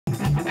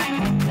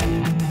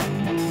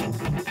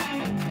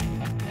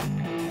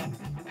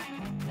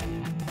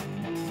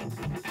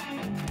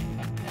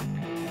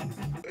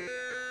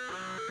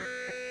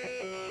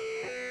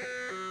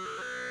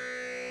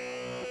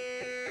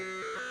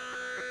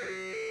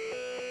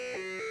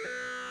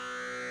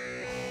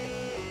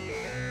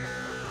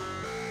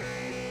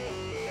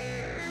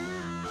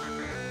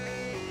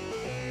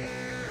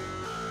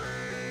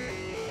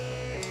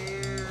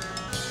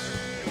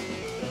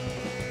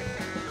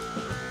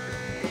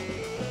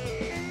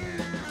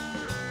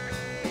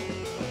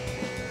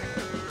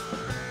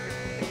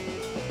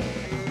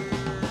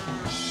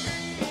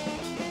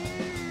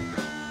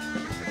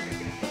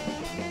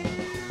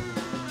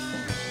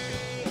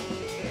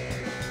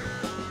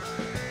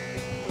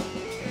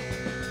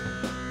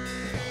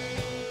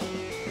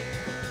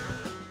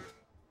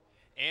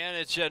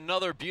It's yet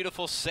another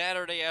beautiful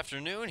Saturday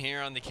afternoon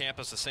here on the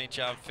campus of St.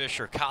 John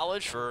Fisher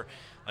College for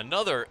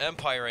another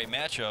Empire 8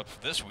 matchup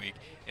this week.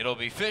 It'll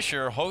be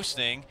Fisher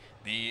hosting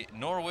the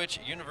Norwich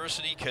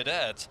University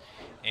Cadets,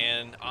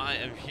 and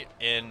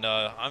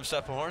I'm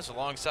Seth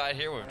alongside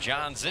here with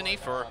John Zinni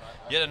for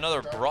yet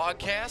another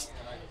broadcast.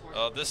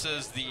 This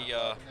is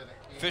the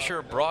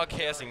Fisher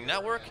Broadcasting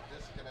Network,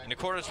 in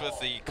accordance with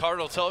the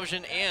Cardinal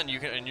Television, and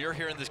you're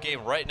hearing this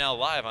game right now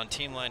live on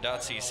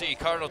teamline.cc.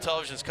 Cardinal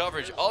Television's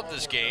coverage of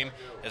this game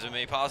has been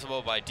made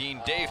possible by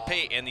Dean Dave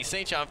Pate and the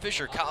St. John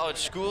Fisher College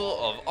School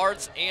of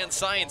Arts and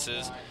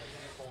Sciences.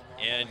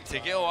 And to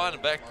go on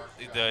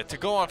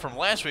from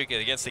last week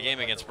against the game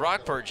against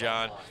Brockport,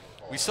 John,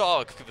 we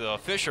saw the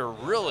Fisher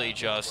really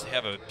just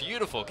have a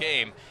beautiful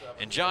game,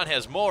 and John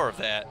has more of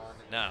that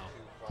now.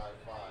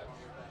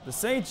 The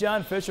St.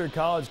 John Fisher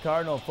College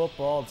Cardinal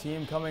football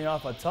team, coming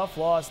off a tough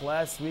loss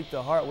last week to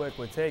Hartwick,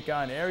 would take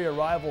on area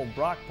rival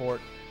Brockport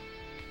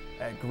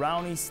at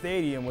Growney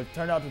Stadium, which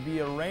turned out to be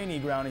a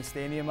rainy Growney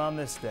Stadium on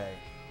this day.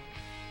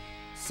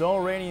 So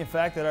rainy, in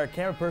fact, that our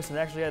camera person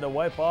actually had to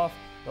wipe off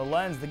the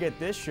lens to get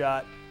this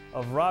shot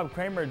of Rob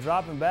Kramer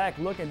dropping back,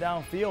 looking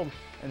downfield,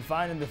 and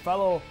finding the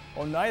fellow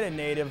Oneida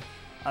native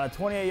on a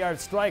 28-yard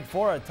strike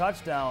for a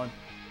touchdown.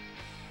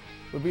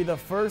 Would be the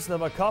first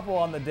of a couple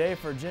on the day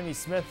for Jimmy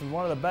Smith,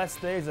 one of the best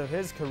days of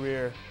his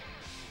career.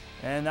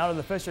 And now to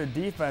the Fisher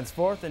defense,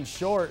 4th and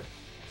short,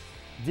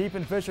 deep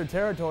in Fisher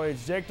territory.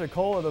 It's Jake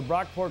DeCola, the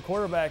Brockport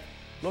quarterback,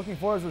 looking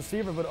for his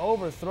receiver, but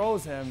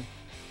overthrows him.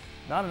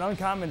 Not an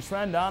uncommon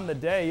trend on the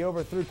day. He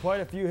overthrew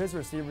quite a few of his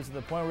receivers to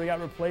the point where he got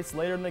replaced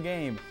later in the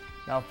game.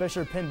 Now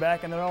Fisher pinned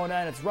back in their own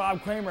end. It's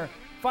Rob Kramer,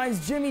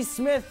 finds Jimmy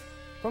Smith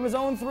from his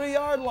own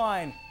 3-yard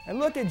line. And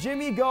look at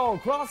Jimmy go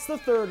across the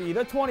 30,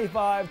 the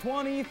 25,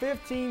 20,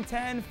 15,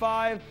 10,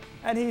 5,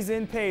 and he's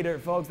in pay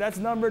dirt, folks. That's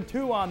number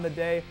 2 on the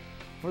day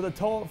for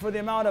the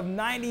amount of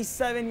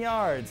 97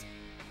 yards.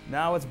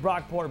 Now it's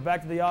Brockport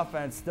back to the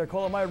offense.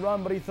 DeCola might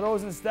run, but he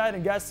throws instead,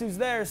 and guess who's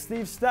there?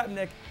 Steve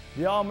Stepnick,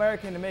 the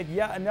All-American, to make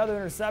yet another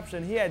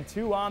interception. He had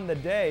 2 on the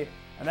day,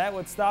 and that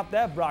would stop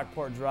that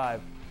Brockport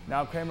drive.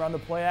 Now Kramer on the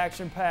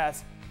play-action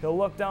pass. He'll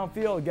look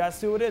downfield.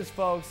 Guess who it is,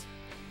 folks?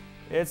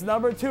 It's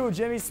number 2,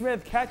 Jimmy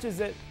Smith, catches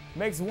it,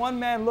 makes one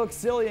man look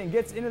silly, and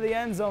gets into the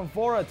end zone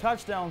for a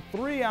touchdown,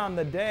 3 on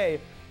the day,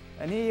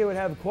 and he would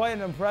have quite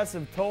an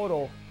impressive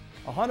total,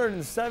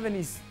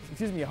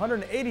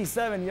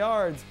 187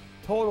 yards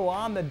total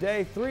on the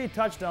day, 3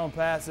 touchdown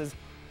passes.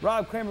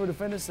 Rob Kramer would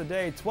finish the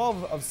day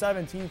 12 of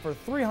 17 for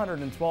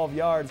 312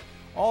 yards.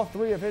 All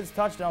 3 of his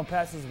touchdown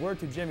passes were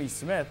to Jimmy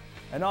Smith,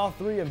 and all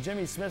 3 of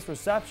Jimmy Smith's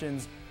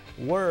receptions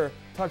were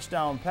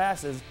touchdown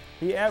passes.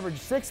 He averaged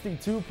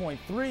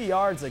 62.3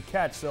 yards a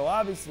catch, so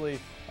obviously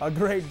a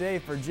great day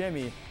for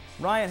Jimmy.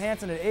 Ryan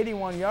Hansen had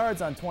 81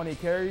 yards on 20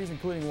 carries,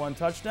 including 1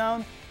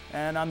 touchdown.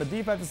 And on the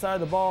defensive side of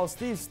the ball,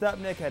 Steve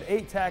Stepnick had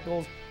 8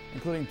 tackles,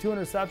 including 2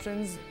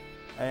 interceptions.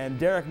 And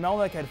Derek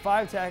Melnick had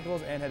 5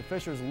 tackles and had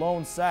Fisher's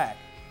lone sack.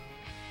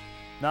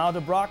 Now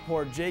to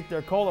Brockport, Jake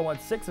DeCola went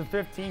 6 of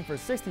 15 for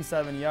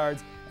 67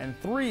 yards and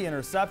 3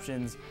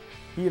 interceptions.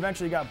 He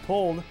eventually got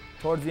pulled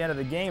towards the end of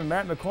the game.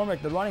 Matt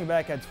McCormick, the running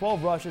back, had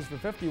 12 rushes for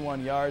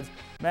 51 yards.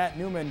 Matt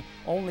Newman,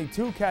 only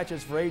 2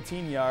 catches for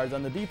 18 yards.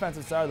 On the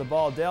defensive side of the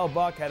ball, Dale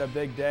Buck had a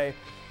big day.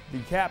 The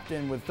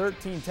captain with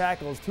 13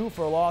 tackles, 2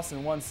 for a loss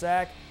and 1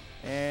 sack.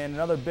 And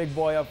another big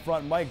boy up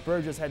front, Mike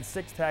Burgess, had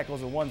 6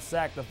 tackles and 1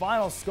 sack. The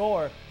final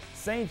score,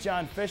 St.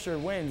 John Fisher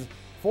wins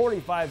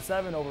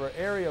 45-7 over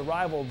area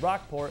rival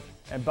Brockport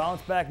and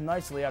bounced back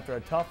nicely after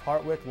a tough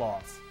Hartwick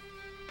loss.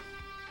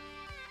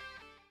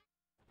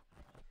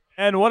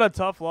 And what a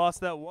tough loss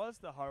that was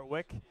to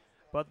Hartwick.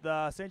 But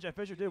St. John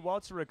Fisher did well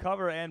to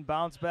recover and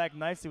bounce back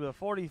nicely with a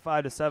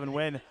 45-7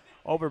 win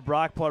over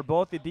Brockport.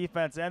 Both the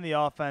defense and the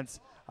offense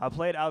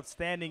played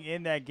outstanding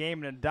in that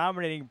game, and a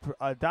dominating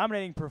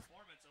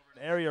performance over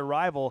an area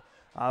rival.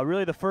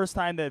 Really the first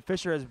time that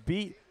Fisher has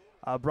beat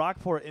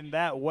Brockport in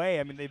that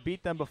way. I mean, they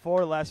beat them before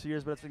the last few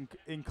years, but it's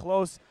in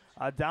close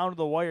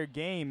down-to-the-wire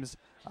games.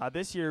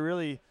 This year,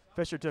 really,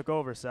 Fisher took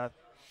over, Seth.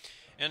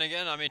 And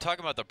again, I mean,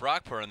 talking about the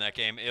Brockport in that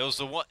game,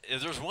 there's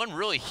one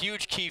really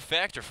huge key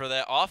factor for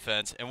that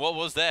offense, and what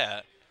was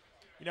that?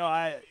 You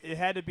know, it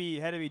had to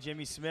be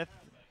Jimmy Smith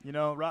You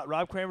know,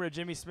 Rob Kramer and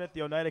Jimmy Smith,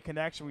 the Oneida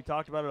connection, we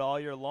talked about it all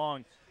year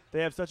long.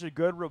 They have such a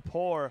good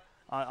rapport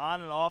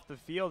on and off the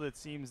field. It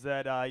seems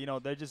that, you know,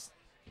 they're just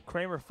 –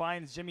 Kramer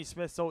finds Jimmy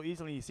Smith so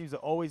easily. He seems to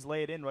always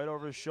lay it in right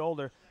over his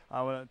shoulder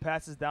when it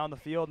passes down the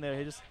field, and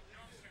they just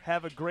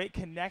have a great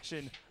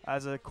connection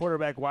as a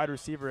quarterback wide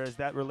receiver as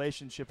that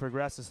relationship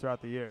progresses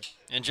throughout the year.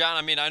 And, John,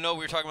 I mean, I know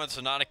we were talking about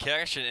Sonata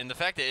connection, and the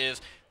fact that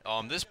is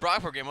this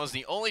Brockport game was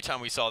the only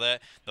time we saw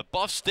that. The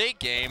Buff State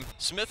game,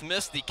 Smith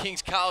missed the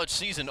Kings College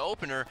season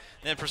opener,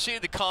 and then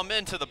proceeded to come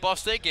into the Buff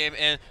State game,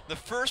 and the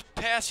first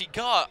pass he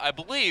got, I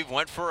believe,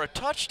 went for a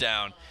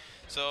touchdown.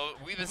 So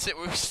we're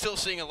still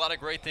seeing a lot of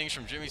great things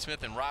from Jimmy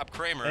Smith and Rob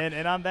Kramer.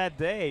 And on that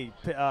day,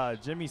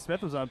 Jimmy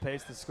Smith was on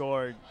pace to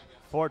score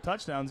 4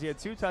 touchdowns. He had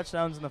 2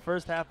 touchdowns in the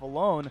first half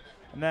alone.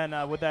 And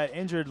then with that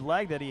injured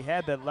leg that he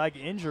had, that leg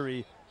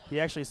injury,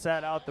 he actually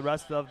sat out the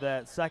rest of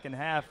that second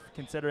half,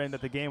 considering that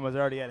the game was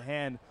already at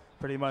hand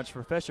pretty much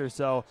for Fisher.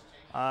 So,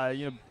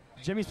 you know,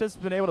 Jimmy Smith's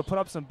been able to put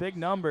up some big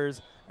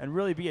numbers and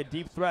really be a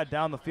deep threat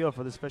down the field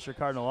for this Fisher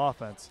Cardinal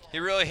offense. He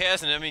really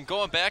has. And, I mean,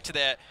 going back to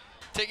that,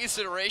 take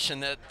consideration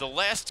that the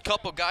last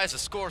couple guys to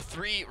score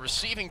 3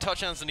 receiving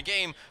touchdowns in the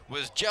game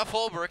was Jeff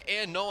Holbrook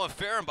and Noah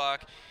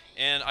Fehrenbach.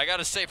 And I got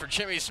to say, for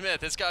Jimmy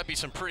Smith, it's got to be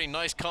some pretty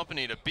nice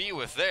company to be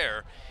with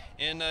there.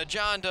 And,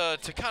 John,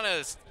 to kind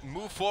of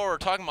move forward,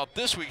 talking about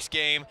this week's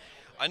game,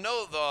 I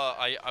know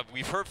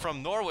we've heard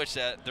from Norwich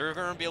that they're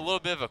going to be a little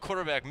bit of a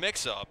quarterback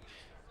mix-up.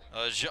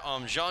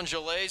 Jean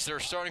Gelais, their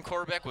starting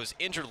quarterback, was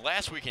injured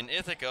last week in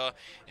Ithaca,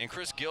 and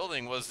Chris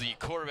Gilding was the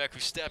quarterback who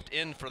stepped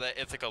in for that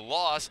Ithaca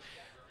loss.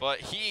 But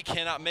he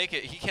cannot make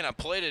it. He cannot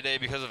play today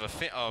because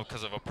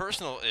of a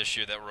personal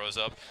issue that rose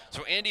up.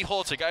 So Andy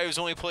Holtz, a guy who's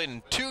only played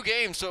in 2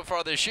 games so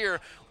far this year,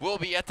 will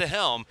be at the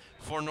helm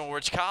for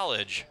Norwich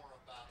College.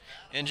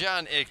 And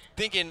John,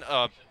 thinking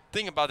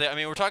about that, I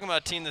mean, we're talking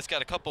about a team that's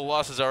got a couple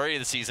losses already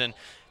this season.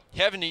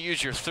 Having to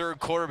use your 3rd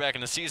quarterback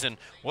in the season,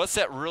 what's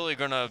that really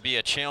going to be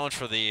a challenge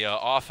for the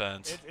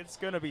offense? It's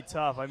going to be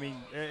tough. I mean,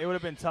 it would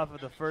have been tough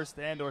if the 1st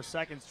and or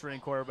 2nd string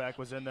quarterback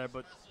was in there,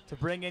 but to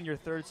bring in your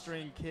 3rd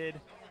string kid,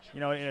 you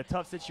know, in a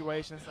tough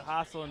situation, it's a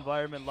hostile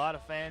environment. A lot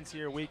of fans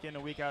here week in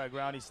and week out at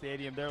Groundy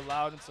Stadium. They're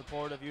loud and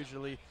supportive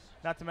usually.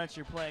 Not to mention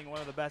you're playing one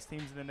of the best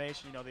teams in the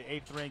nation, you know, the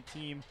 8th-ranked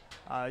team,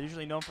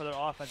 usually known for their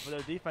offense, but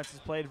their defense has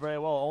played very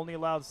well. Only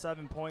allowed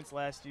 7 points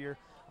last year.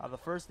 The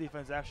first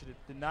defense actually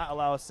did not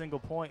allow a single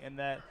point, and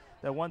that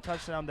one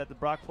touchdown that the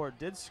Brockport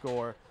did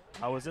score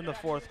was in the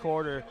 4th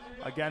quarter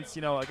against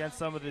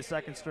some of the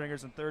 2nd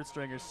stringers and 3rd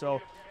stringers.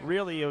 So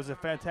really it was a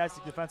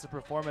fantastic defensive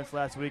performance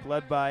last week,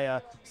 led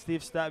by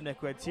Steve Stepnick,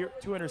 who had 2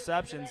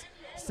 interceptions,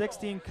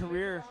 16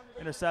 career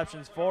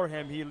interceptions for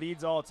him. He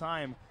leads all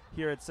time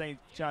here at St.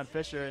 John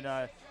Fisher,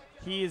 and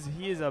he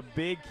is a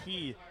big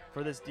key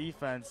for this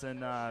defense.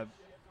 And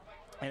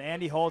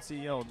Andy Holtz,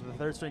 you know,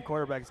 the 3rd string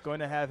quarterback, is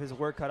going to have his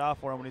work cut out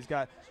for him when he's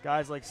got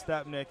guys like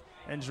Stepnick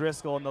and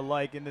Driscoll and the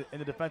like in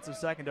the defensive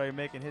secondary,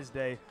 making his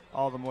day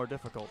all the more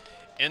difficult.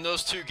 In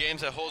those 2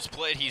 games that Holtz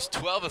played, he's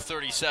 12 of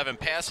 37,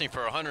 passing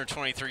for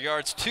 123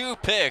 yards, 2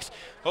 picks.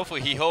 Hopefully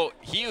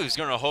he was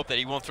going to hope that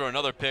he won't throw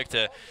another pick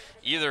to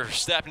either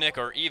Stepnick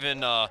or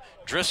even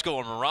Driscoll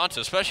or Maranta,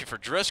 especially for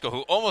Driscoll,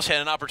 who almost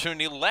had an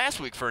opportunity last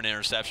week for an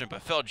interception,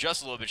 but fell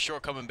just a little bit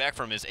short coming back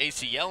from his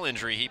ACL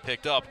injury he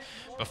picked up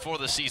before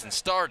the season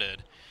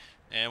started.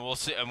 And we'll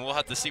see, and we'll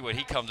have to see what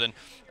he comes in.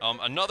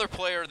 Another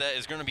player that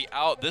is going to be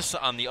out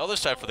on the other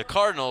side for the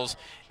Cardinals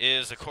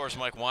is, of course,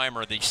 Mike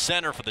Weimer, the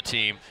center for the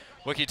team.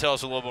 What can you tell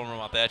us a little bit more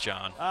about that,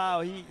 John?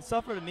 He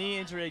suffered a knee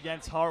injury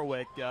against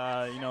Hartwick.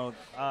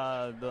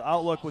 The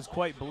outlook was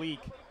quite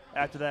bleak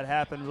after that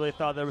happened. Really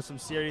thought there was some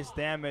serious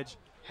damage.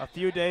 A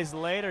few days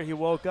later, he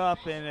woke up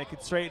and it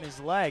could straighten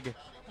his leg.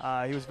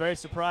 He was very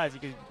surprised.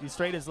 He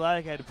straightened his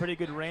leg, had a pretty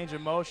good range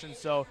of motion,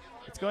 so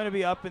it's going to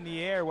be up in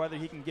the air whether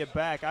he can get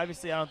back.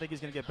 Obviously, I don't think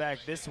he's going to get back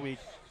this week.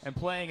 And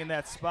playing in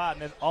that spot,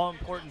 and an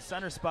all-important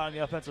center spot on the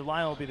offensive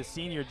line, will be the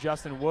senior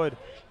Justin Wood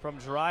from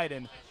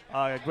Dryden.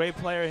 A great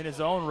player in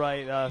his own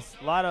right. A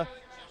lot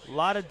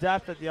of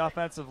depth at the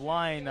offensive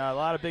line. A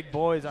lot of big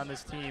boys on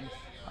this team.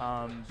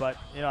 But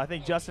you know, I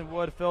think Justin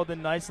Wood filled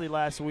in nicely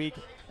last week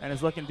and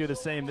is looking to do the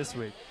same this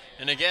week.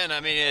 And again,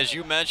 I mean, as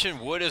you mentioned,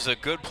 Wood is a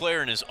good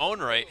player in his own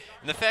right,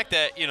 and the fact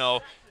that, you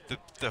know,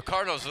 the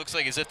Cardinals looks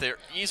like as if they're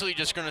easily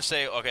just going to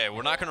say, okay,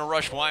 we're not going to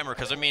rush Weimer,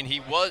 because, I mean, he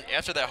was,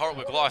 after that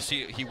Hartwick loss,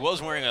 he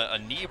was wearing a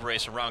knee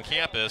brace around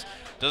campus.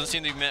 Doesn't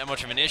seem to be that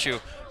much of an issue,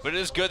 but it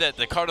is good that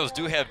the Cardinals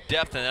do have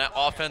depth in that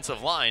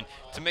offensive line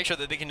to make sure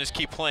that they can just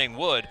keep playing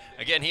Wood.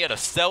 Again, he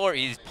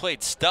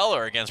played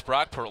stellar against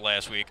Brockport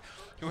last week,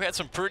 who had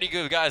some pretty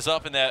good guys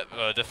up in that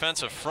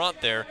defensive front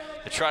there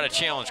to try to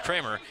challenge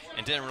Kramer,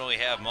 and didn't really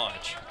have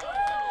much.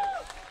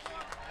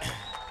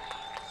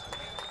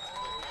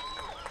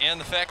 And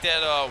the fact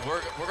that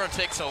we're going to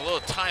take a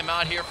little time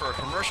out here for a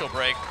commercial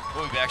break.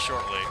 We'll be back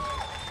shortly.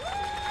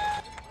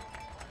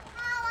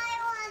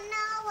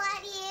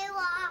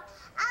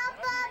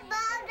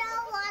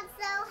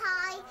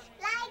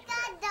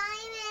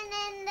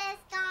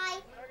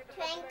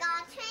 Twinkle,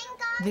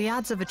 twinkle, The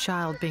odds of a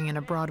child being in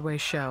a Broadway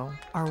show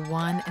are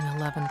 1 in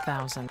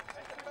 11,000.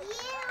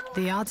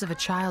 The odds of a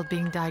child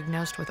being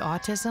diagnosed with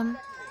autism?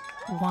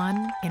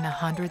 1 in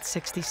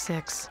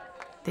 166.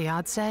 The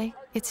odds say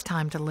it's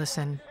time to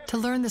listen. To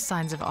learn the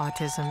signs of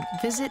autism,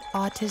 visit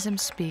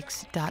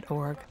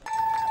autismspeaks.org.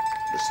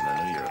 Listen,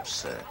 I know you're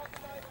upset,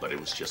 but it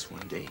was just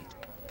one date.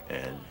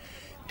 And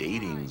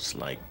dating's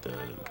like the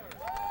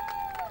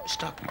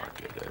stock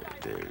market.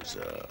 There's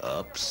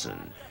ups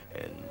and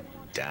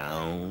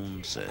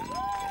downs and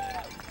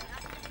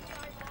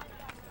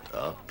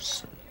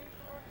ups.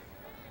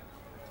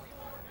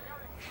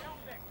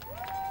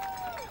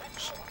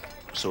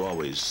 So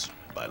always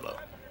buy low.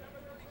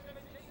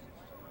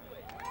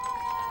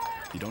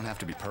 You don't have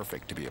to be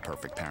perfect to be a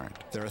perfect parent.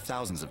 There are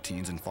thousands of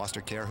teens in foster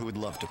care who would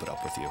love to put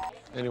up with you.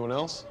 Anyone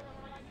else?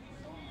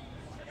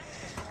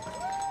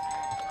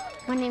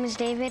 My name is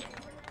David,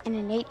 and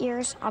in 8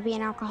 years, I'll be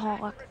an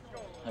alcoholic.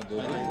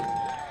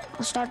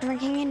 I'll start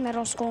drinking in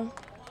middle school,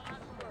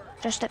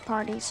 just at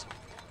parties.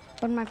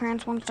 But my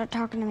parents won't start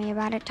talking to me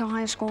about it till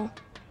high school.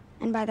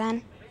 And by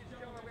then,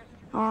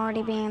 I'll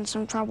already be in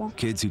some trouble.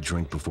 Kids who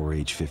drink before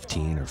age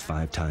 15 are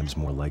 5 times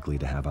more likely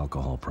to have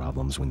alcohol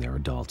problems when they're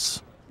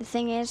adults. The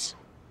thing is,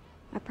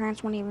 my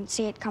parents won't even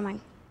see it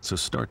coming. So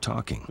start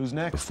talking. Who's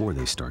next? Before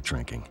they start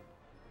drinking.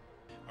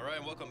 All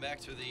right, welcome back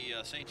to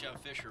the St. John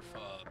Fisher,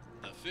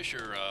 the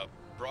Fisher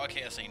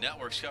Broadcasting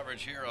Network's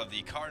coverage here of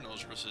the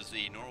Cardinals versus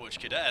the Norwich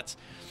Cadets.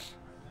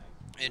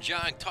 And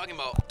John, talking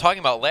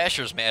about last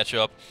year's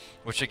matchup,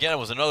 which again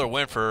was another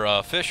win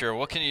for Fisher.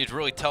 What can you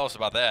really tell us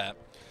about that?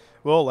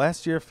 Well,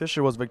 last year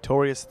Fisher was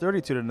victorious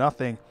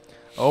 32-0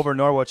 over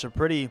Norwich. A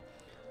pretty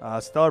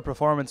stellar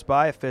performance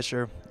by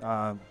Fisher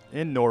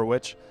in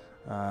Norwich.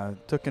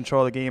 Took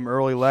control of the game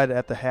early, led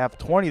at the half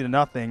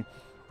 20-0.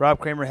 Rob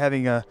Kramer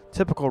having a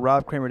typical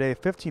Rob Kramer day,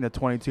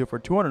 15-22 for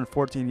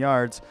 214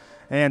 yards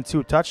and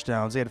 2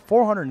 touchdowns. They had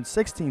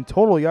 416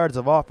 total yards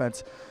of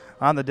offense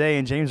on the day,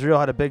 and James Reel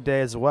had a big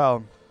day as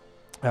well.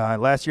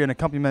 Last year, in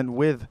accompaniment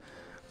with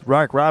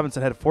Mark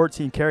Robinson, had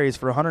 14 carries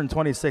for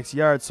 126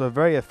 yards, so a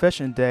very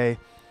efficient day.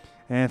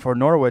 And for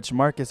Norwich,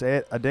 Marcus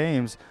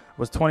Adames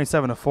was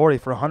 27-40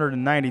 for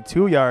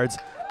 192 yards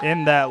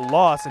in that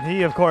loss. And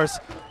he, of course,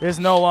 is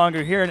no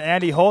longer here, and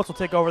Andy Holtz will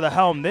take over the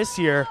helm this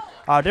year.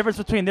 Difference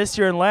between this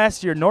year and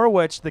last year,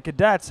 Norwich, the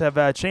Cadets,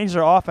 have changed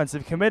their offense.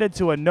 They've committed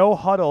to a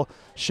no-huddle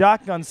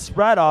shotgun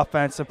spread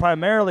offense, and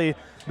primarily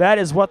that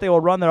is what they will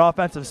run their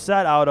offensive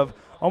set out of.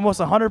 Almost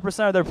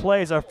 100% of their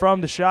plays are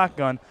from the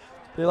shotgun.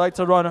 They like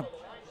to run a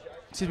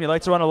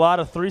lot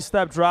of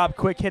 3-step drop,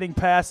 quick hitting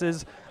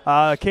passes.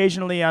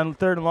 Occasionally on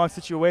 3rd and long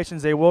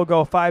situations, they will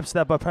go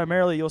 5-step, but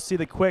primarily you'll see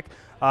the quick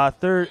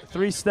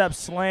 3-step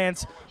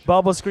slants,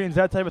 bubble screens,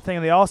 that type of thing.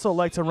 And they also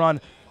like to run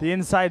the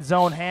inside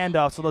zone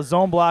handoff, so the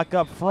zone block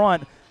up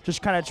front,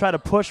 just kind of try to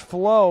push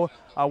flow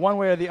one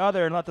way or the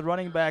other and let the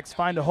running backs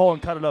find a hole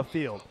and cut it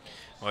upfield.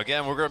 Well,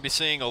 again, we're going to be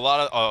seeing a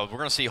lot of we're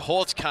going to see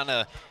Holtz kind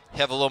of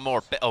have a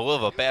little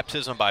of a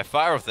baptism by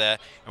fire with that.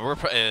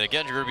 And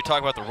again, you're going to be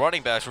talking about the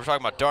running backs. We're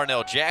talking about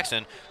Darnell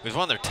Jackson, who's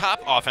one of their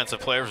top offensive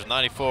players with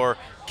 94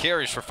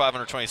 carries for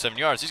 527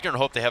 yards. He's going to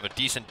hope they have a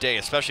decent day,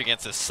 especially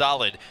against this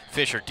solid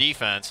Fisher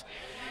defense.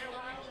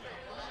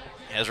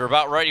 As we're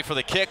about ready for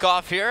the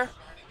kickoff here,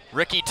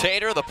 Ricky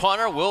Tater, the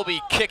punter, will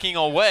be kicking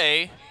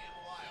away.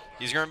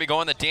 He's going to be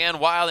going to Dan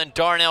Wild and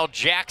Darnell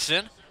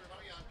Jackson.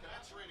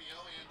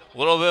 A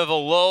little bit of a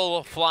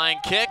low flying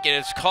kick. It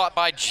is caught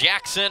by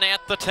Jackson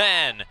at the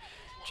 10.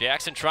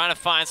 Jackson trying to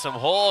find some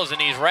holes, and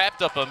he's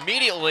wrapped up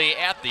immediately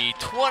at the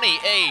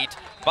 28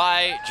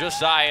 by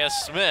Josiah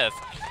Smith,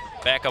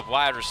 backup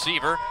wide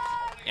receiver.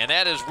 And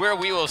that is where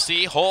we will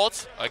see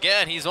Holtz.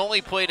 Again, he's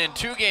only played in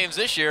 2 games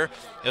this year.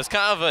 It's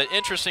kind of an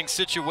interesting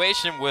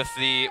situation with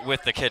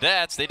the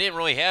Cadets. They didn't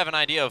really have an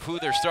idea of who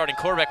their starting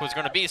quarterback was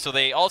going to be, so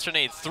they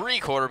alternated 3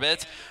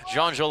 quarterbacks.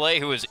 Jean Jolet,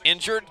 who is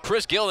injured,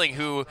 Chris Gilling,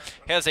 who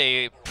has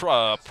a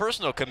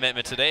personal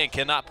commitment today and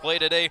cannot play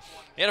today,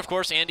 and, of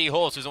course, Andy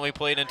Holtz, who's only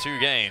played in 2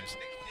 games.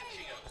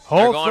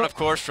 They're going, of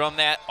course, from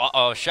that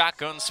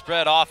shotgun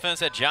spread offense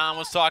that John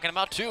was talking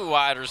about, 2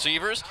 wide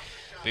receivers,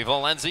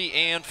 Vivalenzi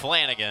and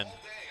Flanagan.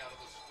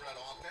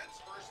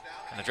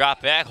 And the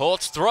drop back,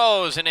 Holtz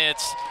throws, and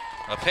it's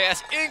a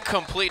pass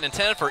incomplete,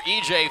 intended for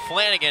E.J.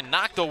 Flanagan,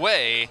 knocked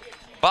away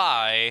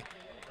by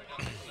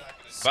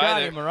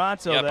Scotty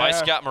Moranto. Yeah, by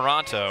Scott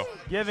Moranto.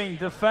 Giving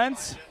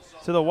defense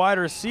to the wide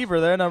receiver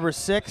there, number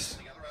 6.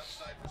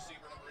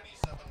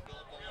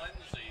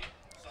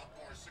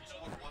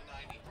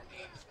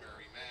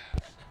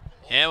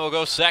 And we'll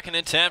go 2nd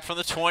and 10 from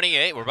the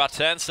 28. We're about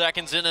 10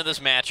 seconds into this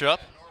matchup.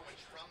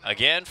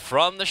 Again,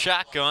 from the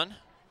shotgun.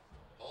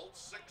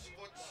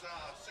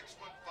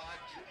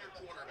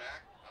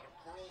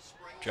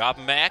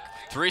 Dropping back,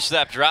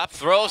 3-step drop,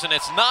 throws, and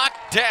it's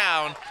knocked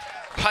down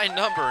by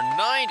number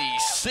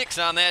 96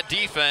 on that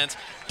defense,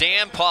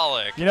 Dan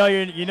Pollock. You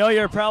know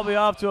you're probably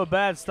off to a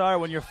bad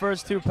start when your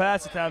first 2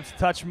 pass attempts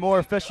touch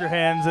more Fisher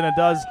hands than it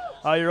does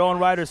your own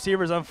wide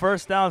receivers. On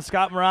 1st down,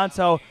 Scott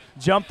Moranto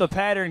jumped the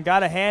pattern,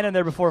 got a hand in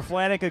there before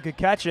Flanagan could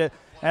catch it.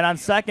 And on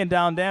second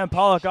down, Dan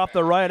Pollock off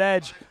the right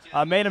edge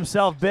made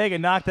himself big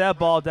and knocked that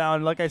ball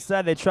down. Like I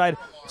said, they tried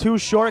 2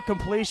 short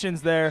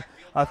completions there,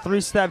 a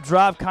 3-step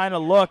drop kind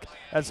of look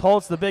as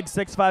Holtz, the big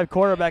 6'5"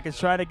 quarterback, is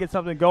trying to get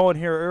something going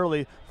here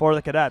early for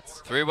the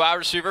Cadets. 3 wide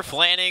receiver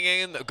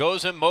Flanagan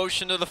goes in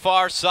motion to the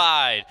far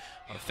side.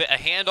 A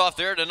handoff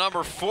there to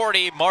number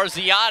 40,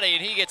 Marziotti,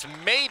 and he gets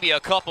maybe a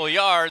couple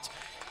yards.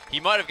 He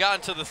might have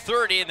gotten to the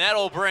 30, and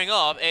that'll bring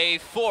up a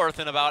 4th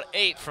and about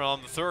 8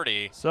 from the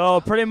 30.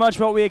 So pretty much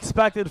what we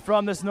expected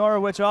from this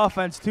Norwich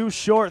offense. 2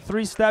 short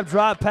 3-step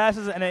drop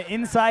passes and an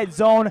inside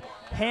zone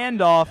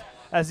handoff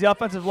as the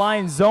offensive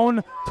line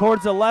zone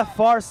towards the left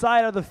far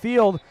side of the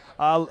field,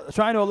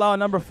 trying to allow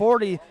number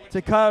 40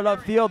 to cut it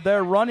upfield.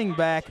 Their running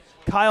back,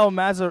 Kyle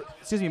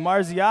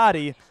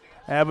Marziotti.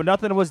 But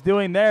nothing was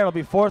doing there. It'll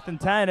be 4th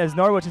and 10 as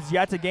Norwich is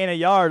yet to gain a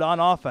yard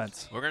on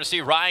offense. We're going to see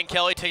Ryan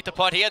Kelly take the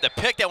punt. He had to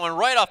pick that one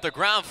right off the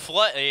ground.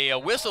 A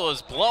whistle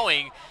is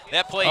blowing.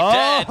 That play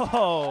dead.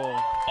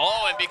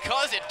 Oh, and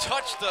because it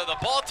touched the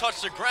ball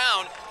touched the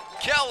ground,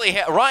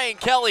 Ryan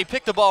Kelly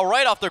picked the ball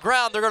right off the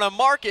ground. They're going to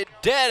mark it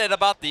dead at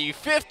about the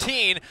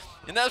 15,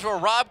 and that's where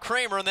Rob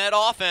Kramer in that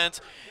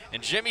offense.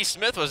 And Jimmy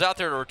Smith was out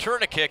there to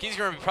return a kick. He's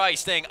going to be probably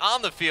staying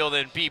on the field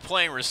and be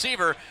playing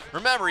receiver.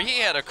 Remember, he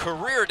had a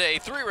career day,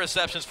 3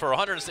 receptions for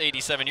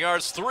 187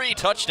 yards, 3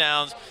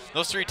 touchdowns.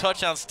 Those 3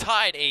 touchdowns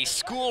tied a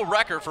school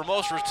record for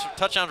most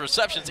touchdown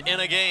receptions in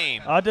a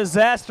game. A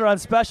disaster on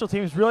special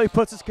teams really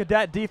puts this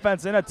Cadet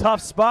defense in a tough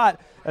spot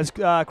as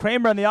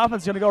Kramer and the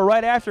offense is going to go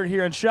right after it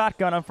here in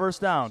shotgun on 1st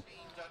down.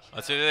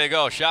 Let's see, there they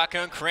go.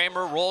 Shotgun,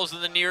 Kramer rolls to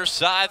the near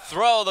side.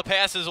 Throw, the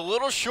pass is a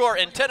little short,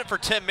 intended for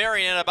Tim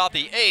Marion at about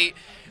the 8.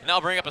 And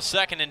that'll bring up a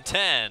 2nd and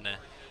 10.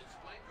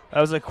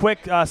 That was a quick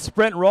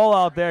sprint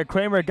rollout there.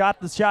 Kramer got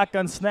the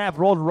shotgun snap,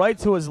 rolled right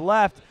to his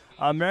left.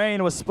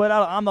 Marion was split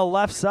out on the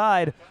left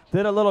side,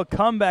 did a little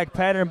comeback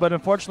pattern, but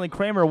unfortunately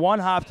Kramer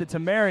one-hopped it to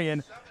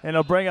Marion, and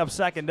it'll bring up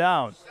 2nd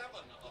down.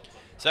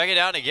 2nd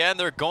down again.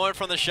 They're going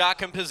from the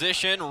shotgun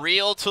position.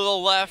 Reel to the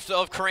left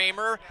of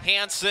Kramer.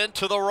 Hansen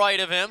to the right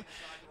of him.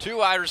 2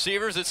 wide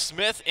receivers. It's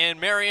Smith and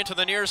Marion to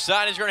the near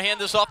side. He's going to hand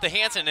this off to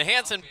Hansen. And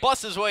Hansen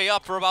busts his way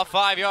up for about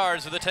 5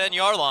 yards to the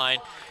 10-yard line.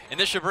 And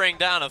this should bring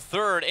down a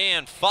 3rd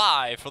and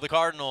 5 for the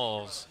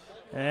Cardinals.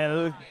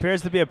 And it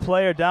appears to be a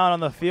player down on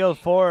the field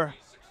for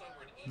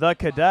the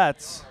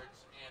Cadets.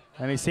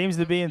 And he seems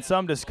to be in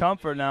some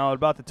discomfort now at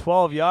about the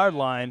 12-yard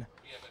line.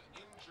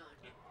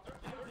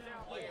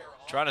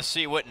 Trying to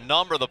see what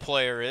number the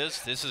player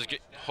is. This is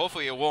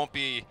hopefully it won't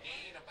be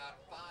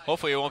one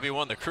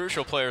of the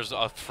crucial players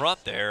up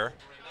front there.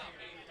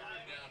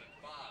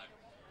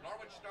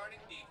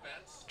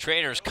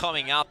 Trainers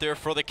coming out there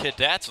for the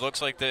Cadets.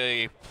 Looks like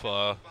the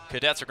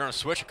Cadets are going to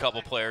switch a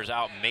couple players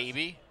out,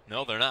 maybe.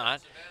 No, they're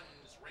not.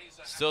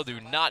 Still do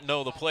not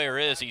know the player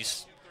is.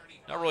 He's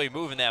not really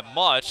moving that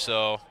much,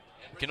 so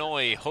we can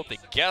only hope to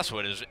guess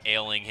what is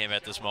ailing him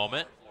at this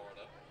moment.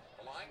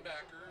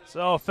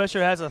 So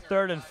Fisher has a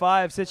 3rd and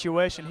 5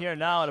 situation here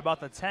now at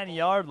about the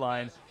 10-yard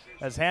line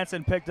as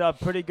Hansen picked up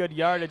pretty good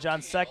yardage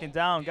on 2nd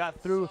down,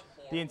 got through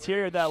the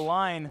interior of that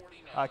line,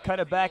 cut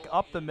it back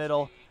up the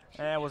middle,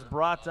 and was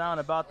brought down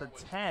about the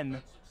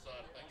 10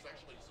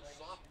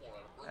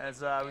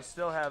 as we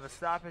still have a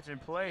stoppage in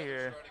play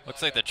here.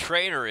 Looks like the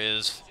trainer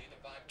is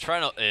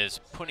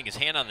putting his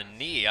hand on the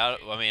knee. I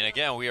mean,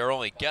 again, we are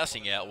only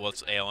guessing at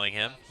what's ailing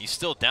him. He's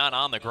still down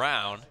on the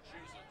ground.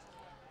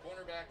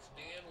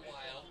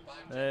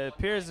 It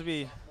appears to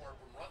be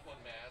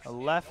a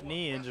left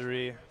knee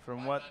injury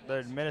from what they're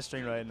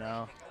administering right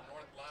now.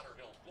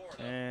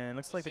 And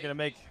looks like they're going to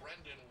make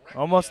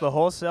almost the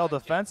wholesale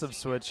defensive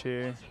switch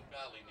here.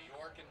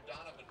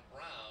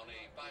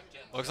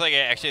 Looks like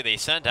actually they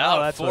sent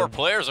out 4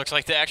 players. Looks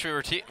like they actually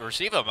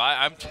receive them.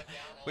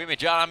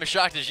 John, I'm as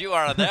shocked as you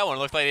are on that one. It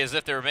looked like as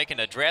if they were making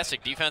a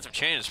drastic defensive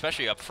change,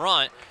 especially up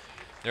front.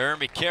 They're going to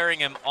be carrying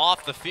him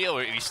off the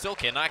field. We still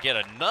cannot get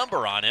a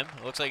number on him.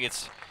 It looks like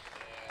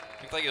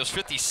it was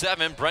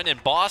 57, Brendan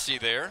Bossy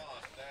there.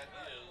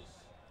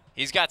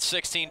 He's got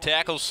 16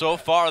 tackles so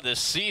far this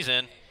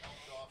season.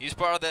 He's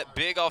part of that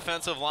big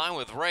offensive line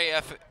with Ray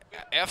F.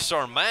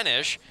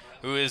 Sarmanish,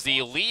 who is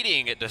the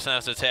leading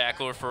defensive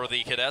tackler for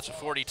the Cadets with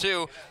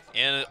 42.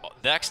 And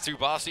next to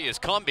Bossy is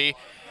Cumby.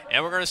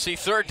 And we're going to see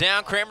 3rd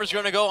down. Kramer's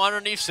going to go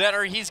underneath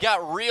center. He's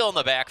got Reel in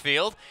the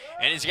backfield.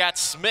 And he's got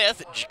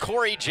Smith,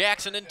 Corey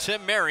Jackson, and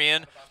Tim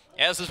Marion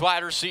as his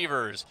wide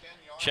receivers.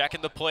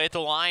 Checking the play at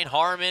the line.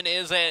 Harmon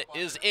is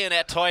in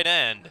at tight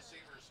end.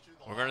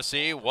 We're going to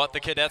see what the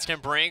Cadets can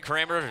bring.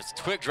 Kramer,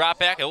 quick drop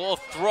back, a little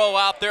throw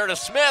out there to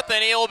Smith,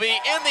 and he'll be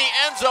in the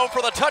end zone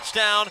for the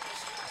touchdown.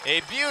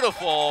 A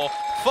beautiful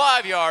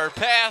 5-yard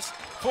pass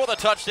for the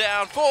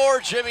touchdown for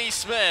Jimmy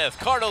Smith.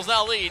 Cardinals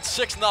now lead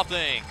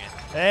 6-0.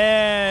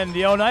 And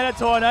the Oneida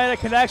to Oneida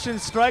connection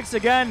strikes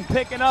again,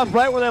 picking up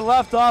right where they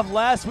left off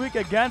last week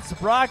against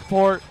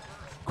Brockport.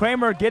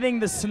 Kramer getting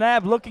the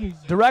snap, looking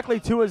directly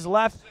to his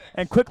left,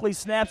 and quickly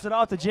snaps it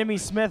out to Jimmy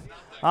Smith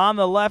on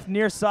the left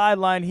near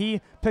sideline.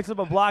 He picks up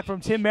a block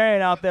from Tim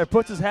Marion out there,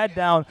 puts his head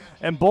down,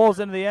 and bowls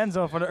into the end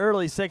zone for an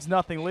early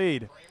 6-0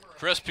 lead.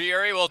 Chris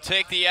Pieri will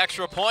take the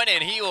extra point,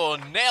 and he will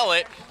nail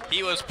it.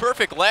 He was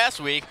perfect last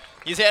week.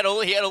 He had a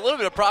little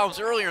bit of problems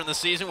earlier in the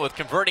season with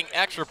converting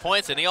extra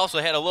points, and he also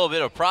had a little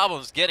bit of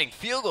problems getting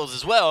field goals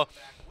as well.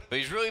 But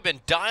he's really been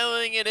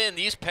dialing it in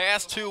these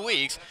past 2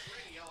 weeks.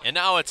 And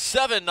now it's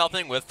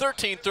 7-0 with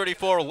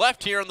 13:34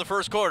 left here in the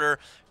first quarter.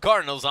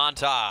 Cardinals on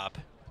top.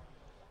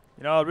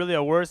 You know, really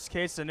a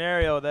worst-case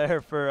scenario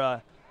there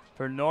for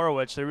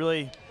Norwich. They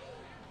really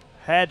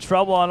had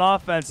trouble on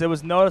offense. It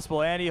was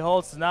noticeable. Andy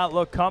Holtz does not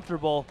look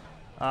comfortable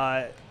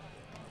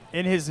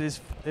in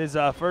his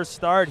first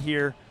start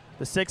here.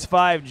 The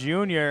 6'5"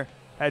 junior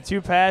had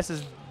 2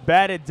 passes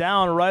batted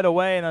down right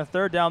away, and on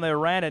third down they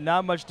ran it.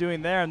 Not much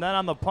doing there. And then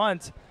on the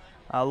punt,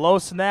 low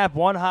snap,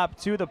 1 hop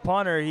to the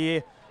punter.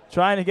 He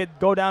trying to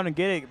go down and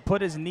get it,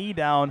 put his knee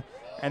down,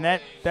 and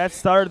that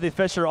started the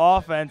Fisher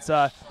offense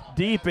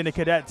deep into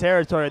Cadet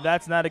territory.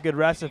 That's not a good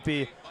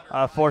recipe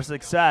for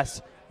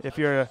success if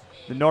you're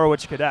the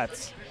Norwich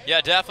Cadets.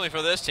 Yeah, definitely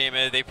for this team.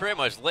 They pretty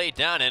much laid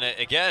down, and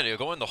again,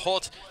 going to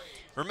Holtz.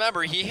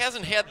 Remember, he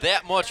hasn't had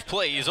that much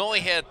play. He's only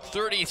had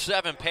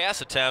 37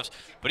 pass attempts,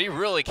 but he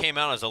really came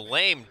out as a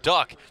lame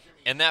duck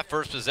in that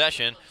first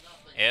possession,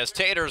 as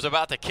Tater's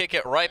about to kick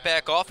it right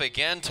back off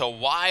again to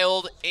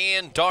Wild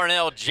and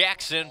Darnell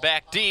Jackson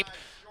back deep.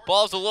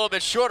 Ball's a little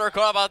bit shorter,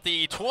 caught about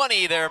the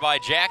 20 there by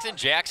Jackson.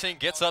 Jackson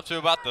gets up to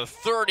about the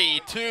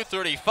 32,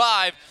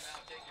 35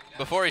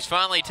 before he's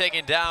finally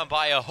taken down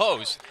by a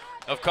host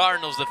of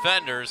Cardinals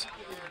defenders.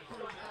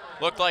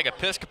 Looked like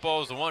Episcopo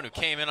was the one who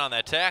came in on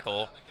that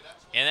tackle.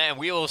 And then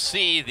we will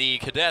see the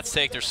Cadets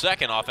take their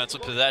second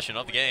offensive possession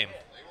of the game.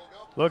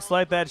 Looks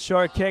like that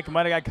short kick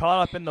might have got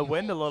caught up in the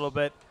wind a little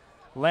bit.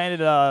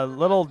 Landed a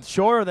little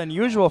shorter than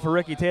usual for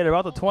Ricky Tater,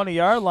 about the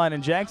 20-yard line,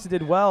 and Jackson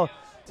did well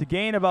to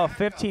gain about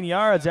 15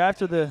 yards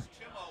after the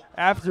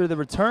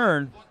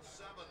return,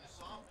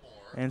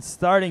 and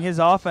starting his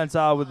offense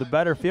out with the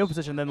better field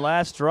position than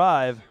last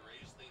drive.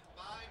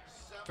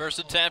 First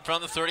and 10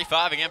 from the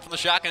 35, again from the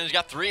shotgun. He's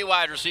got 3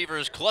 wide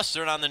receivers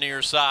clustered on the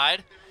near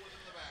side.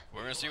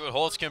 We're going to see what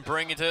Holtz can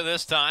bring into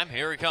this time.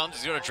 Here he comes.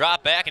 He's going to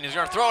drop back, and he's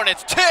going to throw, and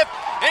it's tipped,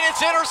 and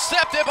it's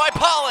intercepted by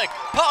Pollock.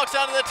 Pollock's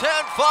down to the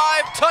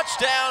 10-5,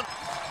 touchdown.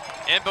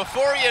 And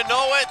before you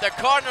know it, the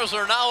Cardinals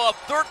are now up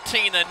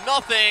 13-0.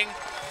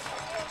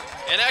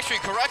 And actually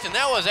correcting,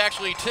 that was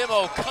actually Tim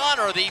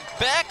O'Connor, the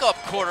backup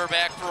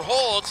quarterback for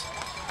Holtz.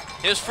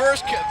 His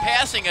first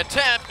passing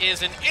attempt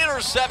is an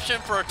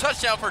interception for a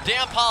touchdown for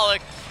Dan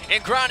Pollock,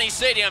 and Growney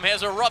Stadium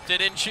has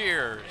erupted in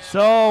cheers.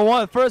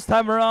 So first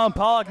time around,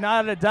 Pollock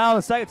knotted it down.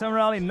 The second time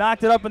around, he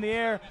knocked it up in the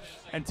air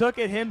and took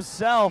it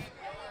himself.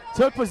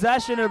 Took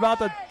possession at about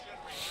the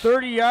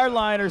 30-yard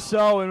line or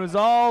so and was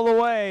all the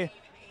way,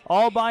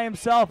 all by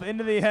himself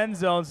into the end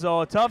zone. So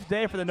a tough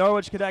day for the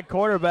Norwich Cadet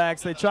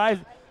quarterbacks. They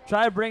tried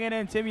bringing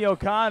in Timmy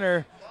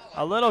O'Connor,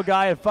 a little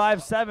guy at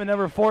 5'7",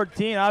 number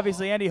 14.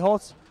 Obviously, Andy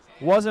Holtz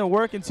wasn't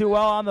working too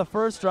well on the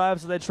first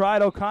drive, so they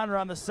tried O'Connor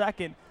on the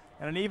second.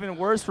 And an even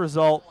worse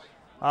result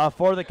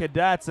for the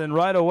Cadets. And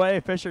right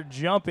away, Fisher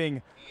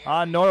jumping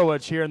on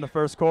Norwich here in the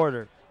first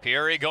quarter.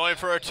 Pieri going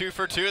for a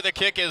 2-for-2. The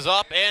kick is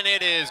up, and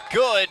it is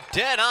good,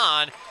 dead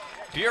on.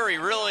 Pieri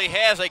really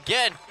has,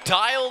 again,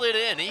 dialed it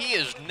in. He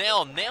is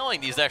now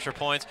nailing these extra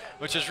points,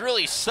 which is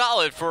really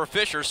solid for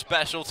Fisher's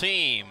special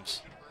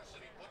teams.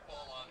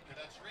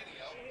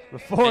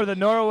 Before the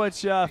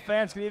Norwich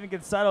fans could even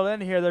get settled in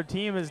here, their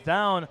team is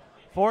down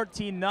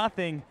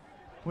 14-0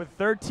 with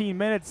 13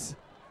 minutes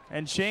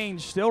and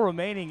change still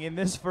remaining in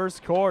this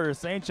first quarter.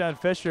 St. John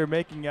Fisher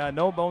making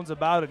no bones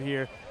about it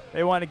here.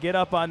 They want to get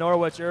up on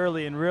Norwich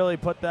early and really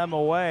put them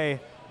away.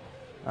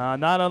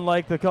 Not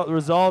unlike the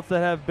results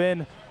that have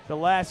been the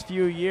last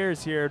few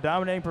years here.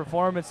 Dominating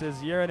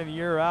performances year in and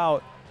year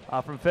out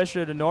from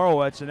Fisher to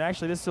Norwich. And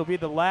actually this will be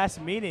the last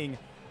meeting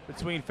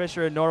between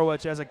Fisher and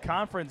Norwich as a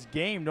conference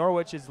game.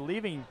 Norwich is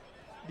leaving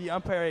the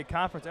Umpire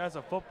Conference as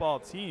a football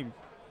team.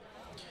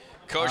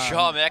 Coach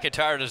Shaw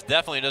McIntyre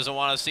definitely doesn't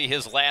want to see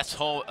his last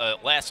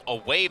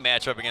away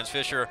matchup against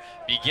Fisher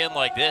begin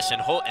like this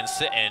and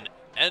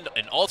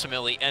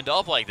ultimately end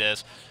up like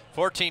this.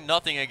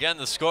 14-0 again,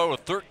 the score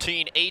with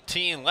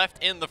 13-18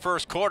 left in the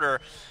first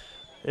quarter.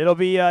 It'll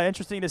be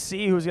interesting to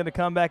see who's going to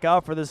come back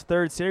out for this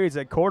third series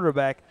at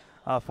quarterback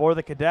for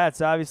the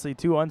Cadets. Obviously,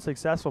 2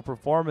 unsuccessful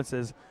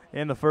performances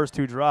in the first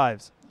 2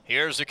 drives.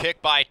 Here's the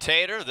kick by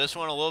Tater. This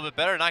one a little bit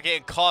better, not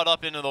getting caught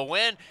up into the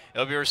wind.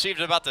 It'll be received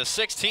at about the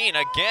 16,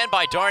 again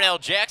by Darnell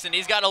Jackson.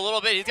 He's got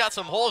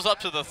some holes up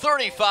to the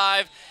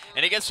 35,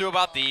 and he gets to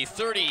about the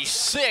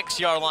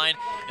 36-yard line.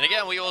 And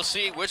again, we will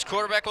see which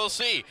quarterback we'll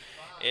see.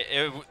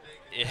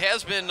 It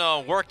has been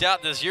worked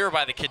out this year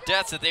by the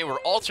Cadets that they were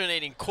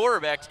alternating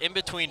quarterbacks in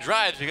between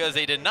drives because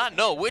they did not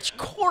know which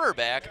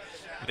quarterback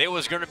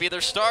was going to be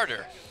their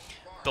starter.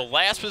 The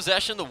last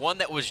possession, the one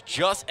that was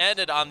just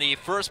ended on the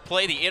first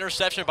play, the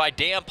interception by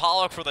Dan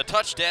Pollock for the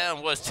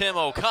touchdown, was Tim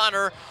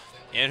O'Connor.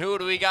 And who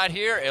do we got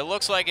here? It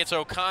looks like it's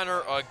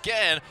O'Connor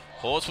again.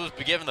 Holtz was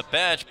given the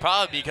bench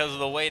probably because of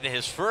the way that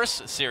his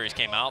first series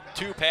came out.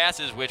 2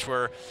 passes which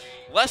were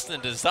less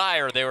than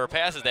desired. They were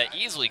passes that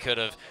easily could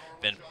have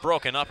been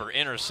broken up or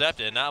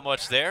intercepted. Not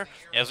much there.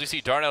 As we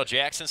see Darnell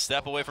Jackson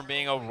step away from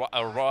being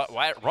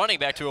a running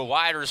back to a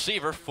wide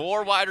receiver.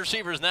 4 wide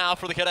receivers now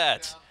for the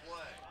Cadets.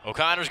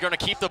 O'Connor's going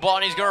to keep the ball,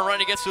 and he's going to run.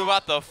 He gets to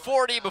about the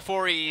 40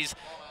 before he's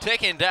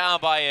taken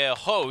down by a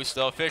host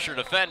of Fisher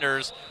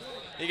defenders.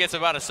 He gets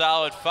about a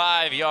solid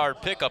 5-yard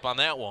pickup on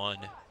that one.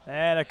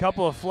 And a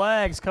couple of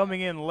flags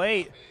coming in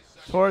late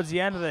towards the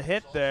end of the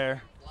hit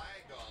there.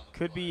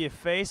 Could be a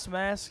face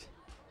mask.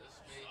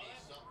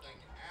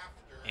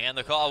 And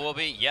the call will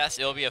be, yes,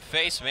 it'll be a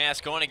face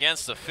mask going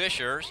against the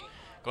Fishers.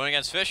 Going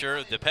against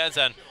Fisher, depends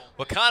on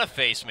what kind of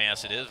face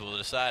mask it is. We'll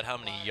decide how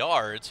many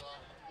yards.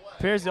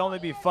 Appears to only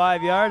be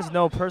 5 yards.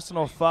 No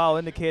personal foul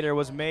indicator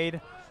was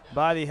made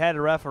by the head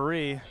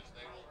referee.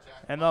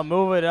 And they'll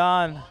move it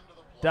on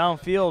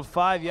downfield.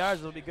 5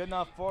 yards will be good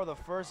enough for the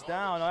first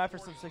down after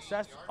some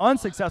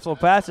unsuccessful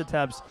pass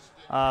attempts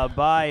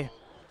by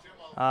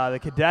the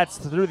Cadets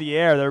through the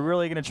air. They're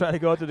really going to try to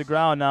go through the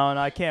ground now, and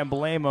I can't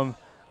blame them.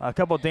 A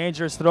couple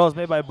dangerous throws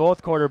made by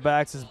both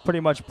quarterbacks has pretty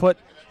much put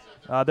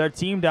their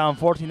team down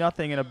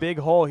 14-0 in a big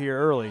hole here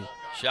early.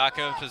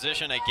 Shotgun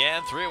position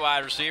again, 3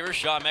 wide receivers.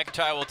 Sean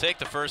McIntyre will take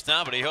the first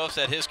down, but he hopes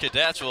that his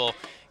Cadets will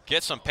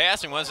get some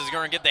passing ones. He's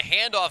going to get the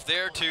handoff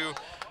there to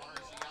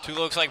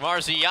looks like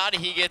Marziati.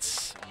 He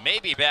gets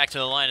maybe back to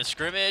the line of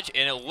scrimmage,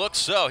 and it looks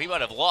so. He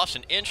might have lost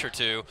an inch or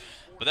two,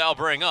 but that'll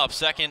bring up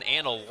 2nd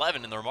and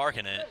 11, and they're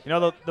marking it. You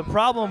know, the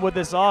problem with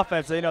this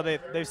offense, you know,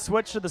 they've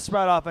switched to the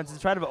spread offense and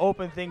tried to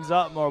open things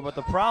up more, but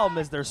the problem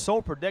is they're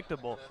so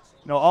predictable.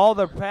 You know, all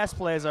their pass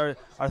plays are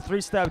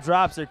 3-step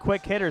drops. They're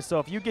quick hitters, so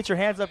if you get your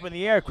hands up in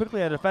the air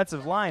quickly on the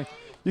defensive line,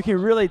 you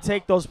can really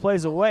take those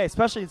plays away,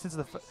 especially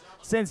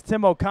since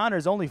Tim O'Connor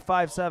is only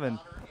 5'7".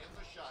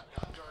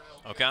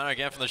 O'Connor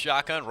again from the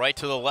shotgun. Right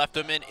to the left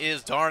of him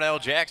is Darnell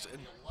Jackson.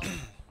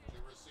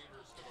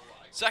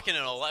 2nd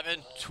and 11,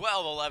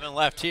 12-11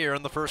 left here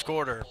in the first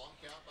quarter.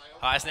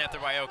 High snap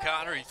there by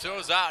O'Connor. He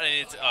throws out, and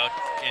it's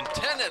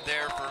intended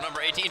there for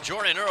number 18,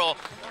 Jordan Earl,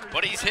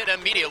 but he's hit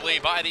immediately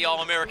by the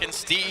All-American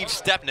Steve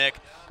Stepnick,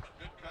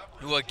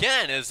 who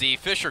again is the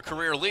Fisher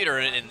career leader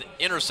in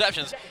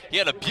interceptions. He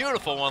had a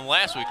beautiful one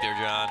last week there,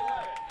 John.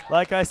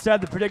 Like I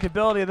said, the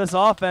predictability of this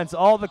offense,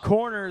 all the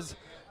corners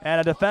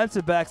and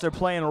defensive backs are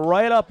playing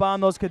right up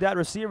on those Cadet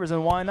receivers,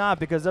 and why not?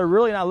 Because they're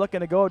really not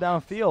looking to go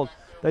downfield.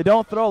 They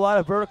don't throw a lot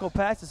of vertical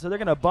passes, so they're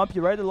going to bump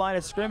you right to the line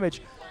of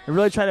scrimmage and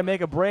really try to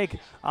make a break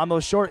on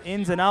those short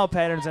ins and out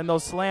patterns and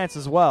those slants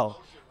as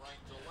well.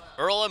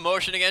 Earl in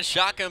motion against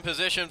shotgun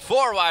position,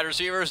 4 wide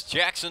receivers,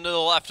 Jackson to the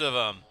left of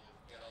him.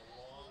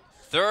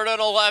 3rd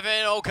and 11,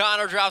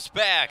 O'Connor drops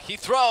back. He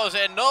throws,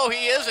 and no,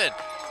 he isn't.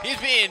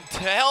 He's being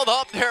held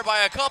up there by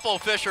a couple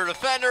Fisher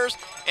defenders,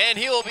 and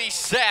he will be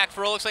sacked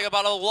for, it looks like,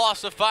 about a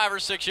loss of 5 or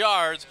 6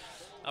 yards.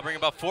 I'll bring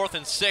about 4th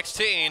and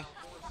 16.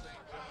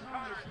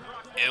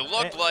 It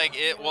looked like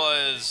it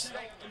was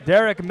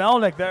Derek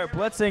Melnick there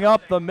blitzing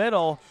up the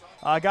middle.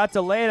 Got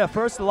delayed at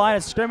first the line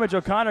of scrimmage.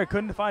 O'Connor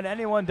couldn't find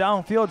anyone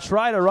downfield.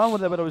 Tried to run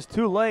with it, but it was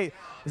too late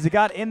as he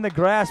got in the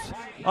grasp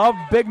of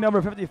big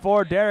number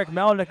 54, Derek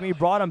Melnick, and he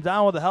brought him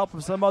down with the help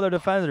of some other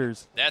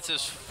defenders. That's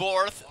his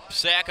 4th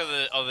sack of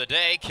the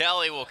day.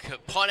 Kelly will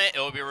punt it. It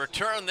will be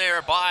returned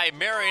there by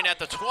Marion at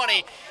the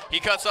 20. He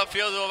cuts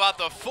upfield to about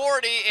the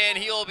 40, and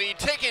he'll be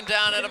taken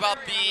down at about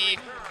the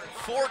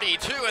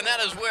 42, and that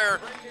is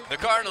where the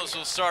Cardinals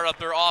will start up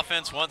their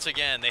offense once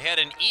again. They had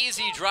an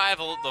easy drive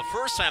the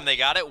first time they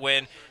got it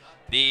when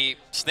the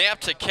snap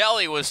to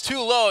Kelly was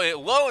too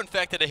low, in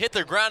fact, that it hit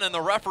the ground, and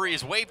the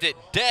referees waved it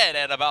dead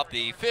at about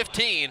the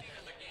 15,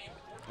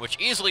 which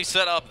easily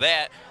set up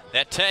that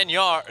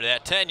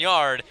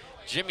 10-yard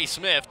Jimmy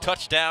Smith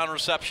touchdown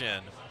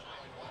reception.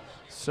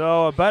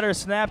 So a better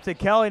snap to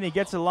Kelly, and he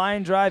gets a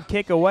line drive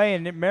kick away,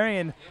 and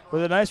Marion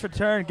with a nice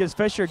return gives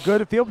Fisher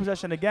good field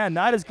possession again.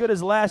 Not as good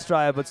as last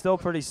drive, but still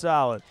pretty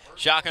solid.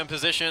 Shotgun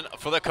position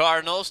for the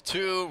Cardinals.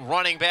 2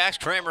 running backs.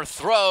 Kramer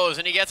throws,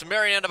 and he gets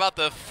Marion at about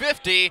the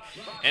 50,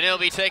 and he'll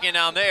be taken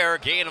down there.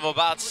 Gain of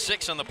about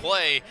 6 on the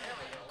play.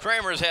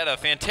 Kramer's had a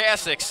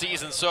fantastic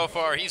season so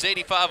far. He's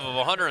 85 of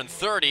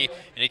 130, and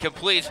he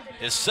completes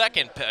his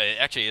second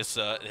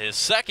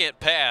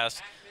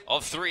pass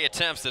of 3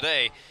 attempts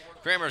today.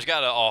 Kramer's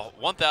got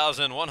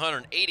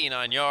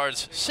 1,189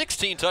 yards,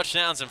 16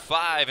 touchdowns, and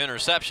 5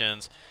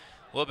 interceptions.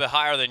 A little bit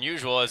higher than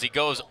usual as he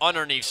goes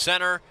underneath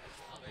center.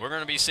 We're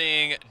going to be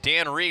seeing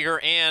Dan Rieger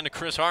and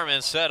Chris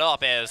Harmon set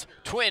up as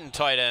twin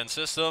tight end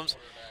systems.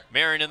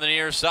 Marion in the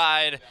near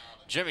side,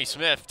 Jimmy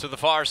Smith to the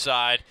far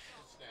side.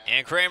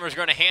 And Kramer's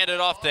going to hand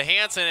it off to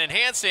Hansen, and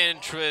Hansen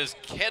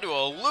had to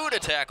elude a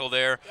tackle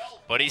there,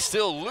 but he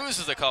still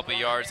loses a couple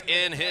yards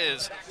in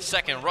his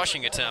second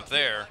rushing attempt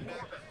there.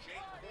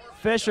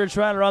 Fisher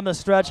trying to run the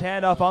stretch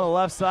handoff on the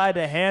left side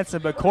to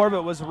Hansen, but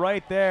Corbett was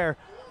right there,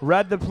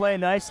 read the play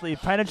nicely,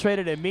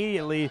 penetrated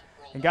immediately,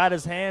 and got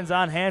his hands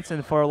on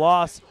Hansen for a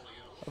loss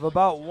of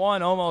about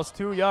 1, almost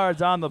 2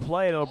 yards on the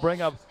play. It'll bring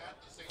up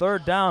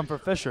 3rd down for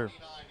Fisher.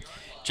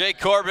 Jake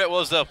Corbett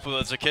was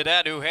a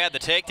cadet who had the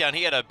takedown.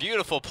 He had a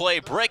beautiful play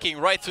breaking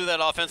right through that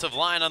offensive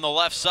line on the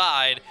left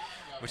side.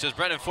 which is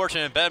Brendan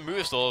Fortune and Ben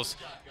Musel's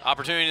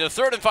opportunity to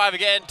 3rd and 5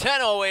 again.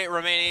 10:08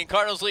 remaining.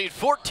 Cardinals lead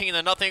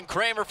 14-0.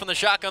 Kramer from the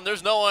shotgun.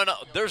 There's no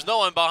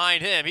one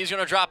behind him. He's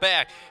going to drop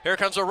back. Here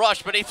comes a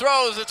rush, but he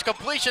throws. It's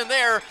completion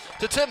there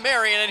to Tim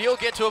Marion, and he'll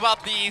get to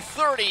about the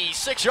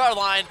 36-yard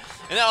line,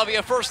 and that'll be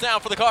a first down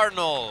for the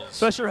Cardinals.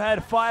 Fisher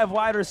had 5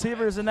 wide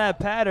receivers in that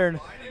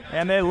pattern,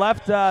 and they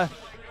left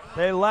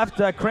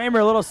Kramer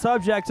a little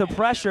subject to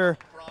pressure.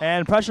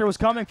 And pressure was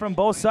coming from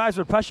both sides,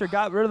 but Kramer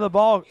got rid of the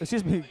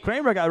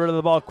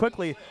ball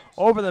quickly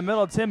over the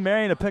middle of Tim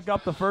Marion to pick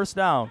up the first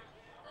down.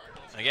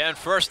 Again,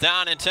 first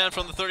down and 10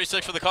 from the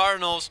 36 for the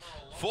Cardinals.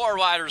 4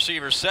 wide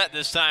receivers set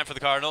this time for the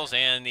Cardinals,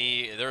 and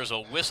there's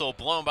a whistle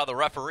blown by the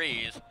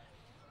referees.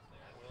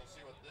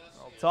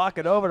 I'll talk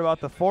it over to about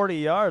the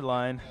 40-yard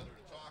line.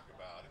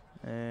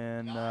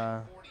 And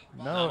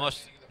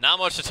Not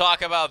much to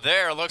talk about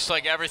there. Looks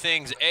like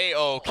everything's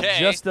A-OK.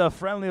 Just a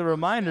friendly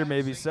reminder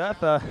maybe,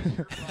 Seth.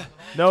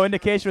 No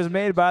indication was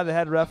made by the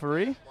head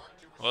referee.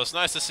 Well, it's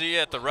nice to see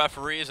that the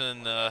referees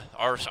and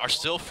are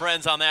still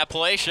friends on that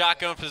play.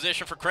 Shotgun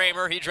position for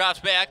Kramer. He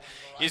drops back.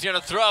 He's going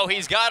to throw.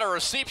 He's got a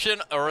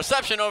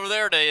reception over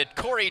there to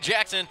Corey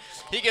Jackson.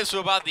 He gets to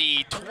about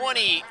the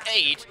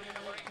 28.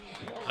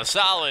 A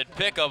solid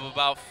pickup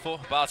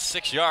about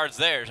 6 yards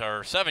there,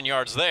 or 7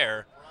 yards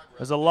there.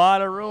 There's a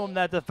lot of room,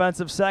 that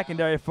defensive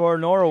secondary for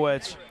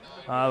Norwich.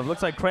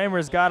 Looks like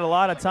Kramer's got a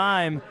lot of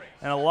time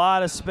and a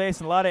lot of space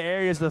and a lot of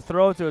areas to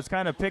throw to. It's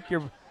kind of pick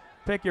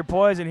your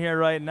poison here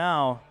right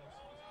now.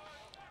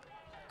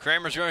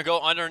 Kramer's going to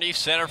go underneath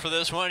center for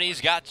this one.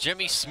 He's got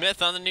Jimmy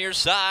Smith on the near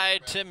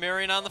side, Tim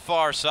Marion on the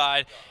far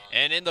side.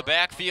 And in the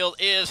backfield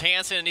is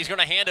Hansen, and he's going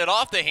to hand it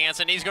off to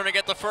Hansen. He's going to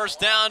get the first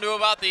down to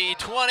about the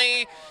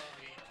 20,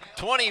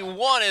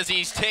 21 as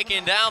he's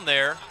taken down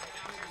there.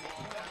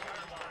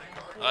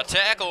 A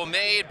tackle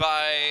made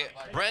by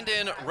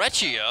Brendan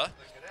Recchia.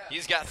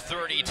 He's got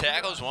 30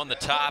 tackles, one of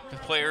the top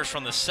players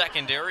from the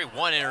secondary,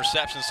 1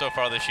 interception so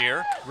far this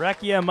year.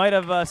 Recchia might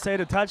have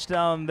saved a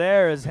touchdown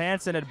there as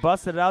Hansen had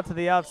busted it out to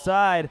the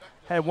outside,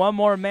 had one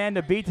more man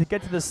to beat to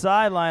get to the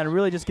sideline and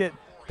really just get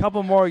a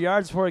couple more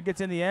yards before it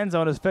gets in the end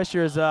zone as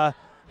Fisher is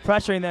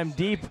pressuring them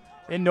deep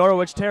in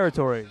Norwich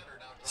territory.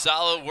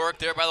 Solid work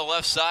there by the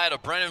left side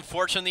of Brendan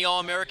Fortune, the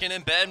All-American,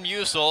 and Ben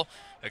Musel,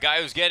 a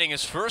guy who's getting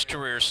his first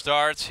career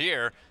starts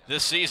here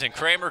this season.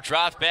 Kramer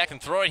drops back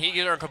and throwing. He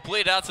gets her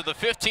complete out to the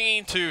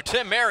 15 to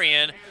Tim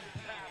Marion.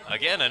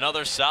 Again,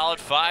 another solid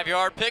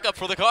 5-yard pickup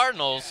for the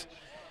Cardinals.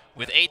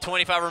 With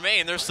 8:25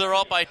 remaining, they're still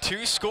up by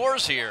 2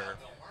 scores here.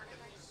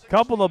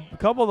 Couple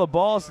of the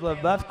balls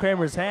that left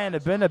Kramer's hand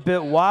have been a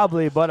bit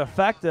wobbly, but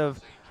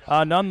effective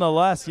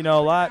nonetheless. You know,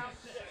 a lot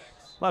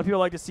of people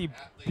like to see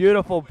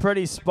beautiful,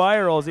 pretty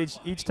spirals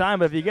each time,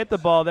 but if you get the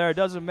ball there, it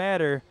doesn't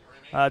matter.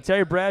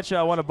 Terry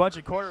Bradshaw won a bunch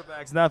of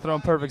quarterbacks not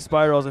throwing perfect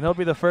spirals, and he'll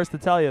be the first to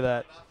tell you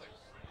that.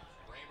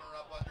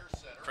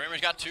 Kramer's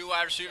got 2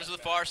 wide receivers to the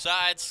far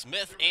side,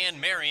 Smith and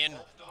Marion.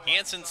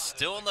 Hansen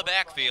still in the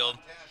backfield.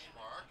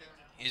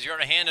 He's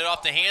going to hand it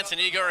off to Hansen.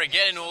 He's going to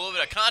get into a little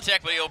bit of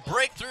contact, but he'll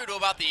break through to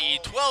about the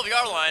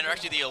 12-yard line, or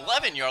actually the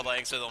 11-yard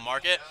line, so they'll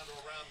mark it.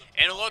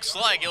 And it looks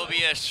like it'll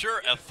be a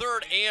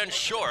 3rd and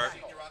short.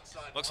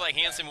 Looks like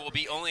Hansen will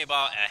be only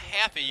about a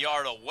half a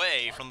yard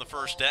away from the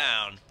first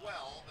down.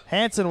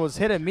 Hansen was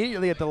hit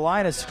immediately at the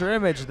line of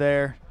scrimmage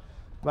there.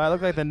 But it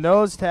looked like the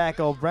nose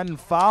tackle, Brendan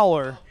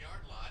Fowler,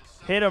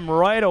 hit him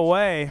right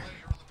away.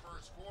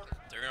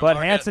 But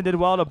Hansen did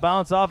well to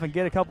bounce off and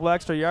get a couple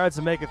extra yards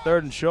to make it 3rd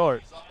and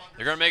short.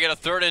 They're going to make it a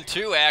 3rd and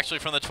 2 actually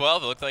from the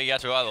 12. It looked like he got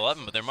to about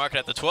 11, but they're marking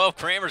at the 12.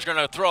 Kramer's going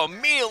to throw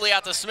immediately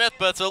out to Smith,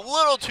 but it's a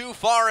little too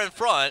far in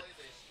front.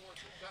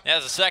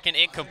 That's a second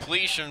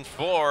incompletion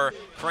for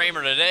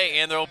Kramer today,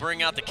 and they'll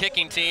bring out the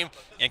kicking team.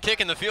 And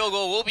kicking the field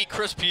goal will be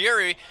Chris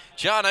Pieri.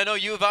 John, I know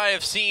you and I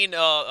have seen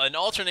an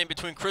alternate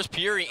between Chris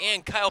Pieri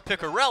and Kyle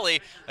Piccarelli,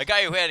 a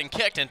guy who hadn't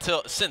kicked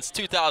since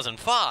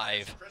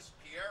 2005.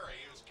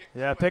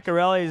 Yeah,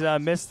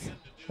 Piccarelli's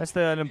missed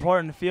an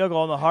important field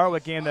goal in the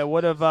Hartwick game that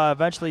would have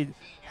eventually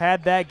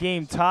had that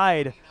game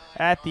tied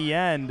at the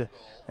end.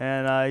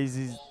 And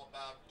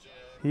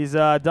He's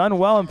done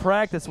well in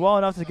practice, well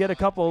enough to get a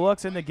couple of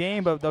looks in the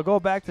game, but they'll go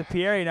back to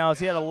Pieri now as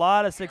he had a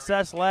lot of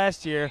success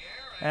last year.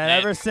 And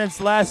ever since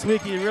last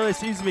week, he really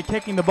seems to be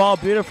kicking the ball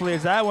beautifully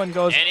as that one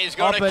goes up and in. And he's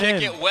going to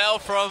kick it well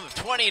from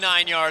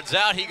 29 yards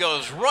out. He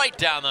goes right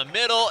down the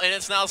middle, and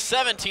it's now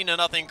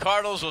 17-0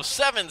 Cardinals with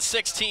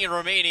 7:16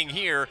 remaining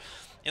here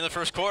in the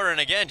first quarter. And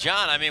again,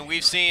 John, I mean,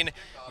 we've seen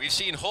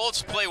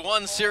Holtz play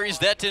one series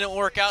that didn't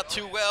work out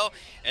too well,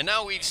 and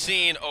now we've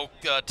seen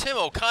Tim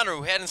O'Connor,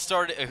 who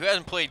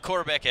hasn't played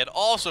quarterback at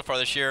all so far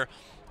this year,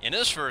 in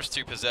his first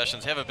 2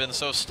 possessions haven't been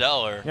so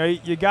stellar. You know,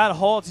 you got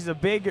Holtz. He's a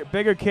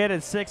bigger kid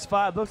at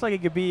 6'5". Looks like he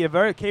could be a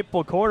very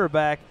capable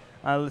quarterback.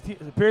 He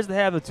appears to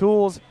have the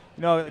tools.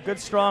 You know, a good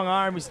strong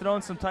arm. He's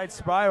throwing some tight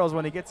spirals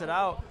when he gets it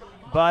out.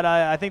 But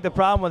I think the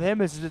problem with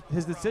him is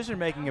his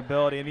decision-making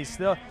ability, and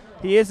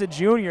he is a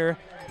junior,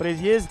 but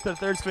he is the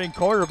 3rd-string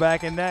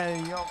quarterback, and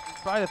then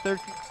probably the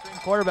 3rd-string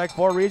quarterback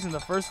for a reason. The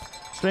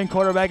 1st-string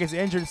quarterback is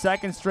injured.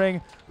 2nd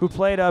string, who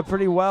played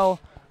pretty well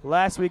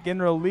last week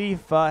in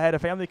relief, had a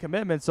family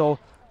commitment. So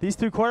these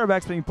two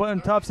quarterbacks being put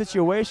in tough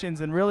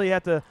situations and really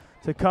have to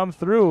come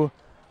through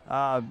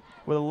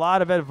with a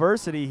lot of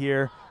adversity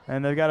here.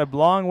 And they've got a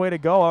long way to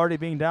go, already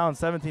being down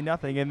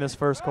 17-0 in this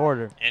first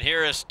quarter. And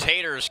here is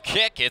Tater's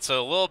kick. It's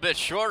a little bit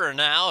shorter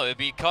now. It would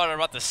be caught at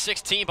about the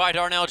 16 by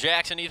Darnell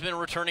Jackson. He's been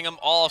returning them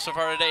all so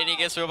far today, and he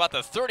gets to about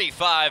the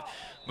 35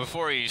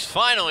 before he's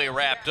finally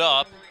wrapped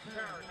up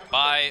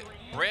by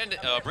Brad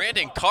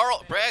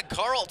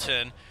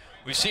Carlton.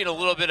 We've seen a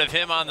little bit of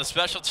him on the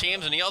special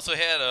teams, and he also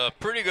had a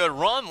pretty good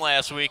run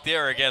last week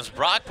there against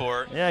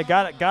Brockport. Yeah,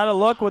 got to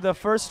look with the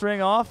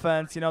first-string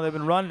offense. You know, they've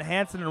been running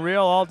Hanson and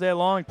Reel all day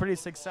long pretty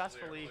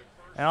successfully,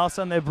 and all of a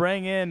sudden they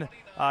bring in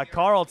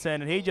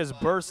Carlton, and he just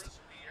burst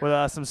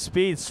with some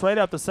speed straight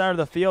up the center of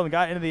the field and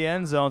got into the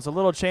end zone. So a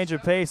little change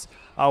of pace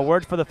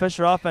worked for the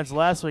Fisher offense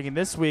last week, and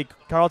this week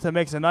Carlton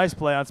makes a nice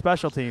play on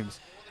special teams.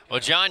 Well,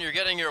 John, you're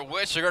getting your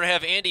wish. They're going to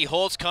have Andy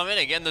Holtz come in.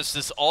 Again,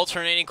 this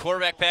alternating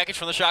quarterback package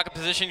from the shotgun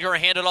position. You're going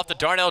to hand it off to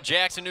Darnell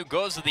Jackson, who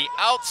goes to the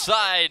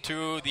outside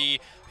to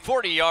the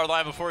 40-yard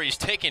line before he's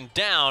taken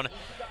down.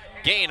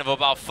 Gain of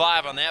about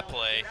 5 on that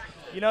play.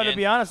 You know, to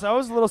be honest, I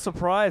was a little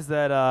surprised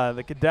that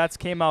the Cadets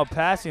came out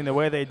passing the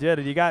way they did.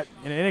 You got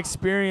an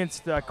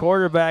inexperienced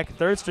quarterback,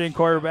 third-string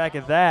quarterback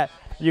at that.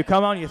 You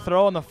come out and you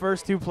throw in the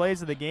first 2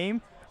 plays of the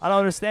game. I don't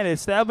understand it.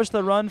 Establish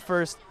the run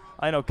first.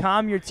 I know,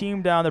 calm your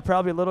team down. They're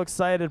probably a little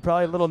excited,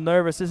 probably a little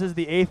nervous. This is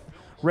the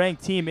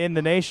 8th-ranked team in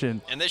the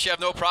nation. And this you have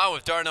no problem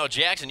with Darnell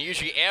Jackson. He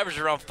usually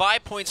averages around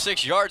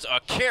 5.6 yards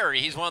a carry.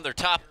 He's one of their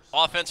top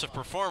offensive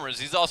performers.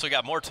 He's also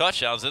got more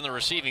touchdowns than the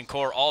receiving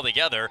corps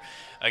altogether.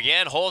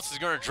 Again, Holtz is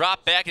going to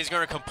drop back. He's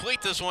going to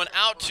complete this one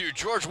out to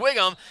George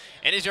Wiggum,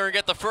 and he's going to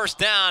get the first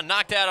down,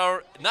 knocked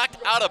out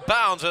of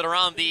bounds at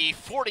around the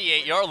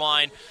 48-yard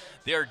line.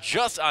 They're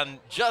just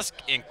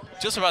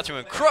about to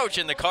encroach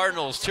in the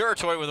Cardinals'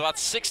 territory with about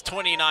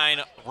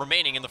 6:29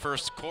 remaining in the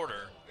first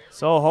quarter.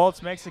 So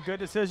Holtz makes a good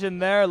decision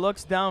there,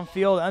 looks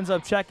downfield, ends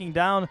up checking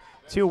down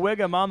to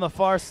Wiggum on the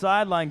far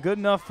sideline. Good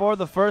enough for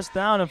the first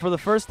down, and for the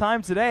first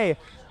time today,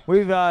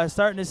 we've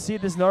starting to see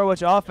this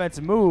Norwich offense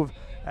move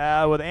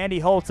with Andy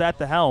Holtz at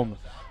the helm.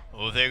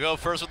 Well, they go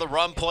first with the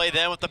run play,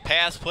 then with the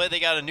pass play. They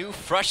got a new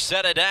fresh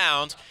set of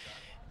downs.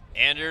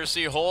 And you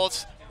see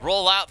Holtz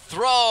roll out,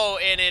 throw,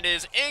 and it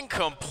is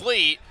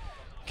incomplete.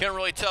 Can't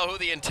really tell who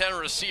the intended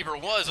receiver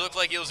was. It looked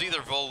like it was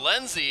either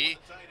Valenzi,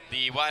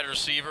 the wide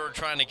receiver,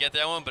 trying to get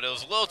that one, but it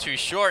was a little too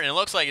short, and it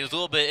looks like it was a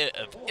little bit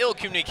of ill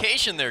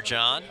communication there,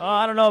 John.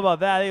 I don't know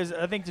about that.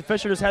 I think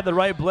Fisher just had the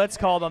right blitz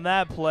called on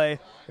that play.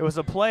 It was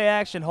a play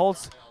action.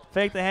 Holtz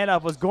faked the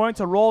handoff, was going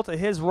to roll to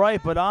his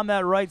right, but on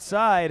that right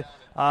side,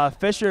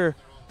 Fisher's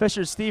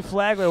Steve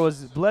Flagler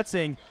was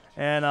blitzing,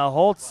 and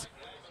Holtz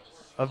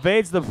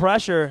evades the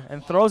pressure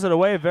and throws it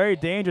away very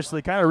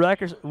dangerously, kind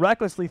of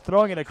recklessly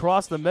throwing it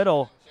across the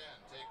middle.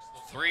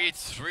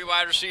 Three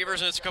wide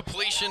receivers, and it's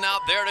completion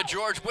out there to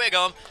George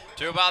Wiggum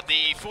to about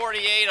the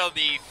 48 of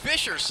the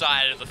Fisher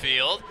side of the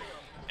field.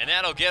 And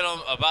that'll get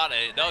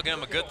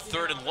him a good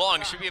 3rd and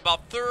long. It should be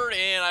about 3rd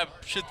and I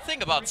should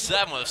think about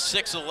 7 with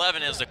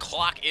 6:11 as the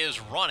clock is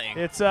running.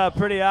 It's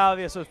pretty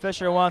obvious what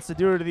Fisher wants to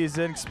do to these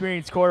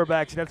inexperienced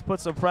quarterbacks. He has to put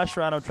some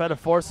pressure on them, try to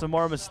force some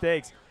more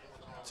mistakes.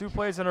 2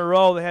 plays in a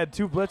row, they had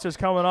 2 blitzers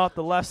coming off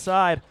the left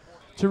side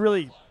to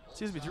really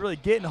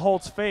get in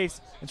Holtz's face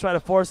and try to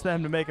force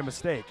them to make a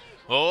mistake.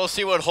 Well, we'll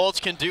see what Holtz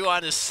can do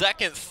on his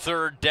second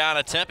 3rd down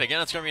attempt. Again,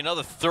 it's going to be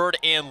another 3rd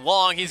and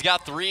long. He's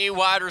got 3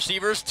 wide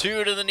receivers,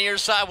 2 to the near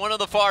side, 1 to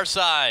the far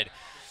side.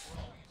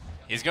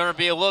 He's going to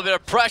be a little bit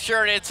of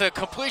pressure, and it's a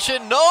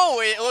completion. No,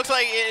 it looks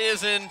like it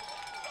is in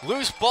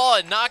loose ball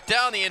and knocked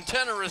down the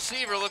intended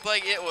receiver. Looked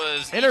like it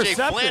was E.J.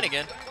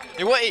 Flanagan.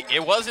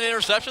 It was an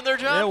interception there,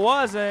 John? It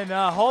was, and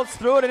Holtz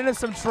threw it into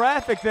some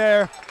traffic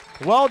there.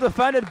 Well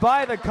defended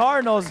by the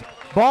Cardinals.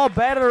 Ball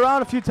batted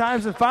around a few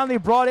times and finally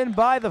brought in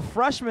by the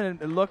freshman.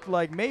 It looked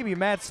like maybe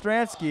Matt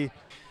Stransky.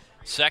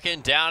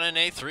 2nd down and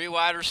 8, 3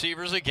 wide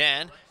receivers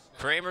again.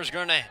 Kramer's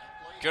gonna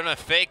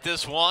fake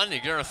this one.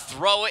 He's gonna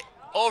throw it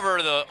over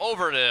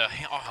to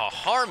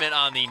Harmon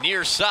on the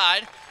near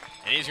side,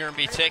 and he's gonna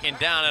be taken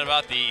down at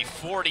about the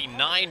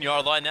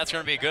 49-yard line. That's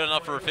gonna be good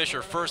enough for a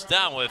Fisher first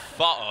down with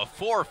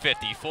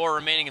 4:54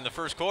 remaining in the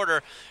first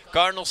quarter.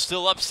 Cardinals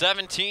still up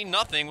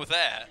 17-0 with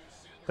that.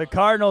 The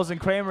Cardinals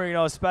and Kramer,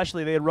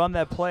 especially, they run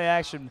that play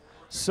action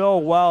so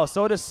well,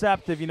 so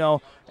deceptive,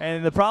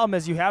 and the problem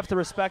is you have to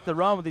respect the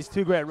run with these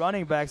 2 great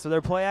running backs, so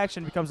their play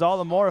action becomes all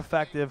the more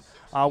effective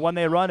when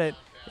they run it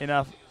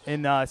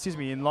in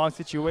long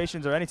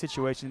situations or any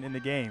situation in the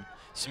game.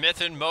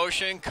 Smith in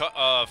motion,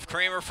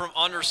 Kramer from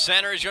under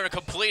center. He's going to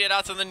complete it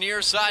out to the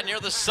near side, near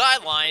the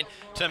sideline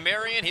to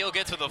Marion. He'll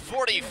get to the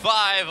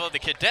 45 of the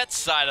Cadets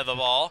side of the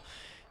ball.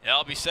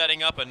 They'll be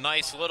setting up a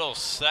nice little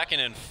 2nd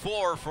and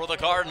 4 for the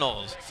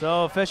Cardinals.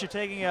 So Fisher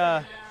taking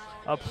a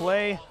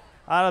play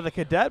out of the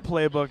Cadet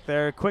playbook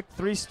there. Quick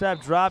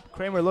 3-step drop.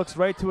 Kramer looks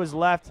right to his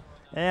left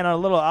and on a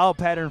little out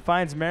pattern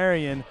finds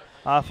Marion.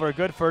 for a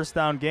good first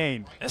down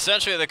gain.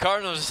 Essentially, the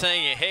Cardinals are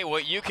saying, hey,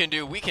 what you can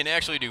do, we can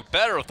actually do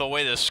better with the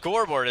way the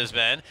scoreboard has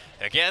been.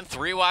 Again,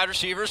 3 wide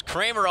receivers,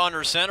 Kramer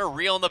under center,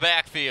 Reel in the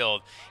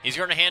backfield. He's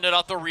going to hand it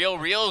off to Reel.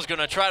 Reel is going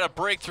to try to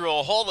break through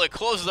a hole that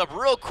closes up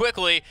real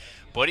quickly,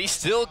 but he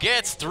still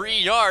gets 3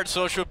 yards,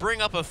 so it should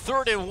bring up a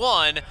 3rd and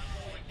 1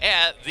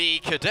 at the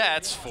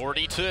Cadets'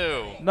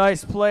 42.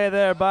 Nice play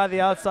there by the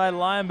outside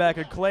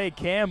linebacker, Clay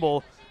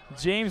Campbell.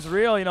 James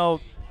Reel,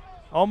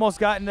 almost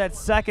got in that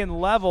second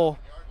level,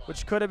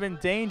 which could have been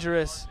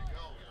dangerous,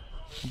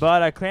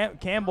 but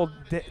Campbell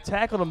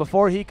tackled him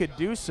before he could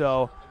do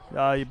so.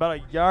 About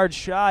a yard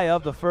shy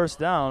of the first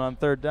down on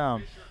 3rd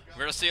down.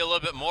 We're going to see a little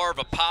bit more of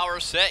a power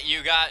set.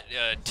 You got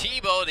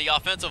Tebow, the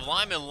offensive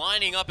lineman,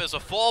 lining up as a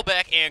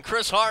fullback, and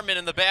Chris Harmon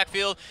in the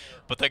backfield.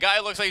 But the guy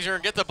who looks like he's going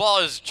to get the ball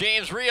is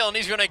James Reel, and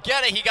he's going to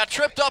get it. He got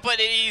tripped up, but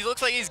he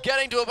looks like he's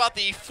getting to about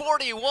the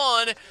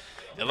 41.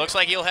 It looks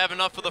like he'll have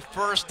enough for the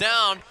first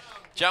down.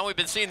 John, we've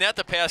been seeing that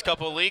the past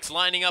couple of weeks,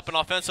 lining up an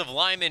offensive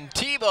lineman,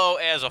 Tebow,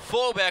 as a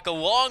fullback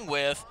along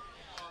with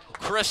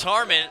Chris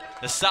Harmon,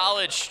 the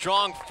solid,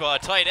 strong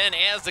tight end,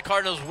 as the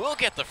Cardinals will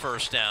get the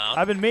first down.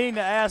 I've been meaning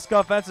to ask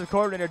offensive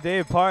coordinator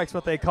Dave Parks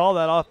what they call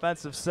that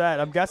offensive set.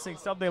 I'm guessing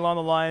something along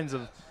the lines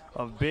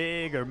of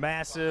big or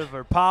massive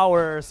or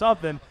power or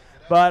something.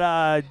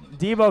 But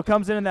Debo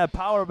comes in that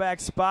power back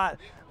spot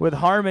with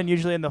Harmon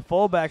usually in the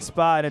fullback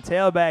spot and a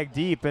tailback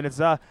deep, and it's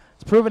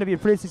proven to be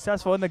pretty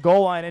successful in the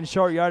goal line in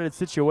short yardage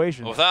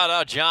situations. Without a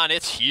doubt, John,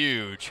 it's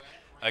huge.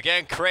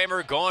 Again,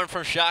 Kramer going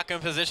from shotgun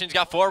position. He's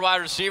got 4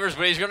 wide receivers,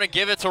 but he's going to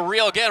give it to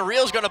Reel. Again,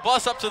 Reel's going to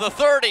bust up to the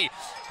 30.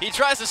 He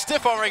tries to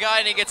stiff arm a guy,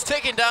 and he gets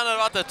taken down at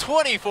about the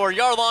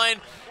 24-yard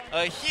line.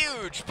 A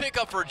huge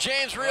pickup for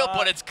James Reel,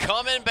 but it's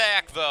coming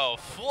back, though.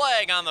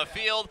 Flag on the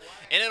field,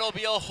 and it'll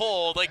be a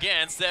hold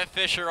against that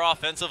Fisher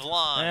offensive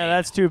line. Yeah,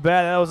 that's too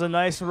bad. That was a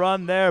nice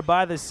run there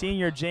by the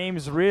senior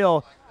James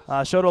Reel.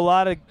 Showed a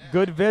lot of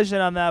good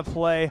vision on that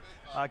play.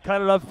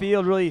 Cut it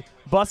upfield, really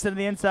busted to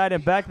the inside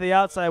and back to the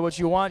outside, what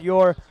you want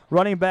your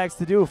running backs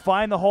to do.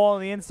 Find the hole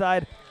on the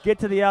inside, get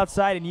to the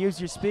outside, and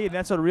use your speed. And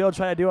that's what Reel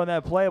tried to do on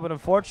that play, but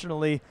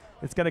unfortunately,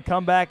 it's going to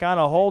come back on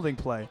a holding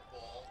play.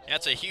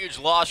 That's a huge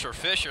loss for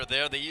Fisher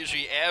there. They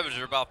usually average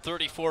about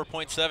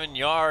 34.7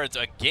 yards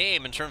a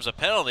game in terms of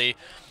penalty.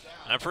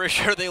 I'm pretty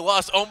sure they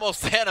lost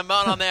almost that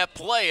amount on that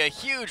play. A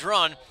huge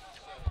run.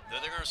 They're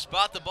going to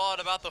spot the ball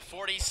at about the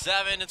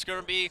 47. It's going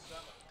to be,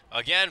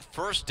 again,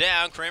 first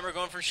down. Kramer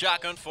going for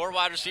shotgun. 4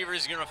 wide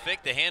receivers. He's going to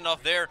fake the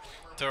handoff there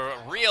to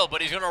Reel,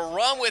 but he's going to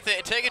run with it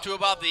and take it to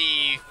about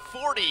the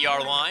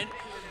 40-yard line.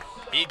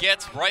 He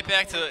gets right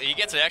back to, he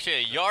gets actually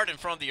a yard in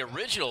front of the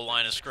original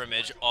line of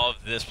scrimmage of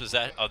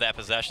that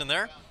possession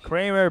there.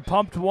 Kramer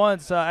pumped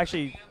once,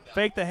 actually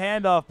faked the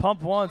handoff,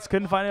 pumped once,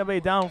 couldn't find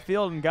anybody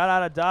downfield, and got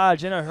out of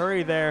dodge in a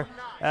hurry there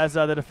as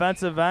the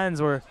defensive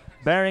ends were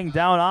bearing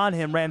down on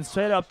him, ran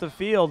straight up the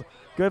field,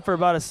 good for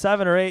about a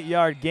 7 or 8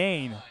 yard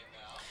gain.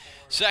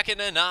 2nd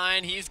and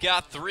 9. He's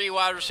got 3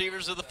 wide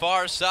receivers to the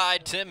far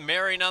side. Tim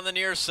Marion on the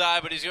near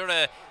side, but he's going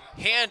to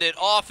hand it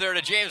off there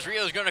to James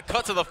Reel. He's going to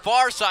cut to the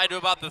far side to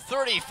about the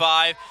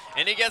 35,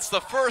 and he gets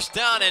the first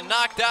down and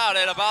knocked out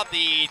at about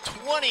the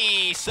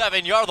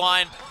 27-yard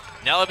line.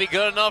 Now it'll be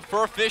good enough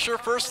for Fisher,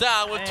 first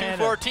down with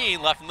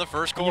 2:14 left in the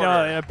first quarter.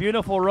 And a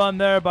beautiful run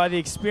there by the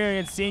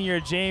experienced senior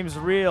James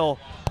Reel.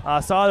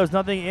 Saw there was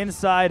nothing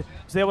inside,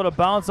 was able to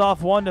bounce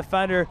off one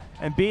defender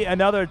and beat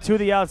another to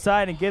the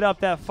outside and get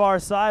up that far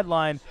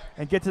sideline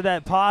and get to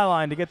that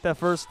pylon to get that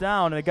first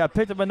down. And it got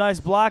picked up a nice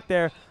block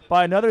there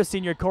by another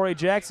senior, Corey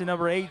Jackson,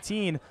 number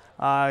 18,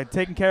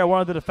 taking care of one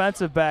of the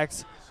defensive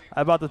backs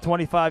about the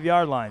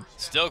 25-yard line.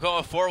 Still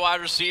going 4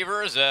 wide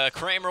receivers.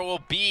 Kramer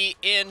will be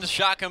in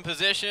shotgun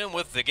position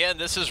with, again,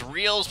 this is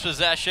Reel's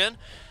possession.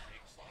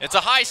 It's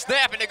a high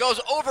snap, and it goes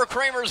over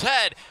Kramer's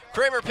head.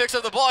 Kramer picks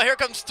up the ball. Here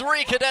comes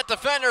 3 cadet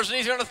defenders, and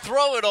he's going to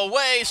throw it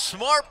away.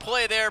 Smart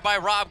play there by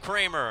Rob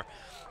Kramer.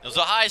 There's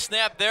a high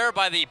snap there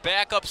by the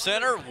backup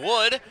center,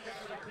 Wood.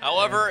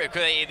 However,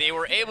 they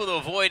were able to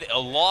avoid a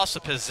loss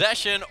of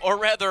possession, or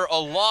rather a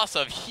loss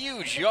of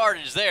huge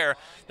yardage there.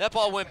 That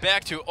ball went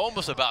back to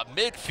almost about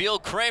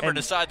midfield. Kramer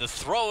decided to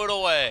throw it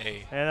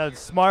away. And a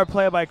smart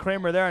play by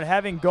Kramer there. And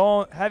having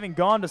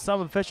gone to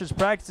some of Fisher's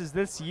practices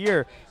this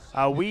year,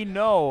 we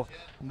know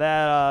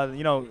that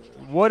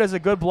Wood is a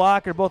good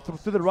blocker both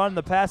through the run and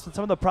the pass, but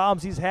some of the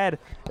problems he's had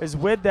is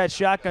with that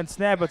shotgun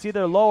snap. It's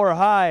either low or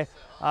high.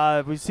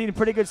 We've seen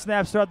pretty good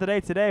snaps throughout the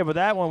day today, but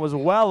that one was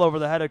well over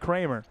the head of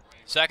Kramer.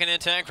 2nd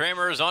and 10.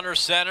 Kramer is under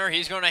center.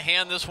 He's going to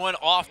hand this one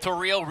off to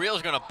Reel.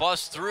 Reel's going to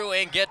bust through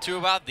and get to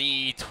about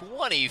the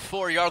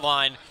 24-yard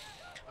line.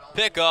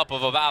 Pickup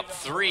of about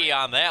 3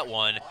 on that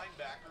one.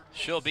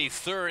 She'll be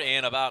 3rd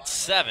and about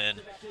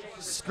 7.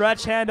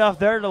 Stretch handoff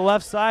there to the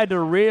left side to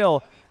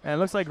Reel. And it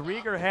looks like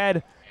Rieger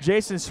had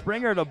Jason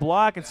Springer to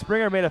block, and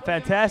Springer made a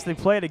fantastic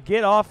play to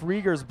get off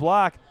Rieger's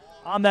block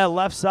on that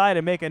left side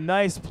and make a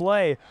nice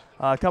play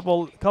a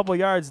couple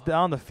yards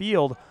down the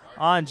field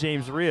on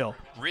James Reel.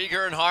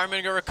 Rieger and Harmon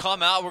are going to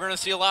come out. We're going to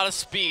see a lot of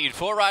speed.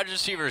 4 wide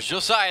receivers,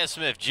 Josiah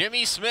Smith,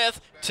 Jimmy Smith,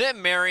 Tim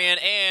Marion,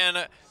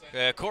 and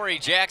Corey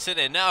Jackson,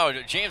 and now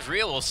James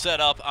Reel will set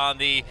up on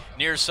the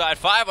near side.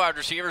 5 wide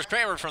receivers.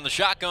 Kramer from the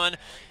shotgun,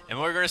 and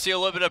we're going to see a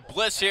little bit of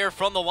blitz here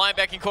from the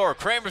linebacking core.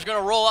 Kramer's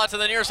going to roll out to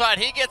the near side.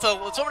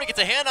 Somebody gets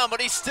a hand on,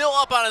 but he's still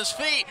up on his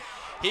feet.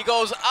 He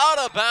goes out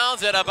of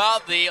bounds at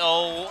about the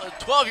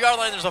 12-yard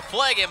line. There's a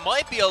flag. It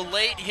might be a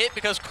late hit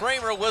because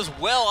Kramer was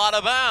well out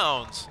of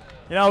bounds.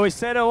 You know, we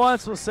said it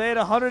once, we'll say it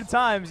 100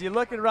 times. You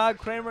look at Rod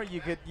Kramer,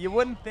 you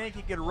wouldn't think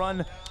he could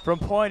run from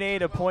point A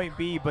to point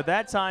B, but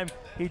that time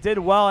he did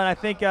well, and I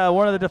think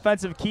one of the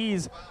defensive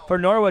keys for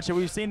Norwich that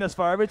we've seen thus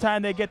far, every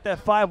time they get that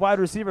 5 wide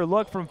receiver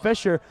look from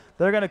Fisher,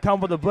 they're going to come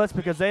with a blitz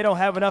because they don't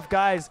have enough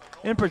guys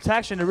in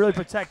protection to really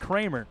protect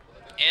Kramer.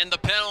 And the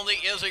penalty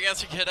is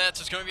against the Cadets.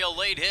 It's going to be a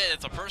late hit.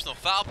 It's a personal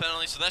foul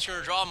penalty, so that's going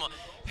to draw them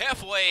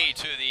halfway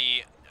to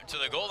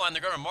the goal line.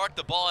 They're going to mark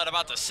the ball at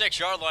about the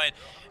 6-yard line.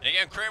 And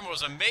again, Kramer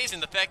was amazing.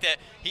 The fact that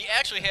he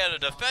actually had a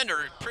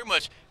defender pretty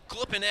much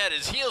clipping at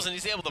his heels, and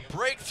he's able to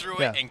break through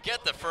it and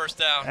get the first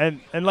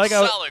down. And like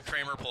solid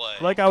Kramer play.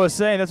 Like I was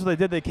saying, that's what they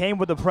did. They came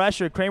with the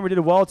pressure. Kramer did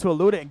well to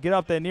elude it and get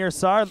up that near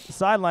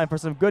sideline for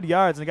some good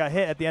yards, and got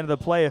hit at the end of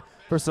the play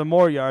for some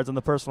more yards on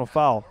the personal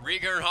foul.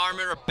 Rieger and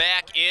Harmon are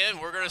back in.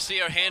 We're going to see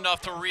a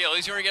handoff to Reel.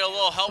 He's going to get a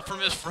little help from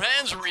his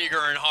friends,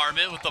 Rieger and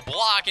Harmon, with the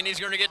block, and he's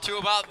going to get to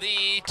about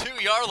the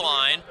 2-yard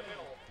line.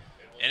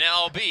 And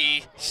that'll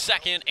be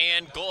second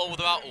and goal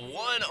with about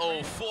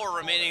 1:04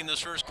 remaining in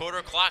this first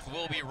quarter. Clock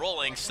will be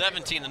rolling.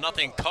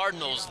 17-0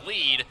 Cardinals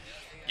lead.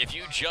 If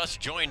you just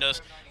joined us,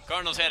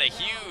 Cardinals had a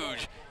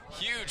huge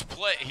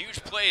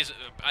plays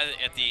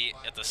at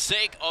the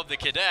sake of the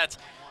Cadets.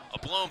 A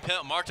blown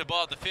penalty marked the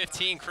ball at the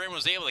 15. Kramer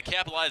was able to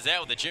capitalize that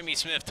with a Jimmy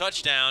Smith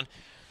touchdown.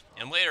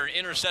 And later, an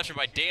interception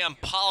by Dan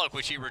Pollock,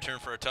 which he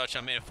returned for a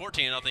touchdown, made it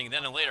 14-0.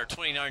 Then a later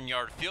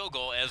 29-yard field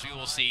goal, as we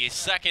will see.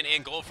 Second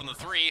and goal from the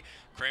 3.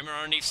 Kramer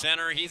underneath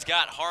center. He's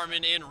got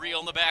Harmon in, Reel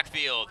in the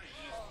backfield.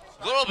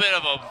 A little bit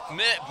of a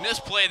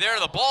misplay there.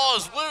 The ball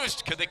is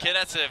loose. Could the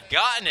Cadets have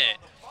gotten it?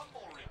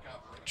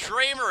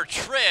 Kramer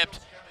tripped.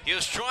 He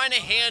was trying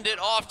to hand it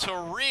off to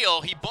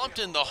Reel. He bumped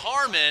into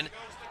Harmon.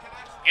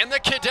 And the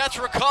Cadets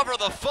recover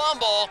the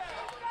fumble.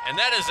 And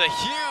that is a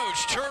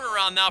huge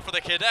turnaround now for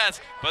the Cadets,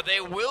 but they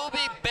will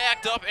be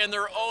backed up in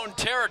their own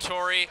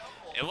territory.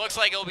 It looks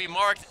like it'll be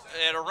marked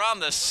at around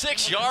the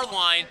 6-yard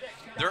line,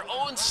 their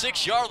own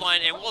 6-yard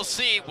line, and we'll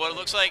see what it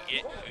looks like.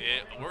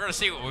 We're going to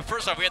see.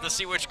 First off, we have to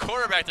see which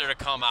quarterback they're to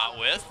come out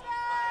with.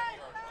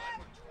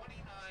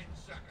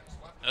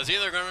 It's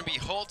either going to be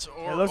Holtz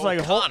or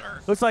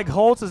O'Connor. Looks like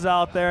Holtz is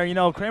out there. You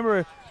know,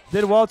 Kramer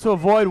did well to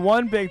avoid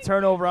one big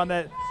turnover on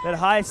that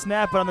high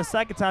snap, but on the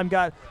second time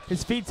got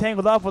his feet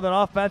tangled up with an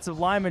offensive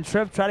lineman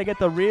trip, tried to get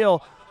the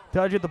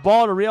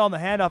ball to Reel on the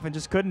handoff and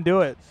just couldn't do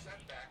it.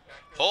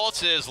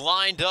 Holtz is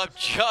lined up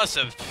just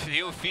a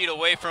few feet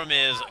away from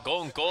his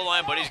goal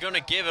line, but he's going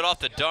to give it off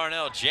to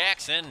Darnell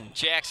Jackson.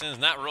 Jackson's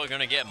not really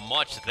going to get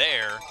much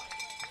there.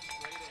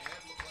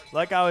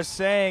 Like I was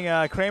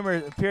saying, Kramer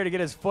appeared to get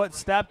his foot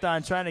stepped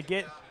on, trying to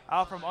get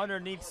out from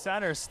underneath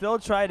center. Still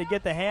tried to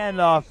get the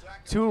handoff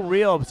to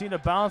Reel. Seemed to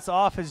bounce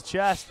off his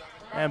chest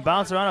and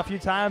bounce around a few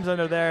times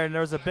under there, and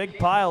there was a big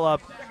pile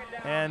up,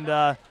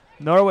 and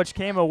Norwich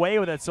came away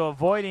with it. So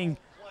avoiding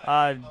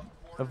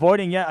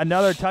yet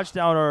another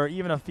touchdown or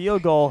even a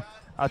field goal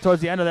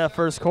towards the end of that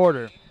first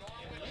quarter.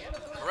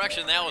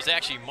 Correction, that was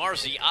actually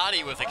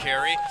Marziati with a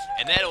carry,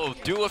 and that will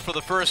do it for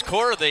the first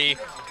quarter. The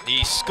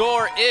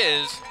score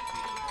is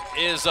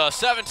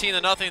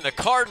 17-0. The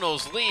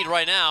Cardinals lead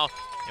right now,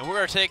 and we're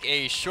going to take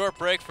a short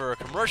break for a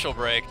commercial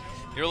break.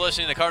 You're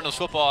listening to Cardinals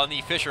football on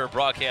the Fisher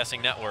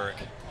Broadcasting Network.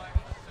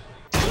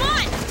 Come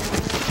on!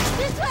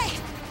 This way!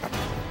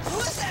 Who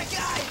is that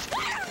guy?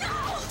 I don't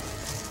know!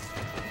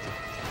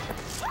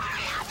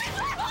 Hurry up and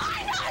move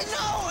on! I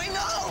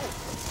know!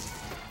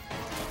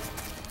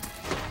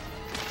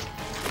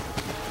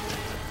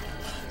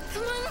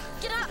 Come on,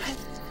 get up!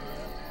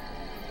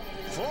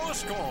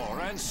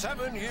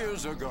 407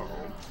 years ago.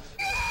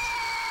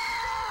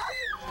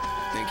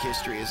 Think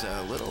history is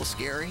a little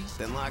scary?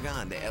 Then log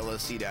on to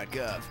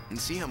LOC.gov and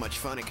see how much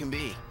fun it can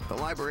be. The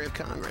Library of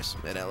Congress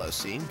at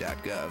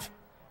LOC.gov.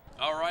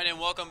 All right, and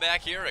welcome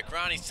back here at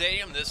Growney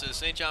Stadium. This is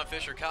St. John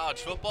Fisher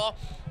College football.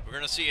 We're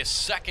going to see a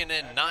 2nd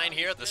and 9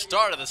 here at the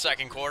start of the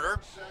second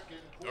quarter.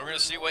 We're going to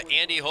see what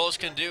Andy Holtz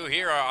can do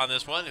here on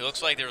this one. It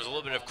looks like there was a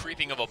little bit of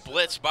creeping of a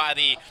blitz by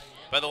the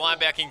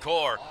linebacking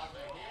core.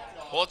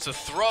 Holtz a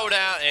throw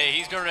down, and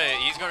he's going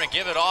to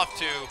give it off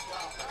to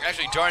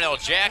actually Darnell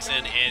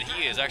Jackson, and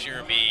he is actually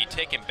going to be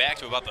taken back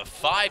to about the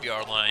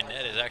 5-yard line.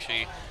 That is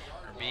actually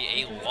going to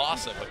be a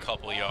loss of a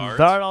couple yards.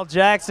 Darnell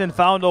Jackson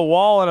found a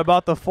wall at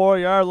about the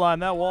 4-yard line.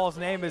 That wall's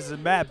name is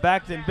Matt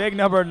Beckton, big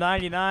number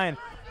 99.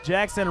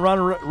 Jackson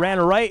ran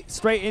right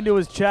straight into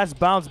his chest,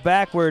 bounced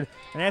backward,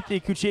 and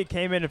Anthony Kuchik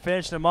came in and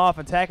finished him off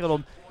and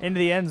tackled him into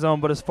the end zone,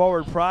 but his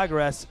forward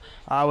progress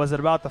was at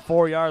about the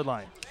 4-yard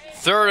line.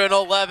 3rd and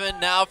 11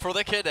 now for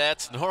the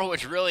Cadets.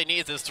 Norwich really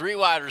needs his 3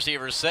 wide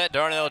receivers set.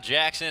 Darnell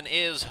Jackson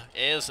is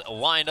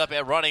lined up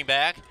at running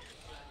back.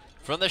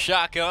 From the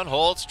shotgun,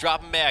 Holtz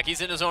dropping back. He's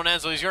in his own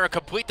end zone. He's going to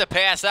complete the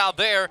pass out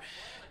there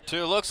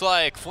to, looks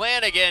like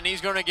Flanagan.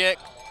 He's going to get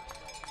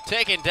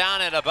taken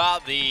down at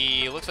about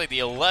the, looks like the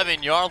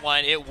 11-yard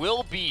line. It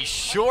will be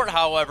short,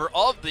 however,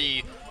 of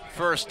the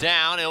first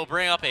down. It'll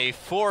bring up a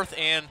fourth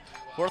and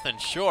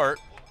short,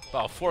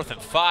 about 4th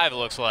and 5 it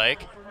looks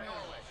like.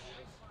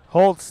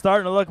 Holt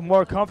starting to look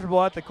more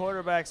comfortable at the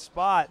quarterback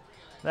spot.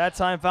 That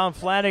time found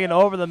Flanagan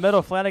over the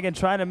middle. Flanagan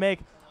trying to make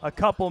a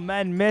couple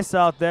men miss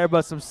out there,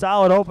 but some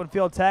solid open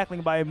field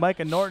tackling by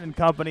Micah Norton and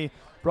company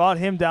brought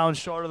him down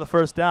short of the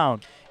first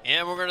down.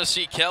 And we're going to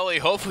see Kelly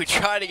hopefully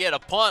try to get a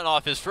punt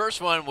off. His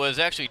first one was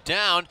actually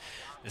down.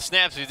 The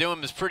snaps he's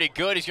doing is pretty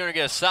good. He's going to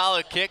get a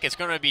solid kick. It's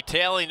going to be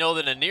tailing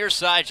over the near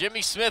side.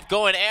 Jimmy Smith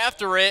going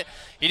after it.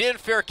 He didn't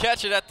fair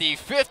catch it at the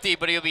 50,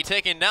 but he'll be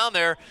taken down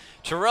there.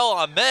 Terrell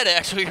Ahmed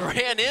actually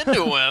ran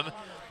into him.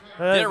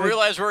 Didn't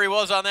realize where he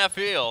was on that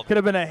field. Could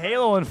have been a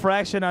halo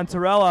infraction on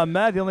Terrell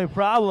Ahmed. The only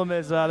problem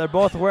is they're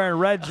both wearing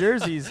red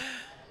jerseys.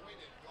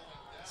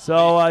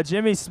 So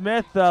Jimmy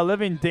Smith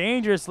living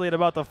dangerously at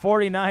about the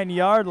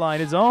 49-yard line,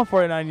 his own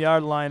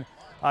 49-yard line.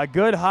 A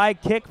good high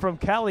kick from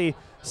Kelly.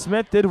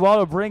 Smith did well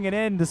to bring it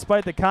in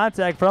despite the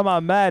contact from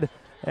Ahmed,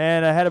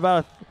 and had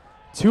about a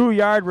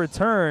 2-yard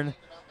return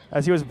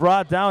as he was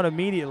brought down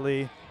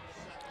immediately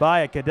by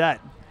a cadet.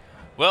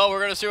 Well, we're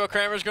going to see what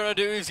Kramer's going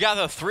to do. He's got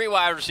the 3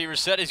 wide receiver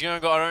set. He's going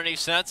to go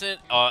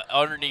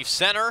underneath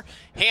center.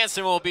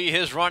 Hansen will be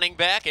his running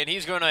back, and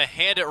he's going to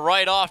hand it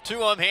right off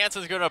to him.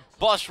 Hansen's going to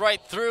bust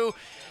right through.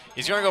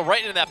 He's going to go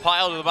right into that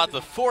pile to about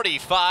the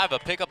 45, a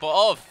pickup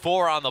of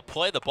 4 on the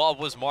play. The ball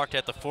was marked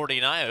at the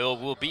 49. It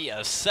will be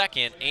a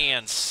 2nd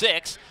and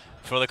 6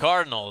 for the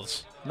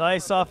Cardinals.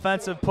 Nice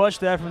offensive push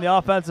there from the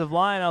offensive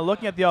line.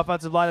 Looking at the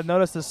offensive line, I've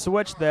noticed a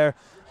switch there.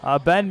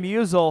 Ben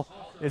Musel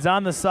is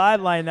on the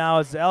sideline now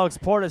as Alex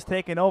Porter is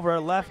taking over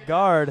at left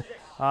guard.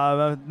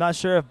 I'm not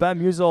sure if Ben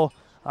Musel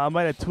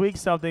might have tweaked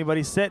something, but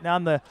he's sitting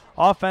on the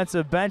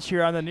offensive bench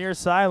here on the near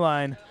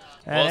sideline,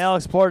 and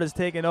Alex Porter is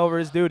taking over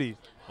his duty.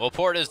 Well,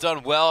 Porter has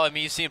done well. I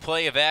mean, you've seen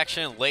plenty of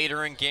action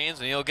later in games,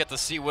 and you'll get to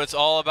see what it's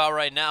all about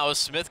right now. As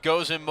Smith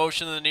goes in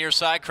motion to the near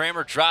side,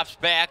 Kramer drops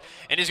back,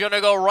 and he's going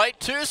to go right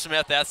to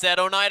Smith. That's that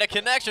Oneida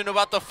connection to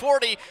about the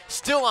 40,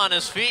 still on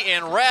his feet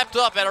and wrapped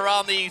up at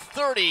around the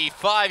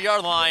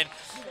 35-yard line.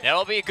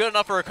 That'll be good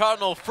enough for a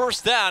Cardinal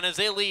first down as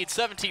they lead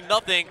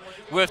 17-0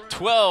 with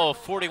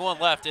 12:41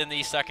 left in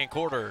the second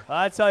quarter.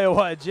 I tell you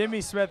what,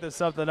 Jimmy Smith is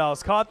something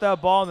else. Caught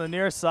that ball on the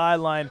near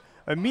sideline,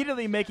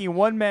 immediately making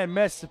one-man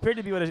miss. Appeared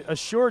to be with a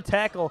sure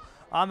tackle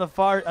on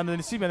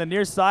the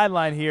near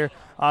sideline here.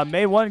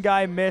 Made one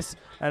guy miss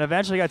and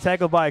eventually got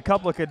tackled by a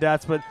couple of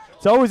cadets. But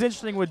it's always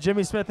interesting when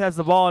Jimmy Smith has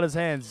the ball in his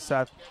hands,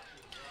 Seth.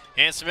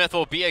 And Smith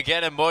will be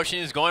again in motion.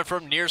 He's going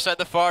from near side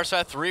to far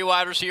side. 3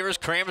 wide receivers.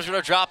 Kramer's going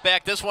to drop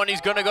back. This one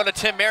he's going to go to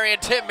Tim Marion.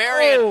 Tim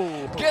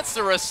Marion gets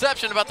the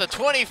reception about the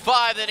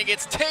 25. Then he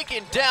gets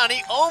taken down.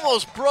 He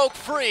almost broke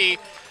free,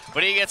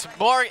 but he gets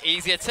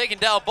taken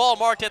down. Ball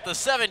marked at the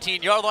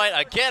 17-yard line.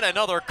 Again,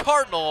 another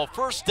Cardinal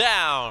first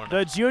down.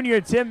 The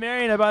junior Tim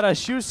Marion about a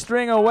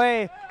shoestring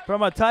away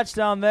from a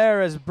touchdown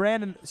there as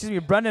Brendan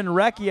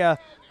Recchia,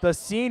 the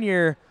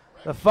senior,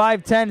 the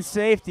 5'10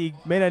 safety,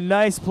 made a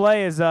nice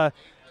play as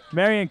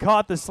Marion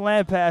caught the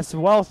slant pass,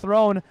 well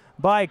thrown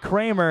by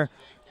Kramer.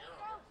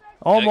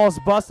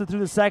 Almost busted through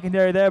the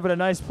secondary there, but a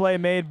nice play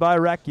made by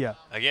Recchia.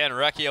 Again,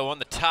 Recchia, one of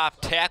the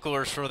top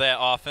tacklers for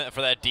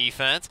that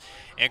defense.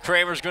 And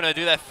Kramer's going to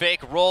do that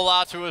fake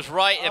rollout to his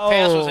right. The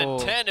pass was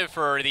intended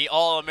for the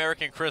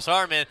All-American Chris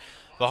Harmon,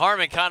 but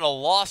Harmon kind of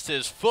lost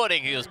his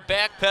footing. He was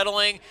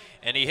backpedaling,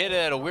 and he hit it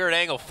at a weird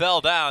angle,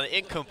 fell down.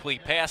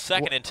 Incomplete pass,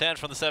 2nd and 10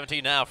 from the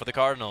 17 now for the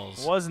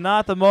Cardinals. Was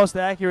not the most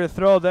accurate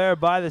throw there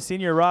by the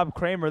senior Rob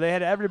Kramer. They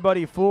had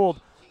everybody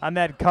fooled on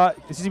that on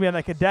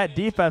that cadet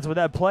defense with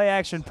that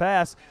play-action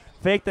pass.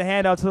 Faked the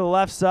handout to the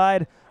left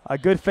side. A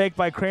good fake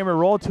by Kramer.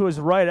 Rolled to his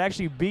right.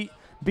 Actually beat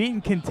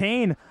and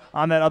contain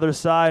on that other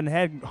side and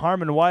had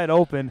Harmon wide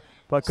open,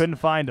 but couldn't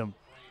find him.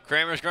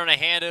 Kramer's going to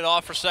hand it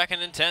off for 2nd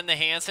and 10 to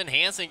Hansen.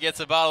 Hansen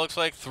gets about, looks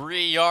like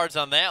 3 yards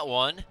on that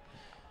one.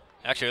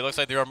 Actually, it looks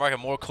like they were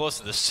marking more close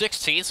to the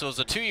 16, so it was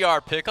a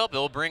 2-yard pickup.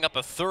 It'll bring up a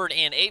 3rd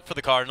and 8 for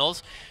the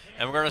Cardinals.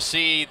 And we're going to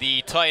see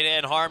the tight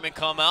end Harmon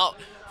come out.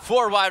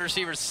 4 wide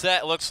receivers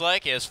set, looks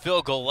like, as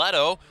Phil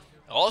Galetto,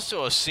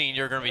 also a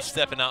senior, going to be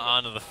stepping out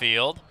onto the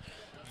field.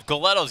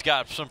 Galetto's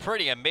got some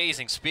pretty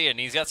amazing speed, and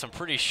he's got some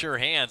pretty sure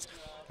hands.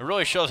 It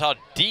really shows how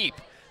deep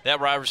that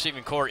wide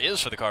receiving core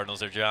is for the Cardinals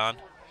there, John.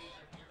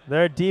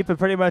 They're deep in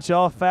pretty much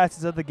all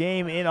facets of the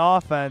game in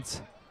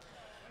offense.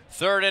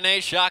 3rd and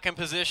 8, shotgun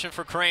position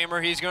for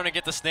Kramer. He's going to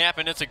get the snap,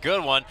 and it's a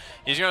good one.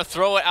 He's going to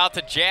throw it out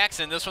to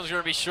Jackson. This one's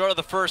going to be short of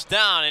the first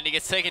down, and he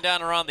gets taken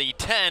down around the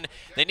 10.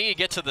 They need to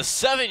get to the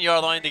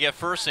 7-yard line to get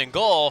 1st and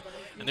goal,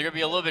 and they're going to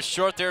be a little bit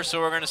short there, so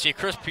we're going to see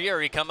Chris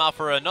Pieri come out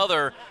for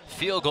another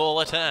field goal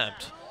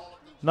attempt.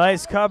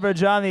 Nice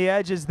coverage on the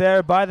edges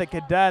there by the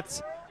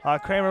cadets.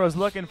 Kramer was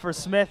looking for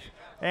Smith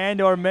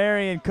and or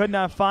Marion, could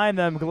not find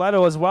them.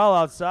 Galetto was well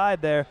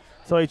outside there,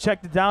 so he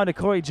checked it down to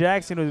Corey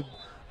Jackson, who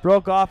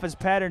broke off his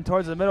pattern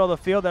towards the middle of the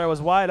field there. It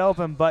was wide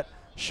open, but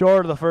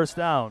short of the first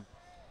down.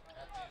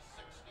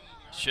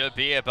 Should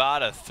be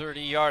about a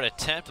 30-yard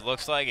attempt, it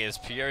looks like, as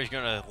Pierre's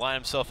going to line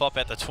himself up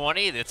at the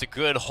 20. It's a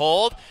good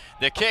hold.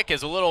 The kick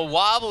is a little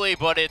wobbly,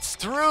 but it's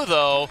through,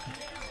 though.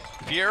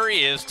 Pierre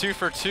is 2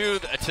 for 2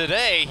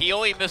 today. He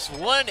only missed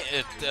one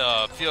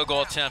field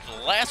goal attempt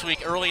last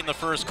week early in the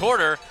first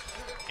quarter.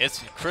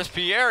 It's Chris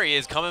Pierre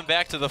is coming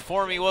back to the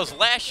form he was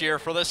last year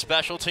for the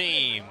special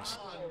teams,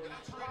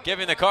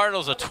 giving the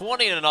Cardinals a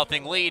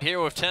 20-0 lead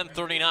here with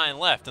 10:39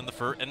 left in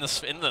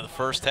the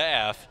first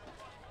half.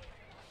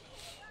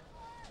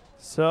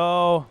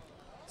 So,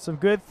 some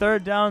good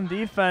third down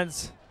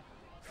defense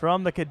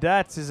from the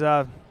Cadets is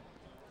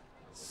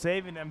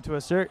saving them to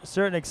a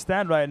certain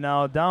extent right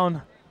now,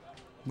 down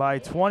by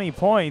 20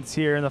 points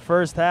here in the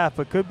first half,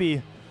 but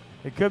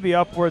it could be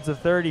upwards of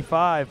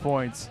 35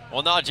 points.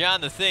 Well, now,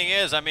 John, the thing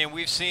is, I mean,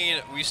 we've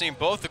seen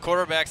both the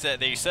quarterbacks that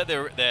they said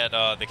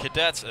the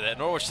Cadets that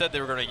Norwich said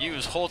they were going to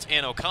use, Holtz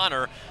and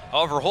O'Connor.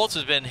 However, Holtz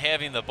has been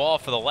having the ball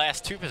for the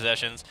last 2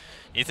 possessions.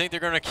 You think they're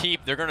going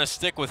to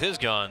stick with his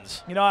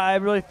guns? You know, I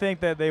really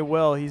think that they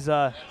will. He's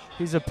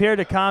appeared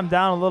to calm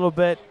down a little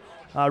bit,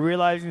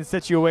 realizing the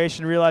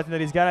situation, realizing that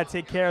he's got to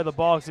take care of the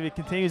ball, because if he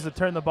continues to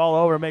turn the ball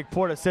over and make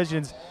poor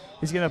decisions,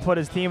 he's going to put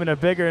his team in a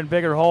bigger and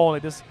bigger hole,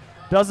 and he just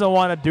doesn't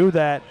want to do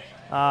that.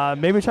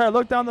 Maybe try to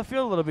look down the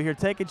field a little bit here,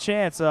 take a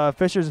chance.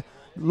 Fisher's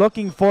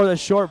looking for the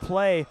short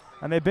play,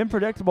 and they've been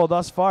predictable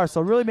thus far,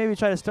 so really maybe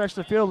try to stretch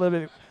the field a little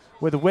bit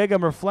with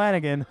Wiggum or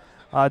Flanagan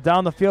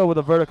down the field with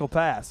a vertical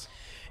pass.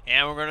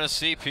 And we're going to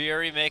see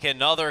Pierre make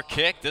another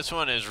kick. This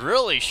one is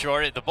really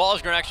short. The ball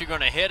is actually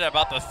going to hit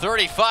about the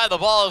 35. The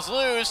ball is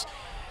loose,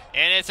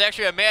 and it's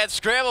actually a mad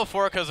scramble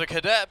for it because the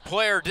Cadet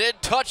player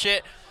did touch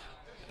it.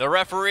 The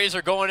referees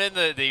are going in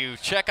to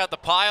check out the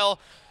pile.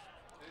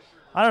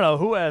 I don't know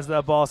who has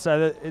that ball.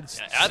 I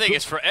think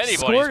it's for anybody's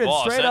squirted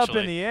ball, straight up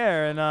in the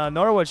air, and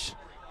Norwich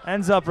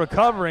ends up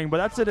recovering. But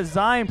that's a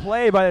design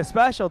play by the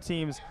special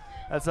teams.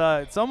 It's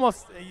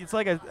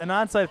like an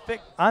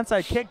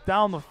onside kick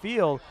down the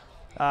field.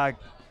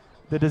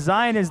 The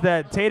design is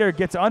that Tater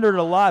gets under it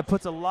a lot,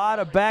 puts a lot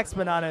of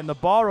backspin on it in the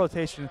ball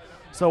rotation.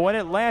 So when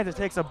it lands, it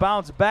takes a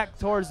bounce back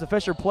towards the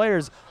Fisher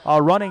players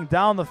running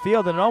down the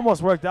field, and it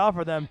almost worked out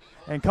for them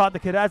and caught the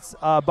Cadets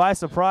by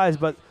surprise.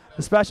 But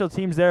the special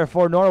teams there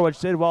for Norwich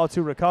did well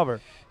to recover.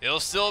 It'll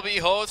still be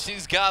Holtz.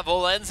 He's got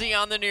Valenzi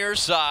on the near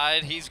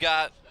side.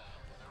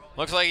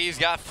 Looks like he's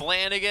got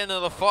Flanagan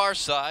on the far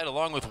side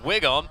along with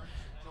Wiggum.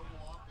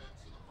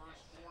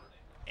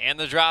 And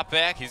the drop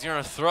back, he's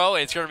going to throw.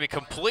 It's going to be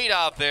complete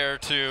out there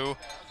to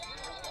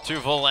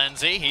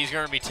Valenzi. He's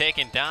going to be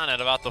taken down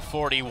at about the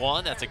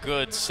 41. That's a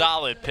good,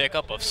 solid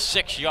pickup of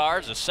 6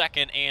 yards, a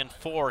 2nd and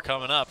 4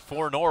 coming up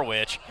for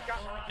Norwich.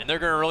 And they're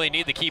going to really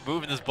need to keep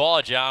moving this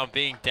ball, John,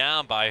 being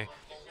down by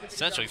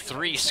essentially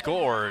 3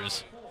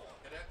 scores.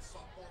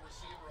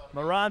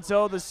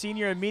 Moranto, the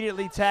senior,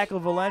 immediately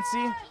tackled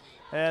Valenzi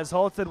as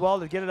Holtz did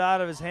well to get it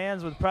out of his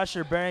hands with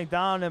pressure bearing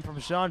down him from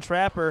Sean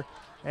Trapper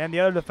and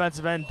the other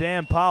defensive end,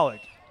 Dan Pollock.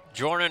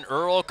 Jordan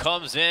Earl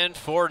comes in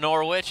for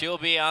Norwich. He'll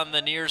be on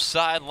the near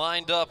side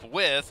lined up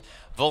with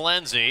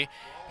Valenzi.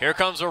 Here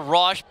comes a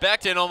rush.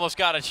 Becton almost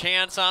got a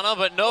chance on him,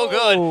 but no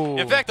good.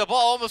 In fact, the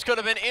ball almost could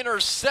have been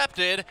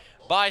intercepted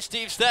by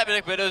Steve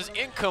Stepnick, but it was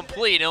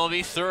incomplete. It'll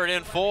be 3rd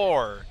and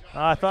 4.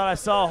 I thought I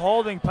saw a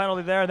holding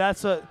penalty there.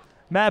 That's what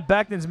Matt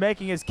Becton's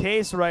making his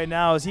case right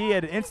now, as he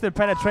had instant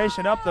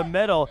penetration up the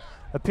middle.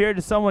 Appeared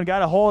that someone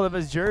got a hold of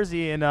his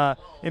jersey and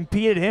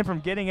impeded him from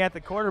getting at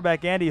the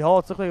quarterback, Andy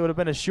Holtz. Looked like it would have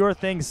been a sure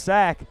thing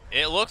sack.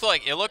 It looked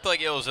like it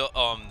was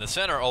the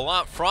center,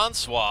 Alant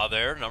Francois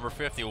there, number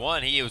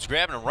 51. He was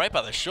grabbing him right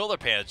by the shoulder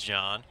pads,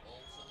 John.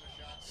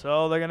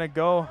 So they're going to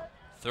go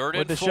 3rd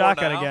with and the 4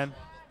 shotgun now. again.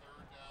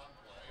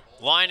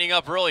 Lining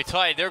up really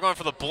tight. They're going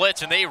for the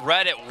blitz, and they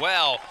read it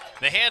well.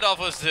 The handoff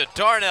was to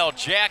Darnell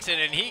Jackson,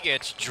 and he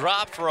gets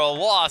dropped for a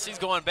loss. He's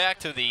going back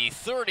to the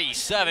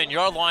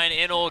 37-yard line,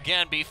 and it'll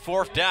again be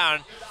 4th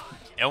down.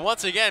 And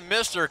once again,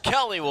 Mr.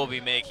 Kelly will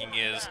be making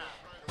his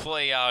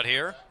play out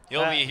here.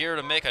 He'll be here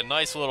to make a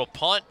nice little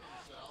punt.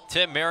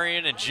 Tim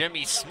Marion and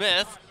Jimmy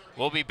Smith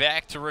will be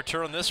back to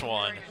return this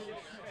one.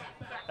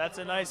 That's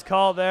a nice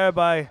call there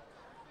by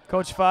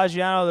Coach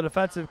Fagiano, the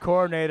defensive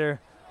coordinator.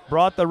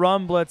 Brought the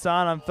run blitz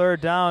on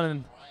 3rd down,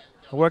 and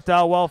it worked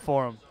out well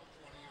for him.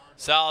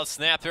 Solid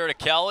snap there to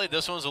Kelly.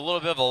 This one's a little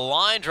bit of a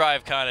line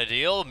drive kind of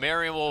deal.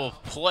 Marion will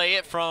play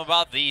it from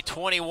about the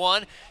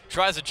 21.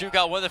 Tries to juke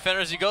out one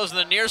defender as he goes to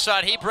the near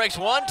side. He breaks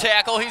one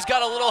tackle. He's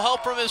got a little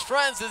help from his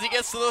friends as he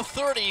gets to the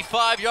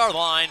 35-yard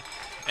line.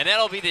 And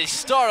that'll be the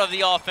start of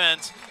the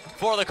offense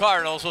for the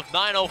Cardinals with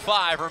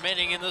 9:05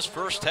 remaining in this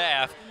first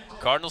half.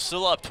 Cardinals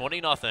still up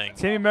 20-0.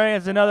 Timmy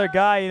Marion's another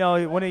guy, you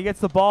know, when he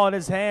gets the ball in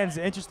his hands,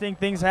 interesting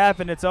things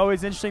happen. It's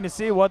always interesting to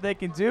see what they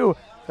can do.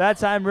 That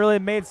time really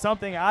made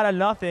something out of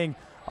nothing.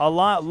 A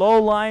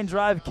low line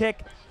drive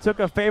kick took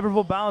a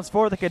favorable bounce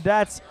for the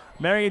Cadets.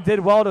 Marion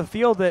did well to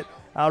field it,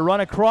 run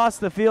across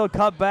the field,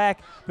 cut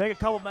back, make a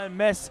couple men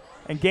miss,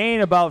 and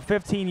gain about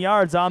 15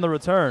 yards on the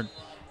return.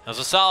 That was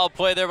a solid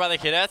play there by the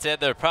Cadets. They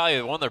had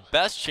probably one of their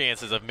best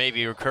chances of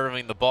maybe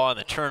recurving the ball on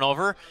the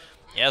turnover.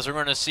 as we're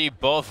going to see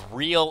both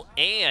Reel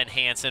and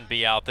Hansen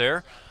be out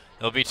there.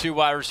 There'll be two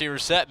wide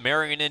receivers set.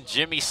 Marion and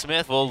Jimmy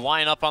Smith will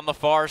line up on the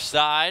far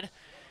side.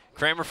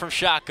 Kramer from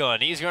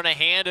shotgun. He's going to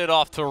hand it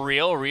off to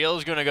Reel.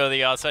 Reel's going to go to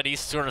the outside.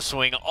 He's going to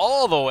swing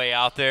all the way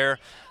out there.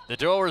 The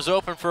door was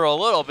open for a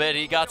little bit.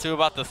 He got to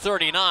about the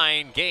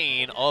 39,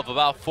 gain of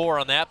about 4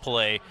 on that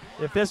play.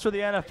 If this were the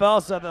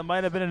NFL, Seth, that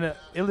might have been an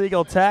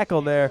illegal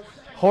tackle there.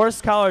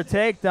 Horse collar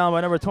takedown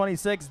by number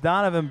 26,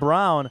 Donovan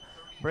Brown.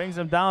 Brings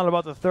him down at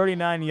about the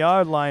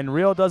 39-yard line.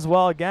 Reel does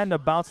well again to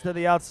bounce to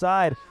the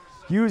outside.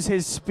 Use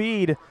his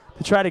speed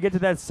to try to get to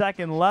that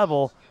second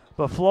level,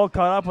 but Flo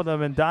caught up with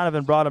him, and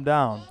Donovan brought him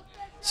down.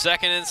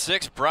 2nd and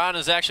 6. Brown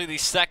is actually the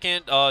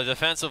second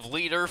defensive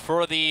leader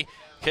for the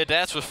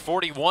Cadets with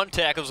 41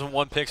 tackles and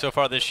 1 pick so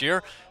far this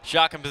year.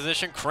 Shotgun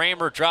position.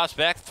 Kramer drops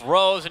back,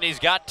 throws, and he's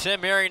got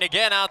Tim Marion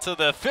again out to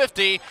the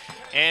 50.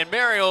 And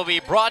Marion will be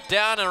brought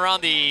down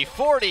around the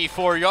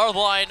 44-yard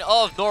line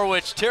of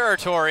Norwich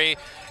territory.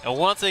 And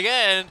once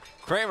again,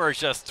 Kramer is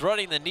just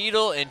threading the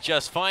needle and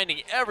just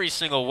finding every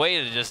single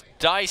way to just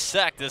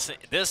dissect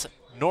this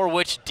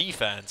Norwich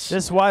defense.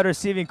 This wide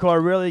receiving core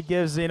really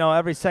gives,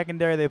 every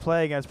secondary they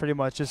play against pretty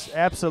much just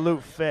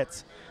absolute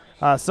fits.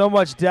 So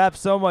much depth,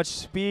 so much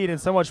speed, and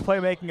so much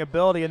playmaking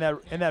ability in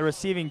that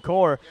receiving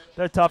core.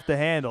 They're tough to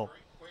handle.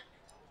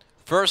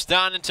 1st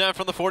down and 10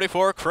 from the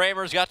 44.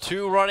 Kramer's got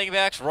 2 running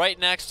backs right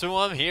next to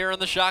him here in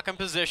the shotgun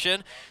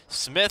position.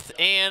 Smith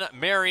and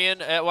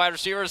Marion at wide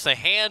receivers. The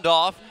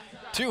handoff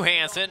to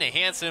Hansen.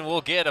 Hansen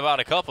will get about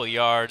a couple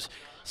yards.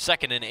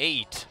 2nd and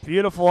 8.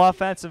 Beautiful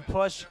offensive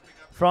push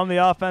from the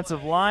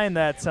offensive line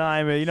that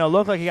time.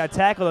 Looked like he got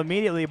tackled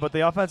immediately, but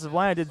the offensive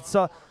line did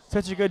such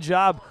a good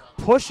job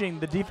pushing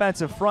the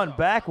defensive front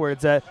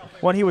backwards that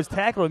when he was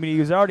tackled, he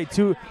was already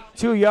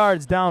two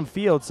yards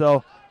downfield.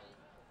 So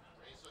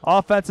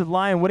offensive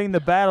line winning the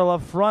battle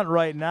up front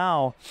right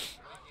now.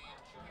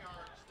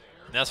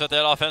 And that's what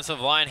that offensive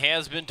line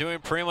has been doing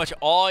pretty much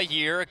all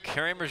year.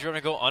 Kramer's going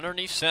to go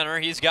underneath center.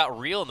 He's got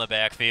Reel in the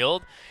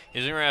backfield.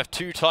 He's going to have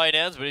 2 tight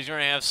ends, but he's going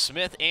to have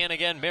Smith and,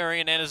 again,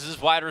 Marion and as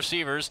his wide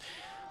receivers.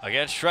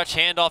 Again, stretch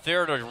handoff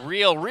there to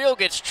Reel. Reel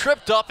gets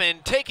tripped up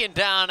and taken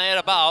down at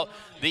about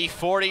the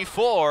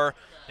 44.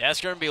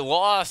 That's going to be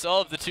loss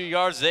of the 2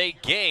 yards they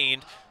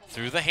gained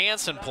through the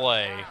Hansen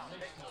play.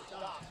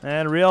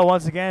 And Reel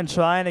once again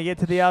trying to get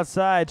to the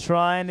outside,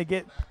 trying to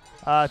get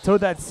to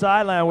that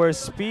sideline where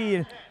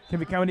speed can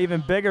become an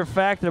even bigger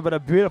factor, but a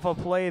beautiful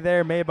play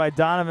there made by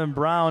Donovan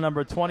Brown,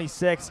 number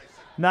 26.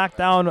 Knocked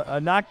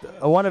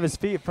one of his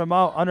feet from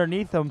out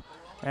underneath him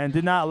and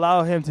did not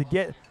allow him to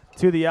get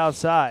to the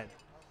outside.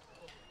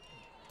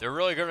 They're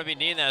really going to be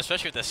needing that,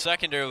 especially with the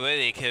secondary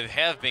way they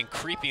have been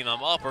creeping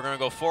them up. We're going to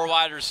go 4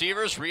 wide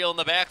receivers. Reel in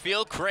the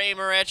backfield.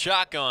 Kramer at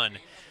shotgun.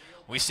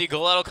 We see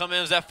Galetto come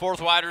in as that 4th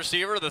wide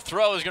receiver. The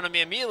throw is going to be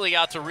immediately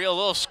out to Reel. A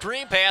little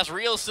screen pass.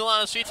 Reel still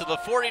on his feet to the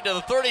 40 to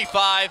the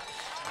 35.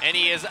 And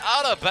he is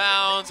out of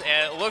bounds.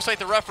 And it looks like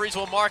the referees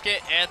will mark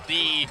it at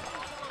the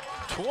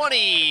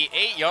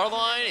 28-yard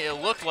line.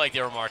 It looked like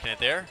they were marking it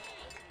there.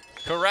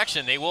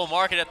 Correction, they will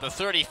mark it at the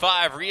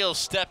 35. Reel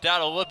stepped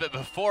out a little bit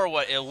before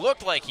what it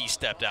looked like he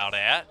stepped out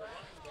at.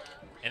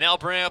 And they'll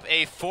bring up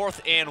a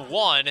 4th and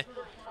 1.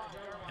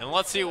 And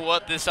let's see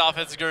what this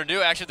offense is going to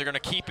do. Actually, they're going to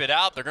keep it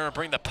out. They're going to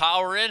bring the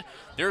power in.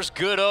 There's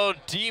good old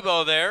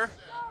Debo there.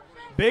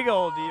 Big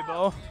old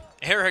Debo.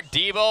 Eric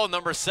Debo,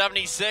 number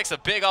 76, a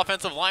big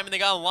offensive lineman. They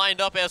got him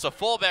lined up as a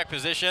fullback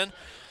position.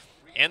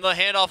 And the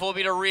handoff will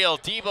be to Reel.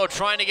 Debo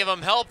trying to give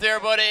him help there,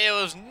 but it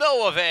was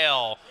no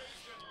avail.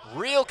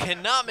 Reel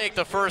cannot make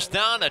the 1st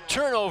down, a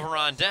turnover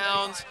on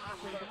downs.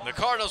 The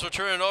Cardinals will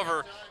turn it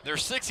over. They're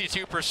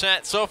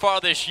 62% so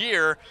far this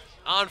year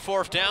on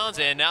 4th downs,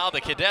 and now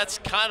the Cadets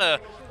kind of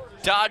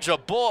dodge a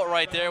bullet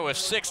right there with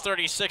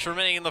 6:36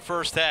 remaining in the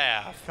 1st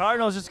half.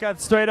 Cardinals just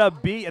got straight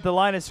up beat at the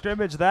line of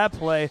scrimmage that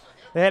play.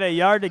 They had a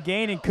yard to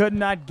gain and could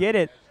not get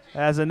it.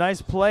 As a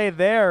nice play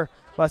there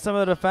by some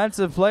of the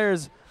defensive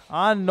players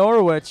on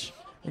Norwich,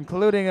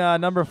 including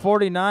number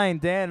 49,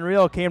 Dan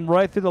Reel, came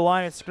right through the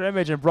line of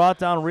scrimmage and brought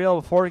down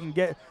Reel before he can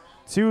get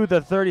to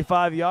the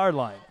 35-yard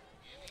line.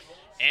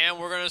 And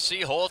we're going to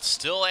see Holtz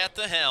still at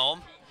the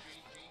helm.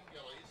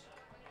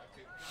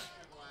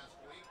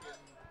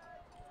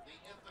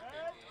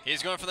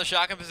 He's going from the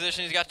shotgun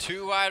position. He's got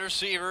 2 wide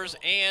receivers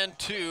and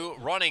 2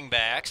 running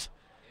backs.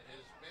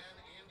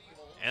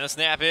 And the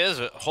snap is,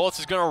 Holtz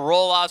is going to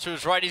roll out to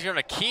his right. He's going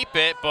to keep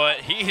it,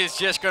 but he is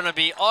just going to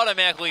be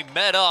automatically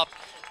met up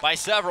by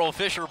several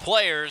Fisher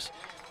players.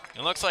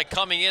 It looks like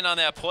coming in on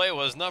that play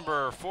was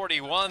number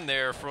 41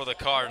 there for the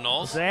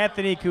Cardinals. It's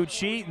Anthony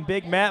Kuchit and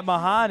Big Matt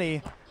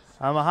Mahoney.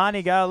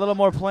 Mahoney got a little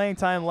more playing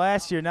time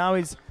last year. Now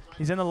he's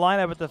in the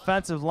lineup at the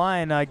defensive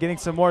line, getting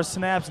some more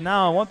snaps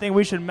now. And one thing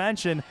we should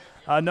mention,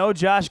 no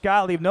Josh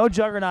Gottlieb, no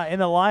Juggernaut in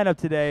the lineup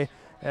today,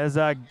 as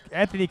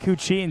Anthony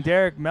Kuchit and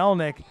Derek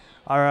Melnick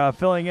are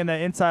filling in the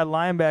inside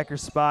linebacker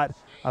spot,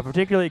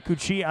 particularly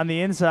Kuchit on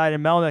the inside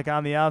and Melnick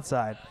on the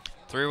outside.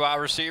 3 wide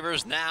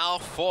receivers now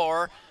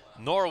for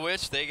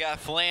Norwich. They got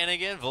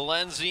Flanagan,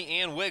 Valenzi,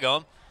 and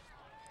Wiggum.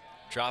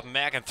 Dropping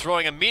back and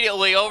throwing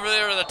immediately over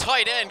there to the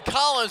tight end,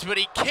 Collins, but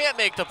he can't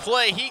make the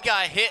play. He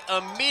got hit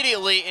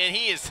immediately, and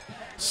he is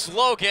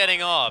slow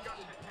getting up.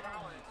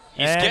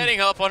 He's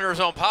getting up under his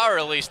own power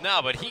at least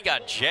now, but he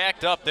got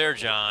jacked up there,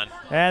 John.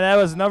 And that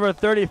was number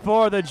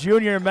 34, the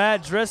junior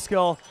Matt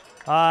Driscoll.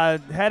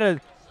 Had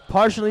a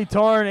partially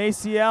torn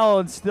ACL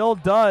and still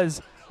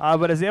does,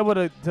 but is able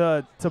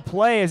to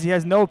play as he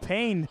has no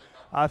pain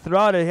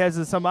throughout it. He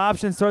has some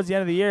options towards the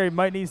end of the year. He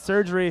might need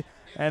surgery,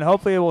 and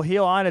hopefully it will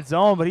heal on its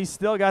own, but he's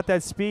still got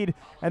that speed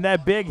and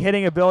that big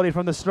hitting ability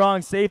from the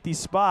strong safety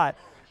spot.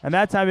 And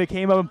that time he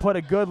came up and put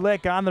a good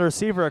lick on the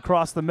receiver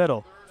across the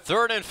middle.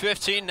 3rd and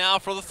 15 now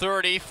for the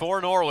 30 for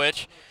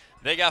Norwich.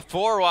 They got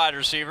 4 wide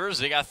receivers.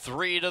 They got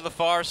 3 to the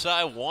far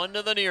side, 1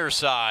 to the near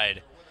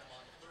side.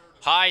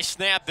 High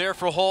snap there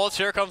for Holtz.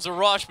 Here comes the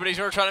rush, but he's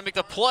going to try to make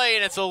the play,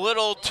 and it's a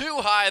little too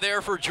high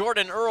there for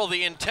Jordan Earl,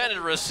 the intended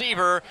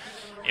receiver.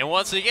 And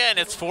once again,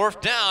 it's 4th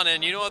down,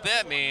 and you know what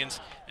that means.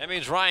 That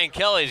means Ryan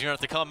Kelly's going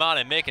to have to come out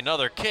and make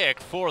another kick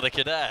for the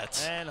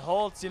Cadets. And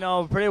Holtz, you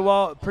know, pretty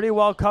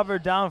well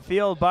covered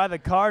downfield by the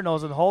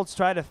Cardinals, and Holtz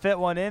tried to fit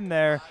one in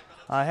there.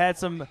 Had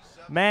some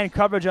man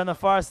coverage on the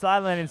far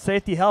sideline and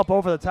safety help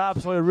over the top,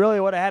 so he really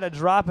would have had to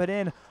drop it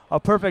in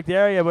a perfect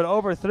area, but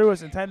overthrew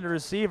his intended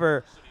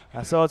receiver.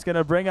 So it's going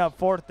to bring up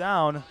 4th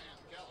down.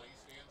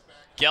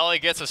 Kelly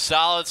gets a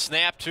solid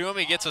snap to him.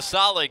 He gets a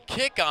solid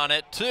kick on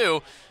it,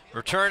 too.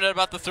 Returned at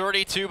about the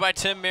 32 by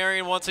Tim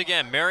Marion once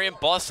again. Marion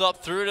busts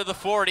up through to the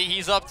 40.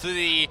 He's up to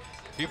the,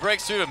 he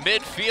breaks through to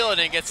midfield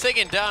and gets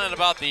taken down at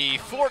about the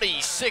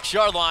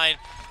 46-yard line.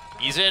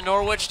 He's in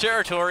Norwich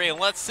territory, and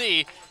let's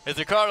see if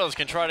the Cardinals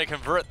can try to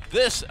convert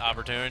this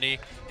opportunity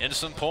into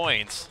some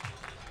points.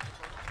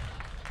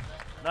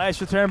 Nice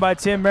return by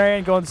Tim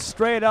Marion, going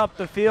straight up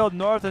the field,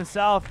 north and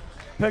south.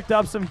 Picked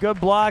up some good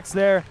blocks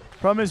there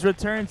from his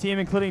return team,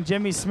 including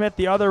Jimmy Smith,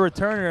 the other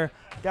returner.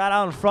 Got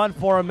out in front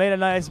for him, made a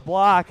nice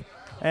block,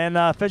 and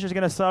Fisher's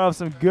going to start off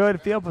some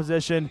good field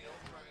position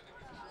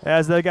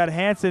as they got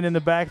Hansen in the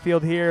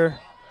backfield here,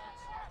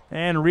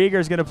 and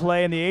Rieger's going to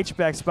play in the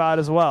H-back spot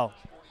as well.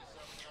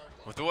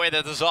 With the way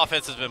that this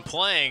offense has been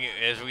playing,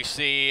 as we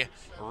see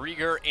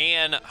Rieger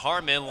and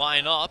Harmon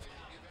line up,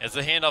 as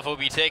the handoff will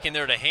be taken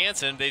there to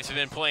Hansen. They've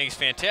been playing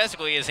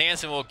fantastically as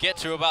Hansen will get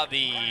to about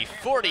the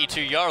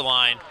 42-yard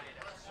line.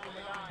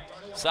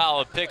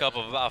 Solid pickup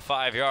of about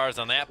 5 yards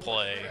on that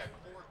play.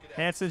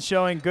 Hansen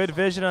showing good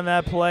vision on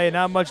that play.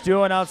 Not much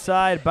doing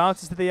outside.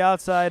 Bounces to the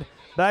outside,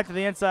 back to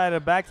the inside,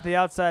 and back to the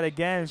outside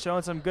again.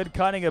 Showing some good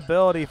cutting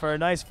ability for a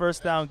nice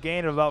 1st down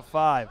gain of about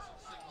 5.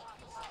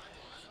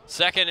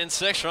 2nd and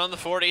 6 from the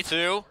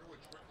 42.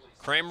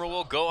 Kramer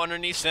will go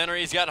underneath center.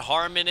 He's got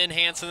Harmon and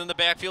Hansen in the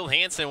backfield.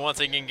 Hansen once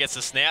again gets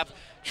a snap,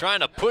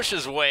 trying to push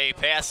his way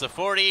past the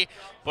 40,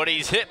 but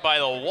he's hit by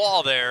the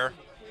wall there.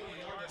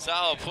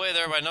 Solid play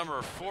there by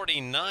number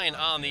 49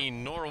 on the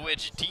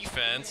Norwich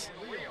defense.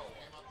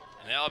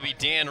 And that'll be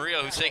Dan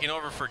Rio, who's taking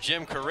over for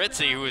Jim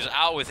Carizzi, who is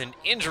out with an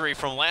injury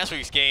from last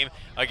week's game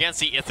against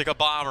the Ithaca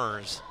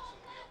Bombers.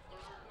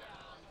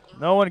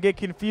 No one get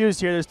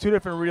confused here. There's 2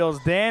 different reels.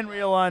 Dan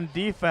Reel on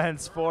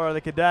defense for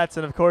the Cadets,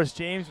 and of course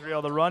James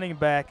Reel, the running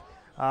back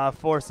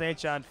for St.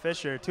 John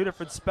Fisher. 2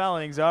 different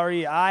spellings,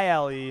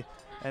 R-E-I-L-E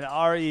and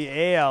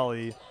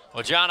R-E-A-L-E.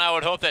 Well, John, I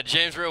would hope that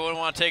James Reel wouldn't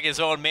want to take his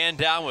own man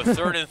down with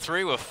 3rd and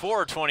 3 with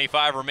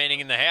 4:25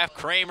 remaining in the half.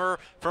 Kramer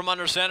from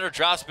under center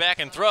drops back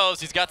and throws.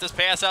 He's got this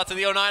pass out to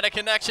the Oneida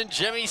connection,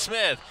 Jimmy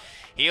Smith.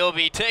 He'll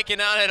be taken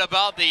out at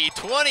about the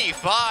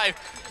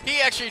 25. He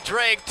actually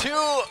dragged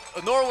 2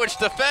 Norwich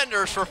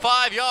defenders for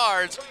 5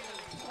 yards.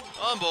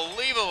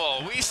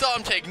 Unbelievable. We saw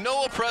him take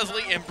Noah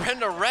Presley and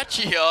Brenda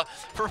Recchia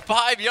for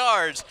 5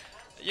 yards.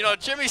 You know,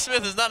 Jimmy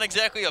Smith is not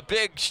exactly a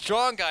big,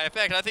 strong guy. In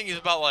fact, I think he's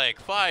about like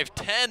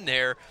 5'10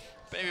 there,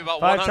 maybe about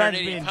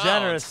 180 being pounds.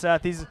 Generous,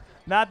 Seth. He's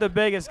not the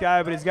biggest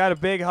guy, but he's got a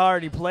big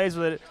heart. He plays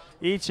with it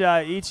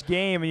each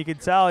game, and you can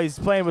tell he's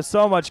playing with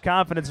so much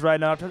confidence right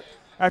now.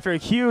 After a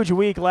huge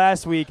week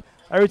last week,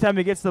 every time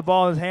he gets the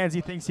ball in his hands, he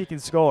thinks he can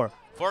score.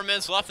 4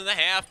 minutes left in the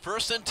half.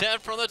 1st and 10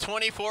 from the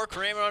 24.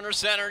 Kramer under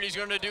center, and he's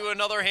going to do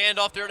another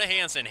handoff there to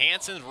Hansen.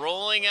 Hansen's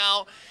rolling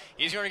out.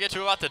 He's going to get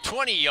to about the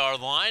 20-yard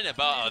line,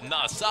 about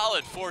a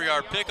solid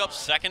 4-yard pickup.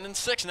 2nd and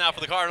 6 now for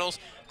the Cardinals.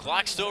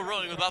 Clock still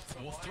rolling with about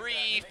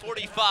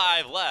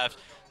 3:45 left.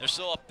 They're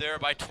still up there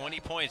by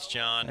 20 points,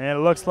 John. And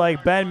it looks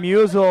like Ben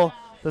Musel,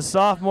 the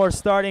sophomore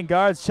starting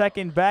guards,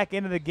 checking back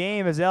into the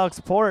game as Alex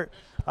Port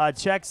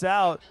checks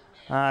out.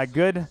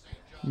 Good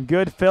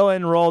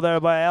fill-in roll there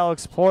by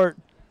Alex Port.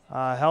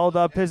 Held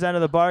up his end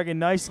of the bargain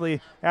nicely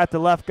at the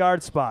left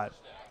guard spot.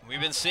 We've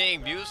been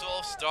seeing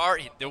Musel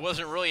start. There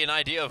wasn't really an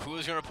idea of who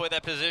was going to play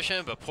that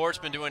position, but Port's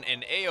been doing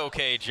an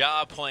A-OK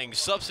job playing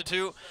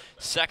substitute.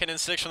 2nd and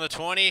 6 from the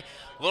 20. A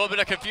little bit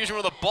of confusion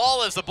where the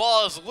ball is. The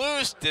ball is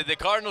loose. Did the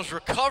Cardinals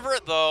recover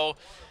it, though?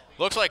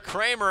 Looks like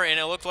Kramer, and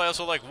it looked like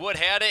also like Wood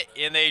had it,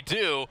 and they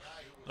do.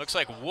 Looks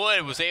like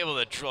Wood was able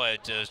to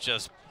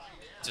just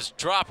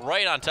drop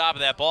right on top of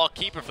that ball,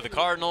 keep it for the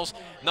Cardinals,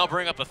 and they'll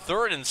bring up a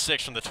 3rd and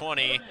 6 from the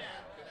 20. You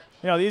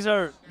know, these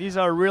are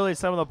really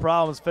some of the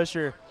problems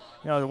Fisher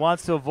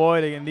wants to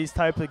avoid in these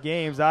types of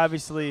games.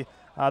 Obviously,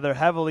 they're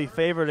heavily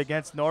favored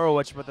against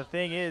Norwich, but the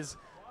thing is,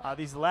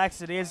 these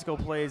lackadaisical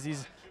plays,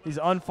 these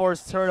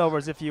unforced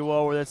turnovers, if you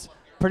will, where it's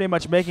pretty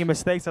much making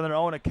mistakes on their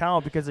own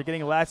account because they're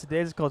getting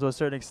lackadaisical to a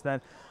certain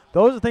extent.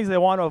 Those are the things they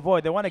want to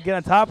avoid. They want to get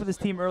on top of this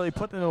team early,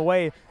 put them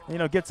away,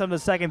 and, get some of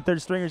the second,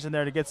 third stringers in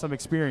there to get some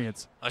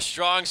experience. A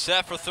strong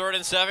set for 3rd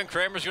and 7.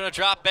 Kramer's going to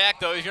drop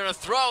back, though. He's going to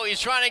throw. He's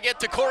trying to get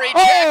to Corey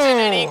Jackson,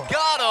 and he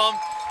got him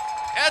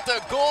at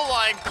the goal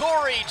line.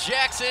 Corey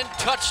Jackson,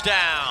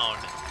 touchdown.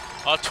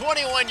 A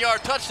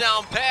 21-yard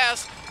touchdown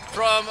pass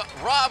from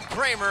Rob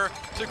Kramer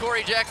to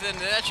Corey Jackson, and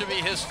that should be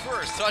his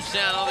first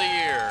touchdown of the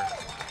year.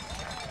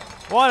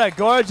 What a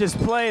gorgeous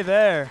play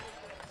there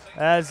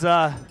as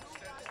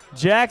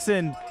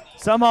Jackson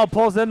somehow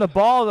pulls in the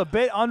ball. A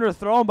bit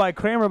underthrown by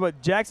Kramer,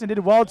 but Jackson did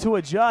well to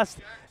adjust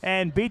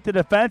and beat the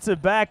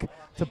defensive back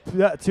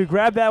to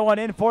grab that one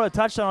in for a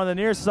touchdown on the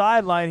near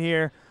sideline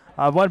here.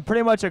 Went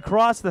pretty much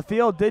across the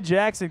field, did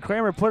Jackson.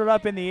 Kramer put it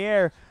up in the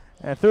air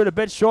and threw it a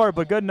bit short,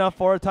 but good enough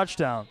for a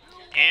touchdown.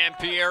 And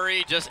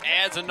Pieri just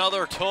adds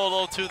another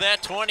total to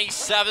that,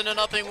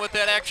 27-0 with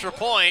that extra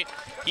point.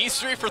 He's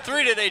 3 for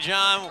 3 today,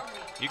 John.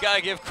 You got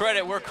to give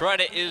credit where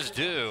credit is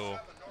due.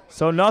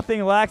 So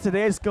nothing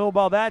lackadaisical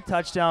about that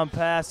touchdown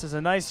pass. Is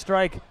a nice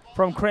strike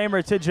from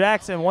Kramer to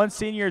Jackson, one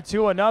senior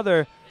to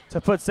another, to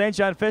put St.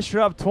 John Fisher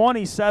up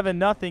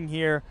 27-0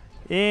 here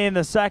in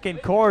the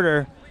second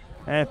quarter.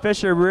 And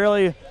Fisher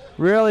really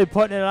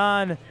putting it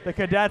on the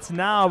Cadets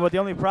now, but the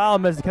only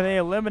problem is can they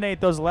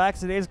eliminate those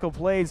lackadaisical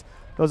plays,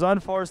 those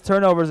unforced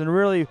turnovers, and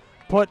really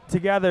put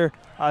together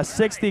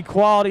 60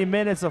 quality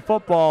minutes of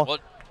football.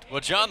 Well,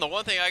 John, the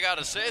one thing I got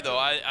to say,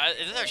 though, it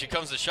actually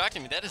comes to shock to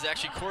me. That is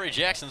actually Corey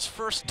Jackson's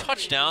first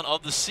touchdown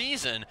of the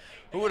season.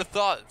 Who would have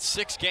thought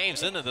 6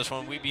 games into this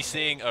one we'd be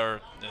seeing, or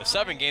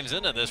 7 games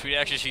into this, we'd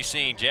actually be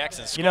seeing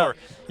Jackson score.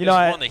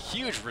 One of the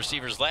huge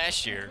receivers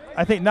last year.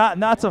 I think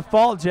not to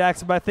fault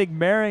Jackson, but I think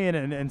Marion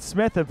and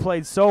Smith have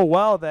played so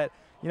well that,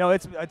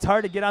 it's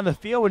hard to get on the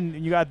field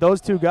when you got those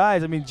two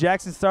guys. I mean,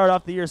 Jackson started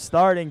off the year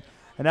starting,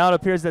 and now it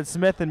appears that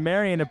Smith and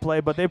Marion have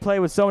played, but they play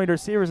with so many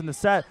receivers in the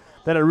set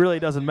that it really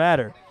doesn't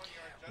matter.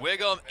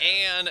 Wiggum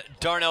and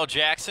Darnell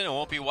Jackson. It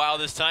won't be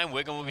wild this time.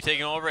 Wiggum will be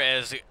taking over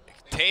as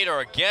Tater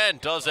again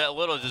does that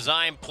little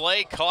design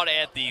play, caught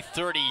at the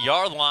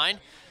 30-yard line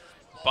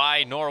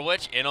by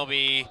Norwich, and it'll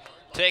be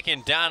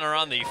taken down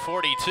around the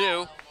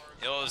 42.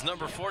 It was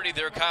number 40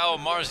 there, Kyle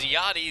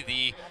Marziotti,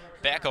 the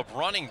backup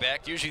running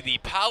back, usually the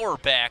power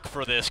back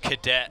for this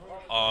Cadet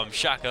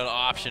shotgun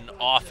option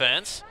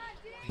offense.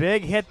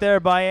 Big hit there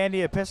by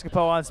Andy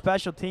Episcopo on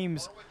special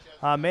teams.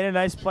 Made a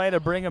nice play to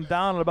bring him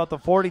down at about the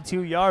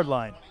 42-yard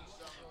line.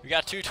 We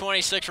got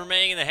 2:26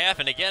 remaining in the half,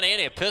 and again,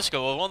 Andy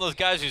Episcopo, one of those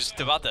guys who's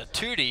about the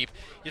 2 deep.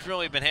 He's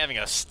really been having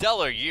a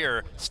stellar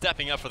year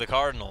stepping up for the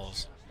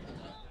Cardinals.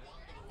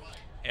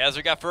 As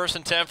we got 1st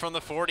and 10 from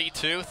the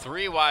 42,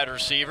 3 wide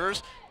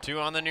receivers, 2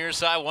 on the near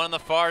side, 1 on the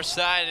far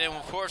side, and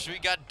of course we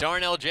got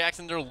Darnell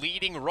Jackson, their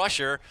leading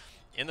rusher,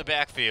 in the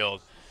backfield.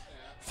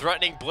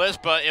 Threatening blitz,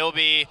 but it'll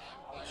be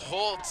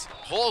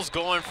Holtz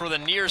going for the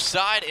near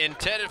side,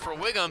 intended for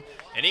Wiggum,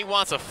 and he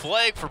wants a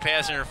flag for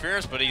pass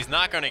interference, but he's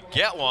not going to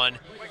get one.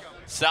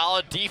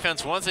 Solid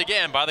defense once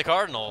again by the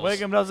Cardinals.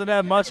 Wiggum doesn't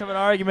have much of an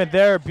argument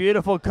there.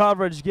 Beautiful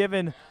coverage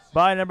given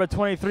by number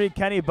 23,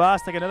 Kenny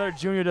Bostic. Another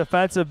junior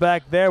defensive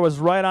back there was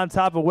right on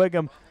top of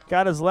Wiggum.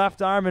 Got his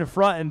left arm in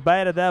front and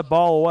batted that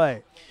ball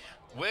away.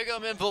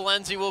 Wiggum and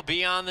Valenzi will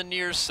be on the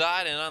near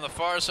side, and on the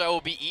far side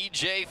will be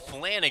E.J.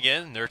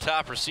 Flanagan, their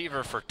top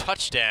receiver for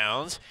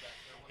touchdowns.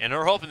 And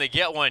they're hoping to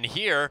get one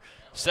here.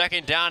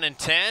 2nd down and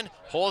 10.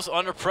 Holds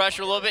under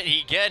pressure a little bit.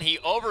 He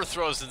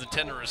overthrows his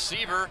intended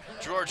receiver,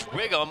 George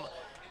Wiggum.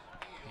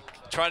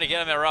 Trying to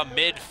get him around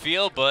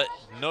midfield, but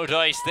no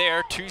dice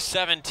there.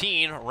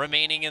 2:17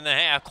 remaining in the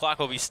half. Clock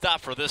will be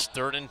stopped for this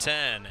 3rd and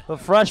 10. The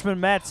freshman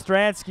Matt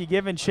Stransky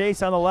giving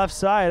chase on the left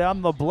side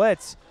on the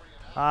blitz.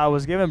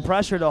 Was giving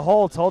pressure to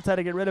Holtz. Holtz had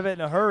to get rid of it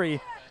in a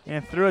hurry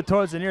and threw it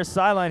towards the near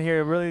sideline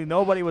here. Really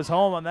nobody was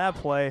home on that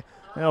play,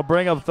 and it'll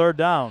bring up 3rd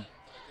down.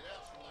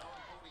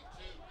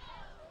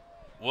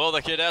 Well,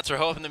 the Cadets are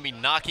hoping to be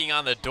knocking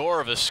on the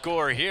door of a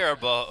score here,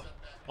 but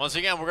once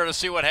again, we're going to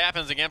see what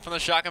happens again from the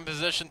shotgun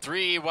position.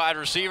 3 wide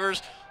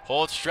receivers.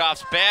 Holtz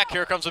drops back.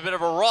 Here comes a bit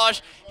of a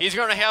rush. He's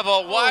going to have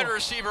a wide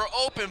receiver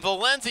open,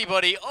 Valenzi,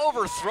 but he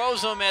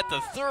overthrows him at the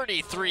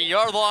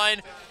 33-yard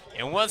line.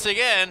 And once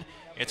again,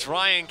 it's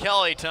Ryan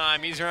Kelly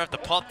time. He's going to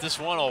have to punt this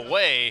one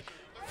away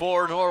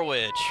for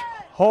Norwich.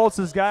 Holtz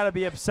has got to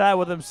be upset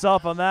with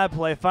himself on that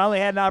play. Finally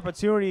had an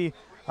opportunity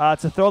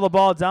to throw the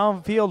ball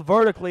downfield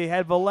vertically.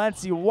 Had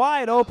Valenzi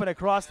wide open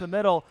across the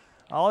middle.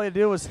 All he had to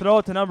do was throw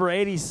it to number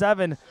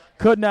 87.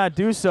 Could not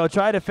do so.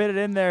 Tried to fit it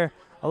in there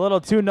a little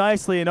too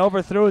nicely and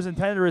overthrew his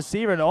intended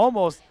receiver and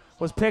almost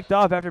was picked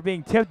off after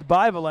being tipped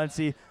by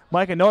Valenzi.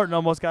 Micah Norton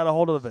almost got a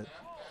hold of it.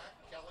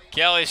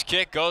 Kelly's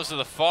kick goes to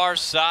the far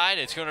side.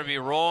 It's going to be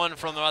rolling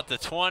from about the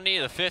 20,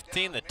 the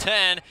 15, the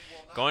 10,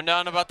 going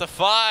down to about the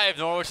 5.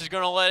 Norwich is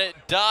going to let it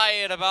die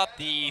at about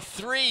the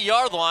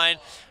 3-yard line.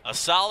 A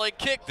solid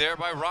kick there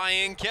by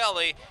Ryan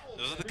Kelly.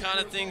 Those are the kind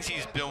of things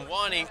he's been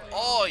wanting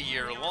all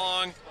year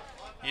long.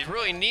 He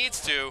really needs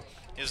to.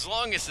 His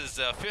longest is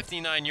a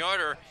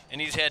 59-yarder,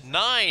 and he's had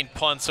 9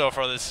 punts so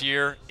far this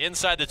year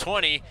inside the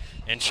 20,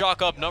 and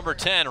chalk up number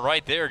 10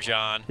 right there,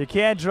 John. You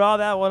can't draw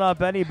that one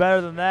up any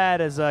better than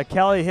that as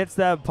Kelly hits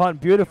that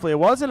punt beautifully. It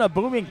wasn't a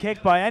booming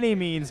kick by any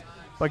means,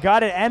 but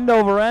got it end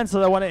over end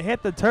so that when it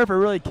hit the turf, it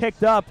really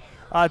kicked up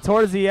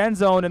towards the end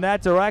zone in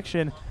that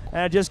direction,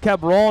 and it just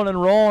kept rolling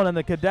and rolling, and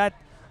the cadet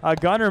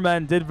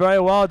gunnermen did very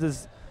well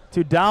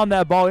to down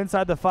that ball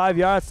inside the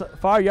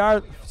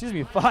 5-yard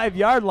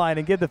line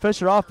and give the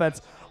Fisher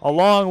offense a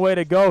long way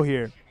to go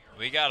here.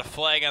 We got a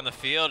flag on the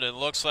field. It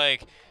looks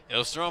like it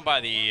was thrown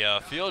by the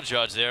field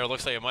judge there. It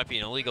looks like it might be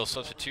an illegal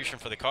substitution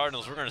for the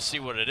Cardinals. We're going to see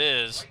what it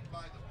is.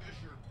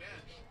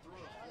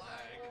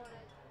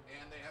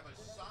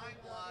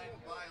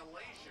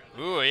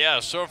 Ooh, yeah,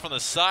 it's thrown from the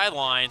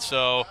sideline,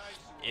 so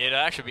it'd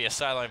actually be a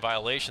sideline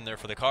violation there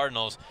for the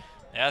Cardinals.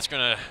 That's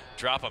going to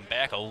drop them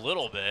back a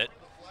little bit.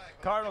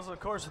 Cardinals, of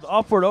course, with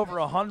upward over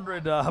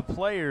 100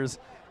 players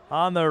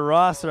on their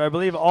roster. I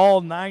believe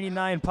all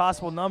 99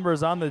 possible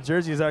numbers on the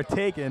jerseys are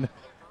taken,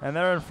 and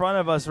they're in front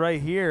of us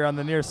right here on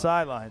the near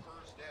sideline.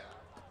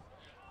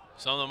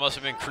 Some of them must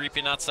have been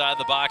creeping outside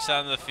the box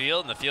onto the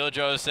field, and the field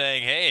judge is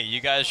saying, hey, you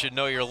guys should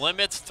know your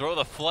limits. Throw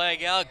the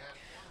flag out.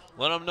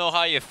 Let them know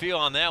how you feel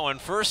on that one.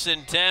 1st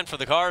and 10 for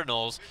the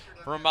Cardinals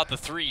from about the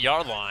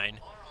 3-yard line.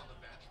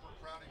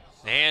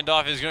 The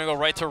handoff is going to go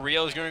right to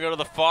Rio. He's going to go to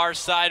the far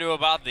side to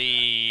about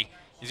the,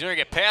 he's going to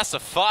get past the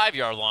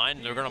 5-yard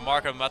line. They're going to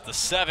mark him about the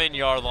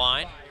 7-yard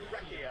line.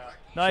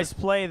 Nice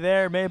play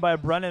there made by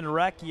Brennan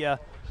Recchia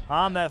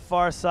on that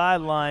far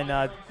sideline.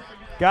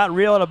 Got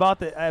Rio at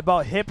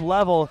about hip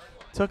level,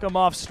 took him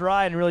off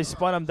stride and really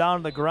spun him down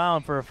to the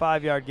ground for a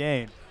 5-yard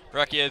gain.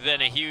 Recchia has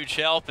been a huge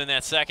help in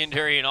that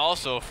secondary and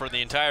also for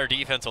the entire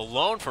defense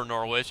alone for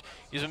Norwich.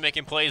 He's been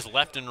making plays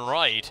left and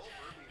right.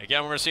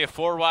 Again, we're going to see a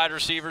 4 wide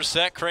receiver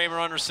set. Kramer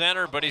under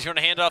center, but he's going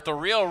to hand off the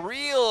Real.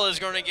 Real is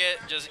going to get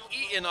just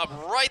eaten up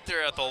right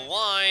there at the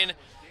line.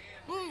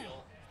 Woo.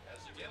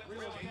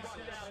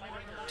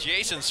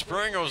 Jason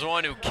Springer was the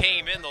one who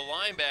came in, the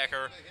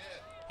linebacker.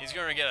 He's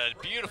going to get a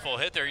beautiful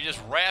hit there. He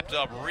just wrapped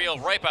up Real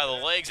right by the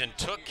legs and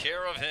took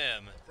care of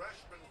him.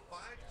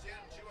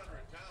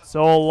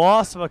 So a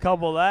loss of a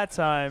couple that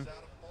time.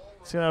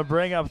 It's going to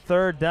bring up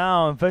 3rd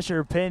down.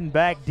 Fisher pinned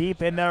back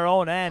deep in their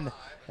own end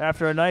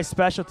after a nice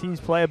special teams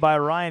play by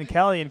Ryan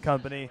Kelly and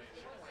company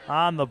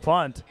on the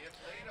punt.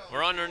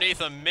 We're underneath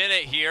a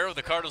minute here.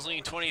 The Cardinals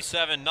leading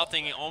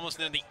 27-0, almost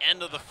near the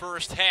end of the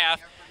first half.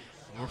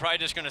 We're probably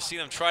just going to see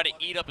them try to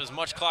eat up as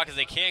much clock as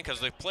they can because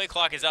the play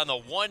clock is on the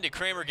 1. Did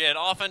Kramer get it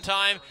off in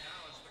time?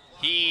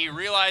 He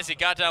realized he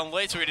got down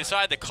late, so he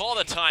decided to call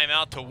the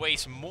timeout to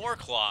waste more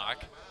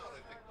clock.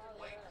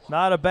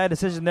 Not a bad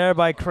decision there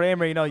by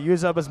Kramer. You know,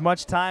 use up as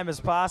much time as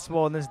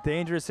possible in this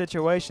dangerous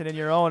situation in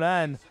your own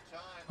end.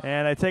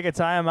 And they take a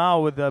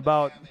timeout with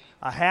about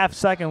a half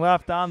second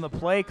left on the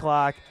play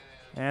clock,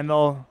 and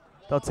they'll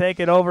take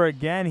it over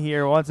again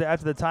here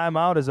after the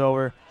timeout is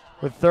over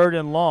with 3rd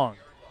and long.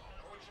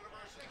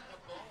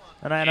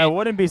 And I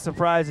wouldn't be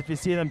surprised if you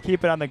see them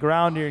keep it on the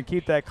ground here and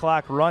keep that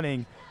clock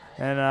running.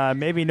 And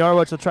maybe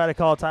Norwich will try to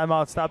call a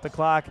timeout, stop the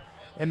clock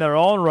in their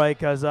own right,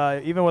 because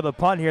even with a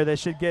punt here, they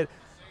should get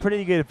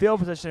pretty good field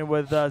position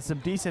with some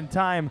decent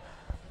time,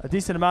 a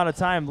decent amount of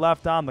time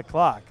left on the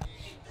clock.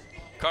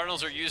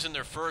 Cardinals are using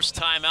their first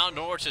timeout.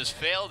 Norwich has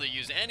failed to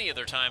use any of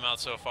their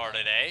timeouts so far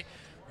today,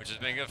 which has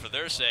been good for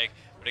their sake.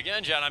 But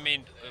again, John, I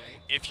mean,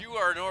 if you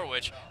are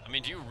Norwich, I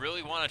mean, do you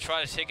really want to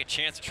try to take a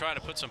chance of trying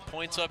to put some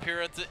points up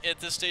here at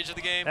this stage of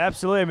the game?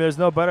 Absolutely. I mean, there's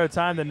no better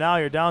time than now.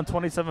 You're down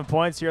 27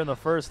 points here in the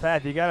first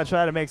half. You got to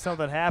try to make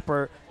something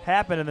happen,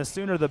 and the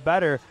sooner the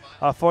better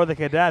for the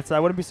Cadets. I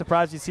wouldn't be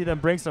surprised to see them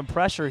bring some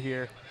pressure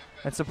here.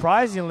 And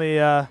surprisingly,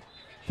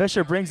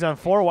 Fisher brings on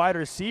 4 wide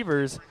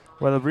receivers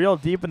with a real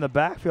deep in the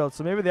backfield.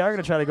 So maybe they are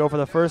going to try to go for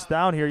the first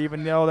down here,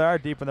 even though they are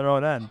deep in their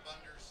own end.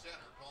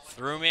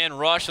 Through-man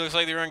rush. Looks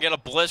like they're going to get a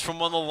blitz from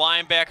one of the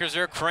linebackers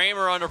there.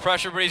 Kramer under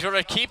pressure, but he's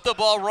going to keep the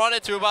ball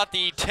running to about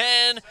the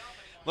 10.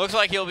 Looks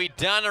like he'll be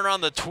down around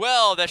the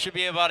 12. That should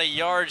be about a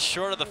yard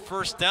short of the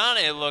first down,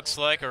 it looks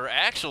like. Or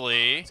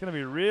actually, it's going to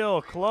be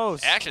real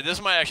close. Actually, this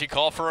might actually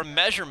call for a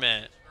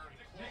measurement.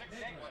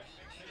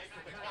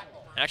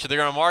 Actually, they're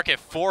going to mark it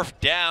 4th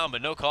down,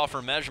 but no call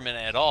for measurement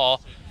at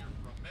all.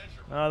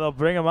 They'll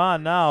bring him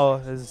on now.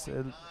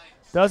 It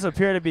does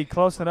appear to be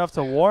close enough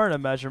to warrant a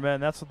measurement,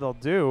 and that's what they'll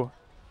do.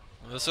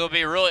 This will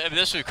be really.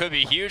 This could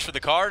be huge for the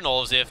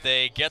Cardinals if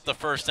they get the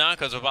first down,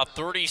 because about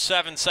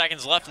 37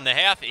 seconds left in the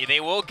half. They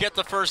will get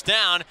the first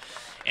down,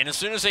 and as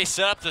soon as they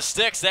set up the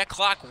sticks, that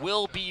clock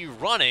will be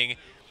running,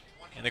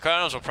 and the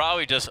Cardinals will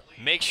probably just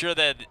make sure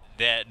that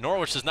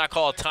Norwich does not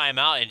call a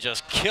timeout and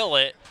just kill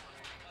it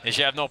they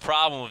should have no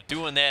problem with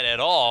doing that at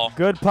all.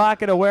 Good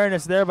pocket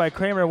awareness there by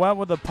Kramer. Went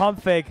with the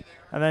pump fake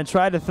and then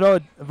tried to throw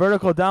it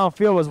vertical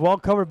downfield. Was well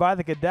covered by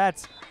the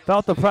cadets.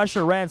 Felt the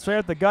pressure, ran straight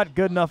up the gut.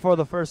 Good enough for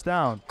the first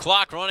down.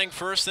 Clock running,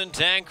 1st and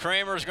 10.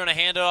 Kramer's going to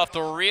hand it off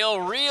to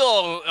Reel.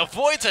 Reel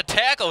avoids a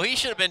tackle. He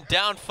should have been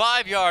down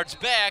 5 yards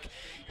back.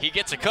 He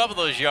gets a couple of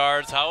those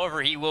yards.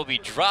 However, he will be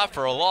dropped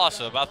for a loss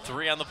of about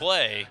 3 on the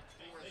play.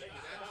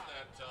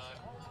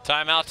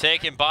 Timeout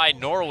taken by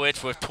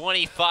Norwich with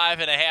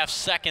 25.5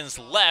 seconds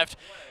left.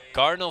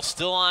 Cardinals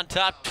still on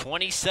top,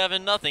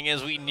 27-0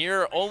 as we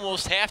near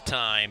almost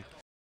halftime.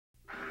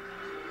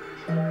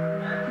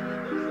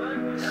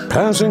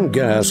 Passing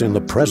gas in the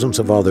presence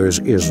of others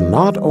is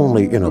not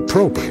only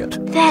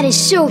inappropriate, That is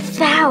so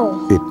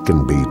foul. it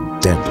can be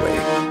deadly.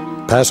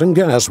 Passing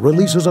gas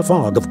releases a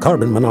fog of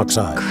carbon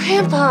monoxide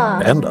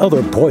Grandpa, and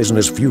other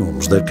poisonous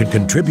fumes that can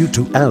contribute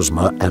to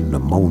asthma and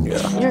pneumonia.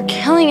 you're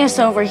killing us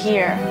over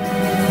here.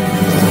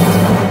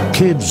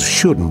 Kids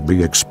shouldn't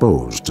be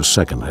exposed to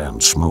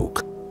secondhand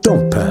smoke.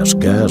 Don't pass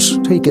gas,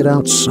 take it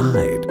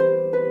outside.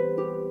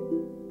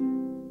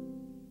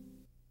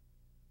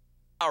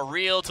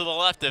 Reel to the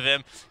left of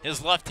him,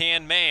 his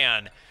left-hand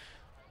man.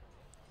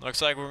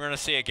 Looks like we're going to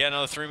see again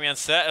another 3-man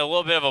set. A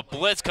little bit of a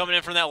blitz coming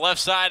in from that left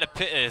side.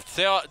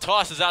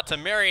 Tosses out to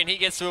Marion. He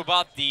gets to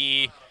about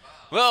the,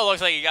 well, it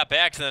looks like he got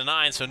back to the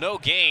 9, so no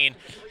gain.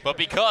 But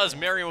because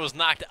Marion was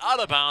knocked out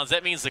of bounds,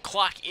 that means the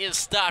clock is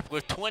stopped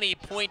with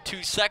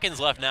 20.2 seconds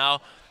left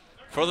now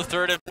for the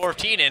 3rd and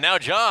 14. And now,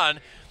 John,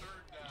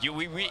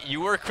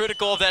 you were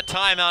critical of that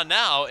timeout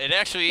now. It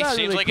actually Not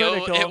seems really like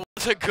it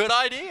was a good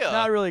idea.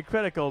 Not really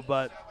critical,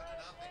 but,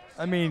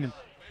 I mean,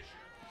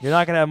 you're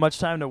not going to have much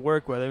time to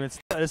work with. I mean,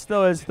 it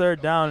still is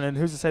 3rd down, and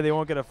who's to say they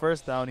won't get a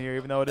 1st down here,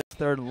 even though it is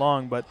 3rd and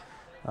long. But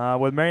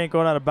with Marion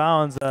going out of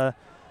bounds, the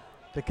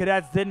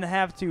Cadets didn't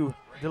have to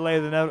delay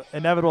the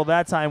inevitable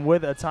that time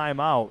with a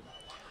timeout.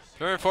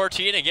 3rd and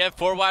 14, again,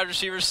 4 wide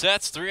receiver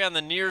sets, 3 on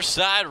the near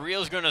side.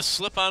 Reel's going to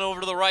slip on over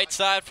to the right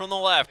side from the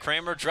left.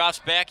 Kramer drops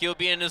back. He'll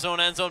be in his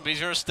own end zone, but he's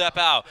going to step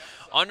out.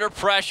 Under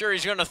pressure,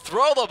 he's going to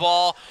throw the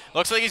ball.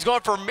 Looks like he's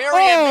going for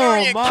Marion.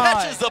 Marion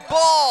catches the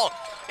ball.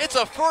 It's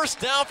a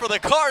 1st down for the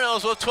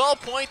Cardinals with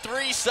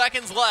 12.3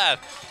 seconds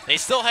left. They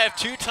still have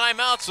 2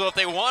 timeouts, so if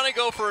they want to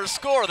go for a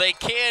score, they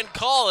can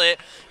call it.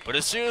 But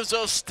as soon as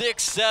those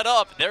sticks set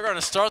up, they're going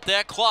to start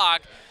that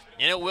clock,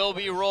 and it will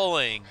be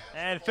rolling.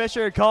 And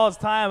Fisher calls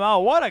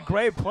timeout. What a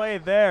great play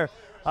there.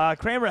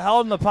 Kramer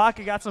held in the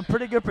pocket, got some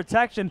pretty good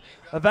protection.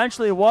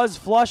 Eventually was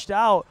flushed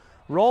out,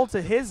 rolled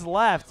to his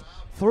left,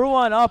 threw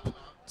one up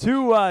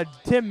to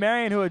Tim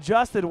Marion, who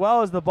adjusted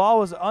well as the ball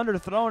was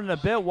underthrown and a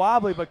bit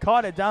wobbly, but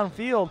caught it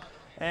downfield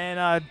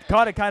and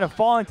caught it kind of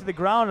falling to the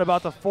ground at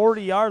about the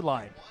 40-yard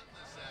line.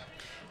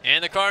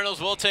 And the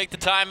Cardinals will take the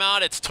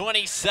timeout. It's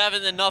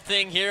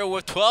 27-0 here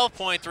with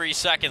 12.3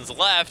 seconds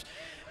left.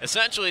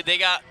 Essentially, they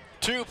got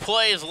 2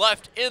 plays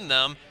left in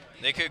them.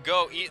 They could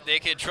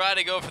try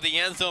to go for the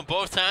end zone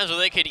both times, or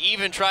they could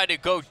even try to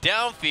go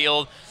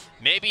downfield,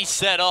 maybe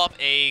set up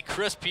a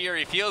Chris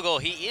Pieri field goal.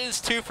 He is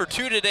 2 for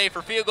 2 today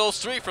for field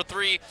goals, 3 for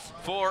 3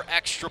 for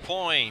extra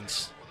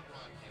points.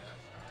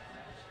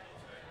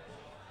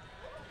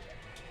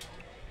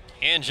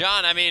 And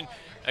John, I mean,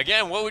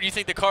 again, what would you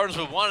think the Cardinals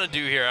would want to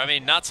do here? I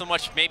mean, not so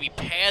much maybe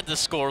pad the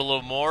score a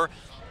little more,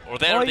 or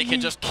they can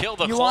just kill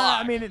the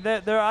clock. I mean,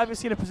 they're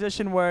obviously in a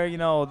position where, you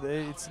know,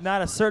 it's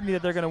not a certainty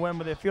that they're going to win,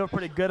 but they feel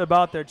pretty good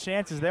about their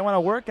chances. They want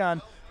to work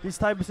on these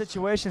type of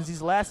situations,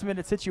 these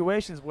last-minute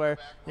situations where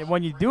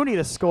when you do need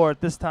a score at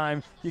this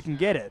time, you can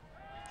get it.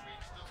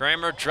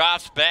 Kramer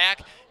drops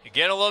back. You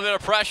get a little bit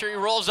of pressure. He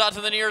rolls out to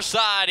the near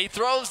side. He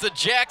throws to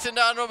Jackson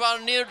down to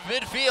about near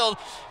midfield.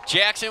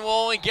 Jackson will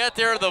only get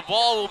there. The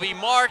ball will be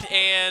marked,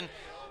 and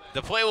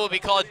the play will be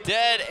called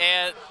dead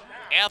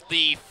at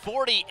the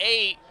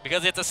 48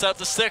 because they have to set up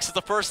the 6 at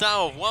the 1st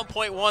down with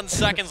 1.1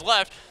 seconds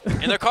left,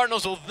 and the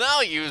Cardinals will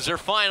now use their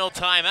final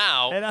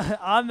timeout. And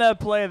on that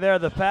play there,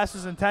 the pass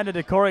was intended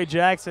to Corey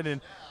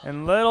Jackson,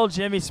 and little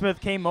Jimmy Smith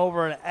came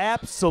over and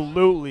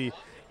absolutely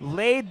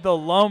laid the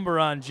lumber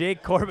on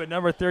Jake Corbett,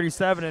 number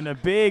 37, and a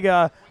big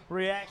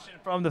reaction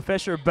from the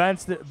Fisher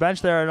bench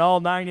there and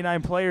all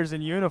 99 players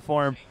in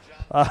uniform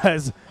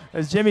as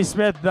Jimmy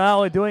Smith not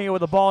only doing it with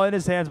the ball in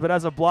his hands but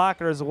as a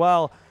blocker as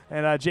well.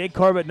 And Jake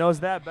Corbett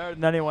knows that better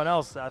than anyone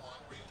else, Seth.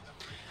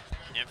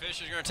 And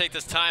Fisher's going to take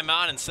this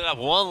timeout and set up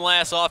one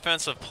last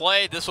offensive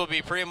play. This will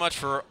be pretty much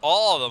for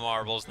all of the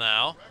marbles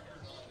now.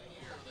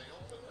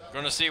 We're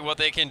going to see what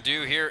they can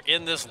do here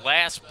in this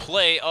last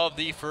play of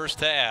the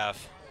 1st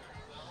half.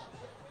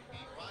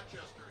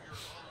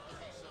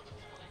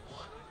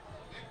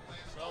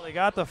 So they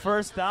got the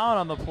 1st down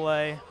on the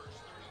play.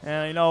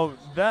 And, you know,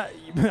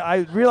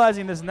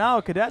 realizing this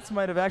now, Cadets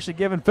might have actually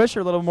given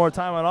Fisher a little more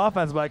time on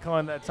offense by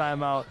calling that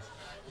timeout.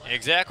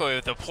 Exactly.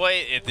 The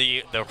play,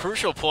 the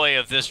crucial play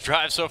of this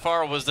drive so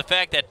far was the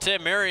fact that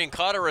Tim Marion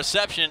caught a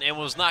reception and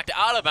was knocked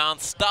out of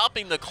bounds,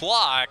 stopping the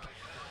clock.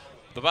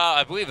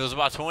 I believe it was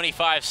about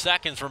 25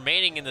 seconds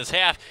remaining in this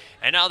half,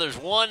 and now there's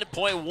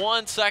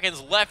 1.1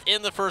 seconds left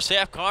in the first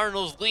half.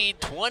 Cardinals lead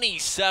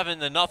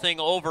 27-0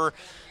 over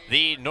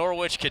the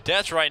Norwich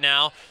Cadets right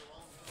now.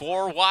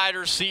 4 wide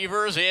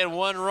receivers and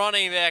 1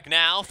 running back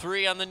now.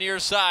 3 on the near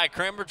side.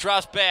 Kramer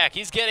drops back.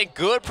 He's getting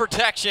good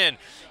protection.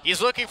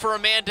 He's looking for a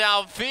man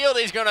downfield.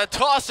 He's going to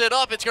toss it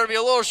up. It's going to be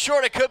a little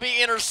short. It could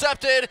be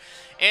intercepted,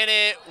 and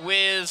it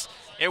was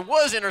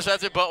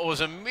intercepted, but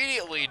was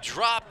immediately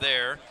dropped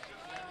there.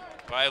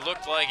 But it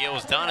looked like it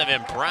was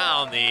Donovan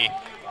Brown, the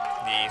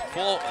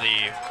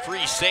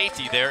free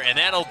safety there, and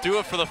that'll do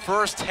it for the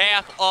first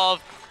half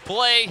of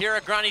play here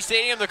at Groundy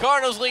Stadium. The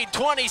Cardinals lead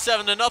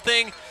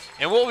 27-0,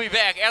 and we'll be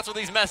back after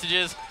these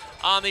messages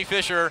on the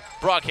Fisher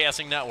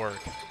Broadcasting Network.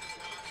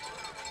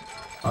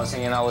 I was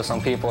hanging out with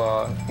some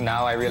people.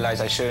 Now I realize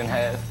I shouldn't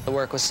have. The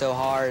work was so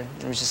hard.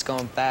 It was just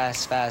going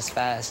fast, fast,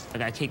 fast. I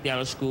got kicked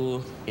out of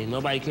school, and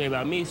nobody cared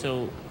about me,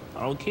 so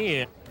I don't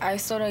care. I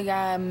sort of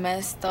got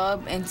messed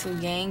up into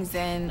gangs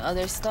and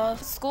other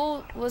stuff.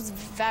 School was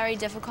very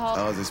difficult.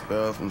 I was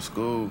expelled from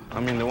school. I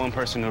mean, the one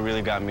person who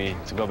really got me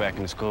to go back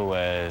into school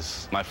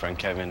was my friend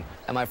Kevin.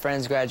 At my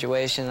friend's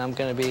graduation, I'm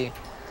going to be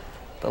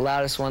the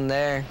loudest one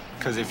there.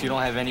 Because if you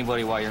don't have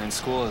anybody while you're in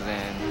school,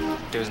 then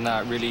there's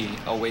not really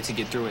a way to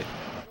get through it.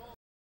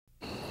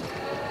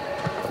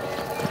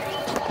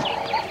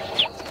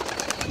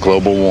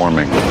 Global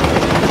warming.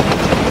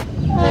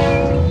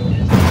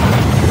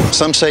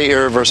 Some say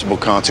irreversible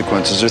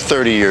consequences are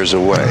 30 years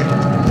away.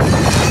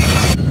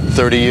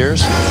 30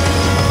 years?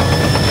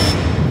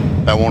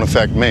 That won't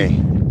affect me.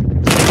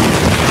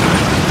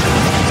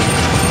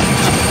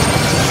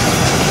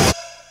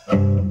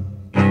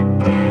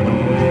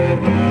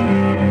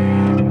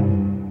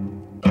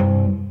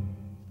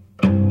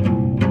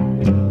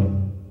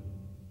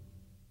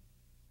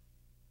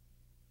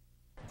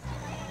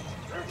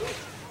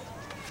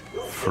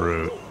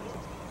 Fruit.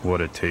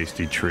 What a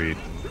tasty treat.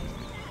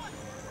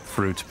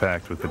 Fruits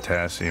packed with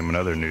potassium and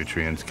other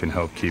nutrients can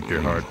help keep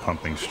your heart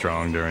pumping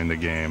strong during the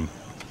game.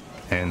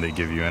 And they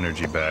give you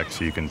energy back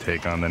so you can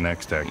take on the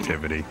next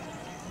activity.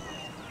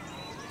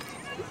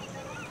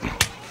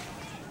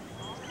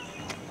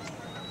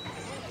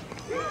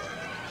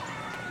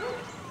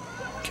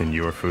 Can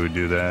your food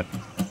do that?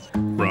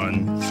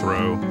 Run,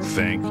 throw,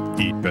 think,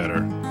 eat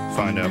better.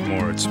 Find out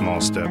more at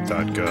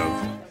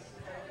smallstep.gov.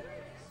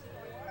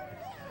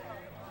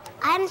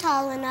 I'm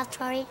tall enough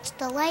to reach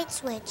the light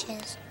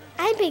switches.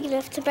 I'm big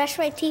enough to brush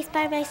my teeth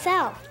by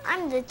myself.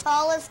 I'm the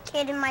tallest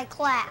kid in my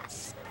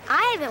class.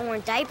 I haven't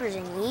worn diapers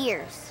in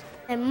years.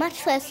 I'm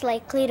much less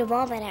likely to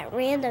vomit at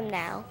random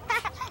now.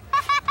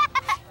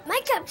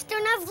 My cups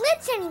don't have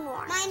lids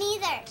anymore. Mine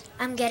either.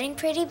 I'm getting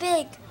pretty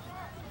big.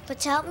 But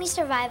to help me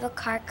survive a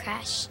car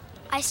crash,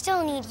 I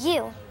still need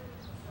you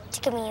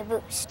to give me a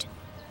boost.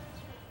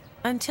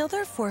 Until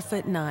they're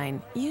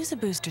 4'9", use a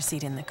booster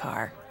seat in the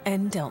car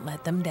and don't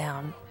let them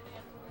down.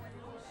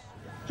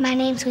 My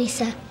name's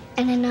Lisa,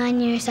 and in 9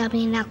 years I'll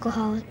be an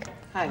alcoholic.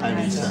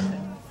 Hi, Lisa.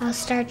 I'll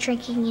start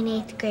drinking in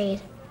 8th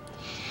grade.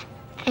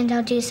 And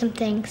I'll do some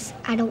things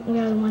I don't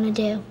really want to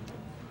do.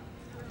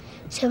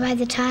 So by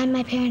the time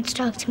my parents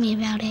talk to me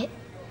about it,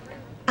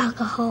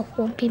 alcohol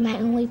won't be my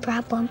only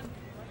problem.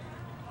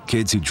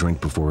 Kids who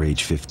drink before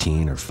age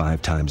 15 are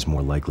 5 times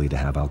more likely to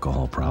have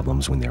alcohol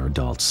problems when they're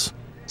adults.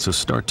 So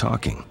start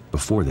talking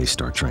before they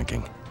start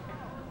drinking.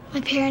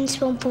 My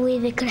parents won't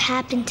believe it could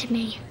happen to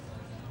me.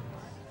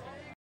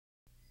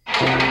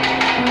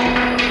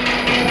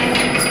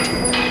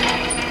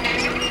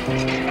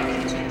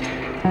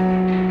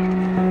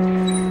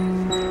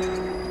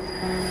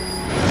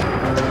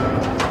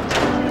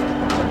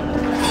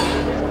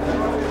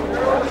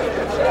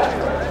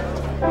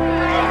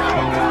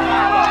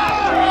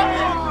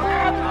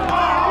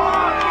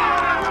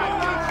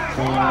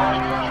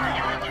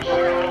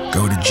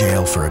 Go to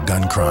jail for a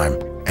gun crime,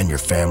 and your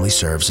family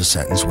serves a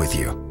sentence with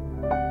you.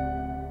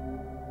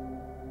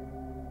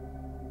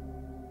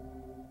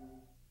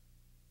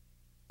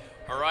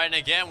 All right, and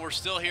again, we're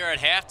still here at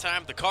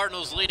halftime. The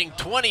Cardinals leading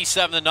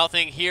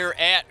 27-0 here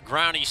at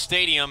Groundy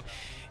Stadium.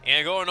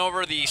 And going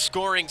over the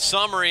scoring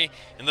summary,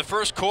 in the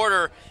first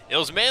quarter, it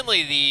was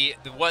mainly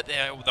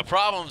the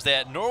problems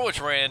that Norwich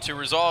ran into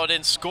resulted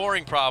in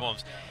scoring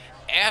problems.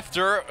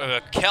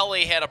 After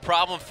Kelly had a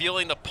problem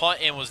fielding the punt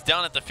and was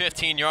down at the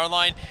 15-yard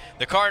line,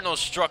 the Cardinals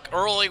struck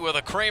early with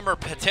a Kramer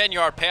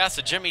 10-yard pass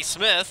to Jimmy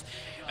Smith.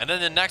 And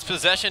then the next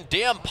possession,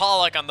 Dan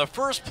Pollock on the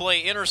first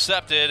play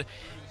intercepted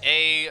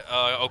a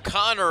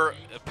O'Connor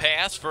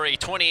pass for a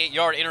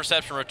 28-yard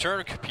interception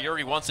return.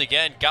 Pieri once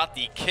again got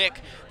the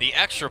kick, the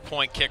extra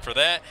point kick for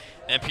that.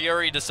 And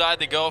Pieri decided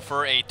to go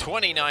for a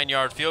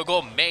 29-yard field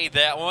goal, made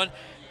that one.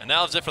 And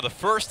that was it for the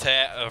first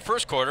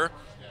quarter.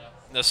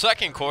 The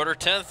second quarter,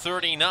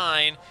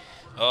 10:39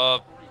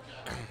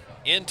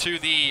 into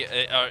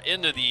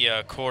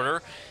the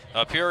quarter.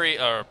 Pieri,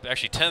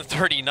 actually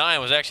 10:39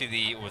 was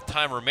actually with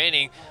time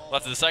remaining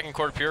left in the second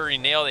quarter. Pieri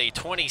nailed a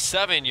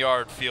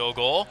 27-yard field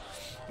goal,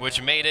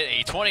 which made it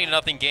a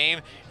 20-0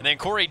 game. And then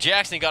Corey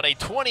Jackson got a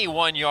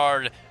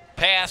 21-yard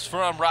pass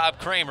from Rob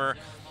Kramer,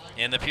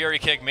 and the Peoria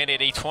kick made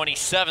it a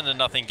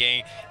 27-0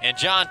 game. And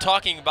John,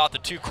 talking about the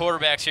two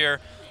quarterbacks here,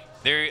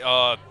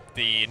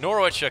 the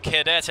Norwich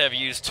Cadets have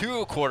used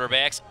two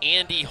quarterbacks,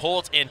 Andy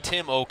Holtz and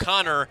Tim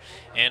O'Connor,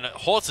 and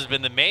Holtz has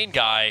been the main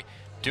guy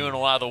doing a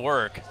lot of the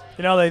work.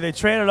 You know, they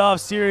traded off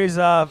series.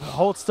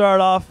 Holtz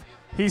started off.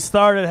 He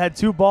started, had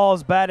 2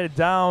 balls batted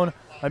down.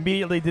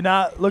 Immediately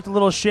looked a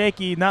little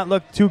shaky, not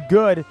looked too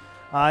good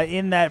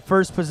in that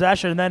first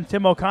possession. And then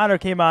Tim O'Connor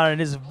came out in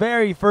his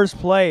very first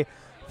play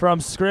from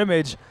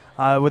scrimmage.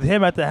 With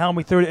him at the helm,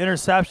 he threw an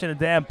interception to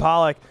Dan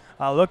Pollock.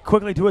 Looked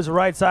quickly to his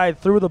right side,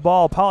 threw the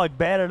ball. Pollock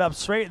batted up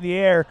straight in the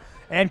air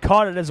and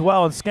caught it as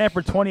well and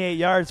scampered 28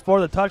 yards for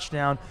the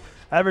touchdown.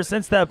 Ever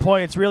since that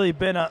point, it's really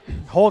been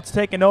Holtz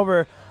taking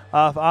over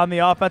on the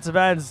offensive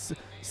ends.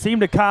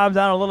 Seemed to calm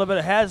down a little bit.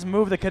 It has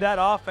moved the Cadet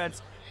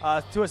offense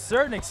to a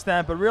certain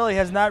extent, but really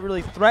has not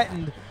really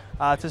threatened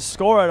to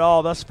score at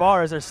all thus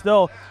far, as they're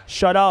still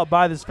shut out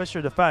by this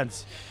Fisher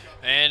defense.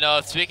 And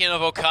speaking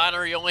of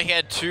O'Connor,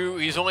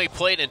 he's only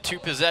played in 2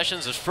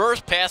 possessions. His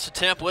first pass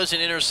attempt was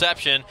an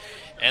interception,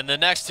 and the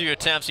next 2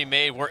 attempts he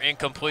made were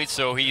incomplete,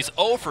 so he's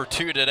 0 for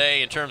 2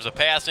 today in terms of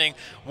passing.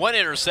 1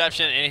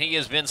 interception, and he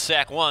has been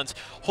sacked once.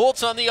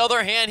 Holtz, on the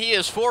other hand, he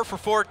is 4 for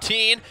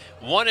 14.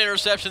 1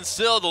 interception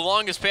still. The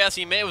longest pass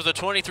he made was a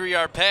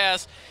 23-yard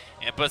pass,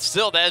 but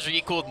still that has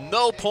equaled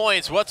no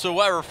points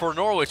whatsoever for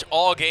Norwich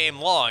all game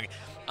long.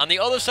 On the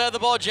other side of the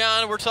ball,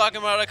 John, we're talking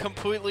about a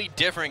completely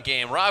different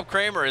game. Rob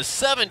Kramer is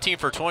 17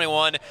 for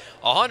 21,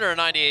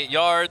 198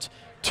 yards,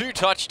 2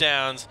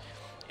 touchdowns.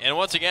 And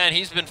once again,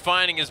 he's been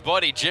finding his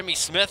buddy Jimmy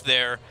Smith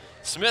there.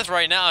 Smith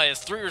right now has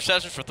 3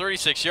 receptions for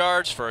 36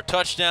 yards for a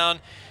touchdown.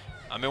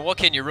 I mean, what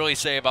can you really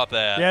say about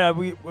that? Yeah,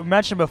 we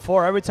mentioned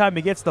before, every time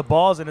he gets the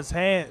ball in his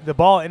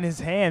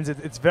hands,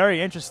 it's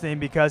very interesting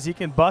because he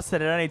can bust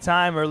it at any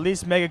time or at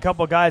least make a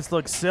couple guys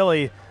look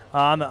silly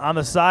on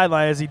the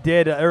sideline, as he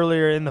did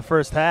earlier in the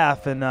first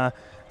half. And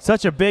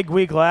such a big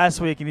week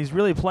last week, and he's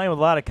really playing with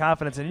a lot of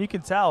confidence. And you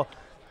can tell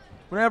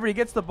whenever he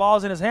gets the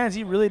balls in his hands,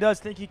 he really does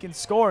think he can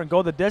score and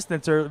go the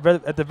distance, or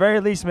at the very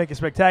least make a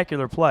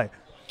spectacular play.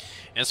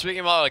 And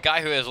speaking about a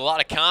guy who has a lot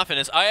of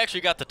confidence, I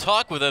actually got to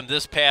talk with him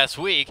this past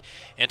week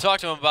and talk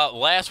to him about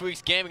last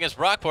week's game against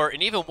Brockport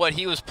and even what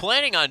he was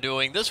planning on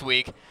doing this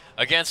week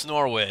against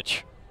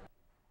Norwich.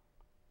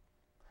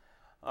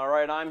 All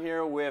right, I'm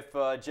here with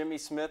Jimmy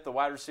Smith, the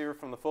wide receiver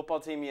from the football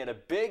team. He had a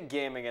big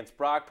game against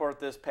Brockport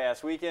this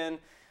past weekend.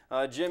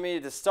 Jimmy,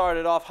 to start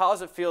it off, how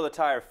does it feel to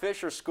tie a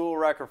Fisher school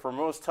record for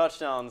most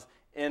touchdowns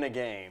in a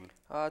game?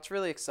 It's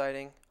really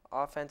exciting.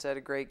 Offense had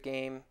a great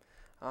game.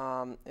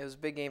 It was a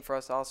big game for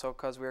us also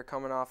because we were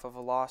coming off of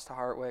a loss to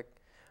Hartwick.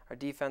 Our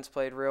defense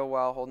played real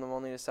well, holding them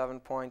only to 7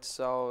 points,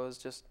 so it was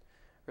just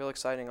real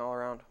exciting all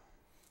around.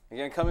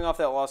 Again, coming off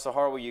that loss to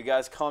Hartwick, you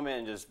guys come in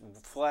and just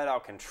flat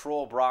out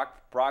control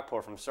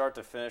Brockport from start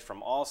to finish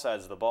from all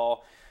sides of the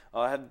ball.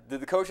 Did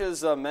the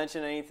coaches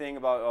mention anything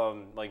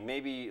about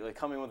maybe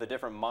coming with a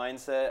different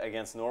mindset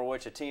against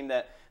Norwich, a team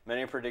that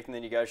many are predicting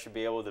that you guys should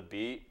be able to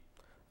beat?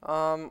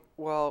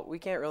 Well, we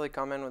can't really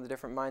come in with a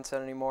different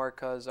mindset anymore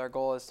because our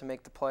goal is to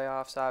make the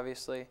playoffs,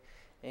 obviously,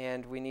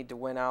 and we need to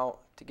win out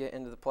to get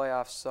into the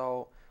playoffs.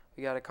 So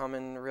we got to come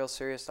in real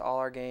serious to all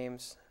our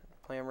games,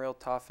 play them real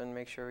tough, and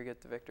make sure we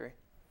get the victory.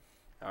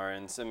 All right,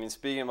 and so, I mean,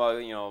 speaking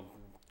about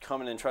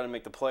coming in and trying to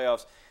make the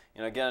playoffs,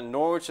 again,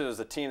 Norwich is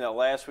a team that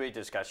last week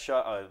just got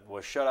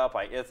was shut out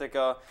by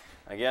Ithaca.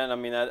 Again, I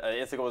mean,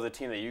 Ithaca was a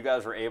team that you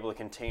guys were able to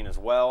contain as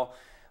well.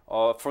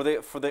 For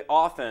the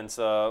offense,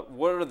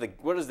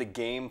 what is the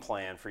game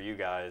plan for you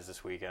guys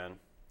this weekend?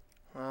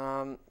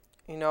 It's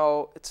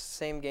the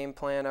same game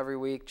plan every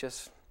week.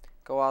 Just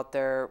go out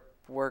there,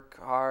 work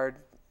hard.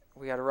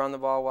 We got to run the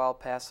ball well,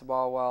 pass the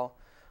ball well,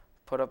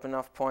 put up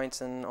enough points,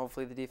 and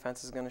hopefully the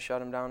defense is going to shut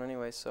them down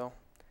anyway. So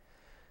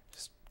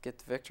just get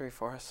the victory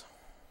for us.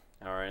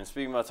 All right, and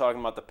speaking about talking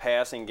about the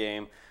passing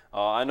game,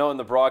 I know in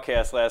the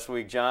broadcast last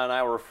week, John and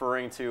I were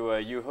referring to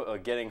you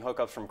getting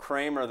hookups from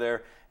Kramer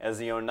there as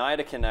the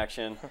Oneida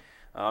connection.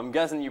 I'm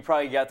guessing you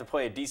probably got to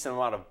play a decent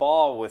amount of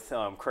ball with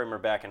Kramer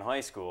back in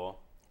high school.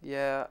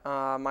 Yeah,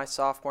 my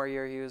sophomore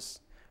year he was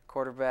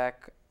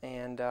quarterback,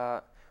 and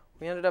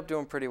we ended up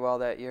doing pretty well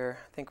that year.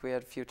 I think we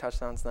had a few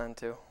touchdowns then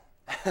too.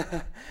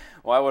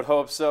 Well, I would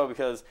hope so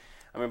because,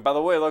 I mean, by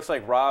the way, it looks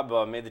like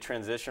Rob made the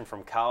transition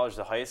from college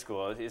to high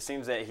school. It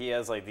seems that he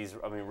has these,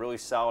 really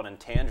solid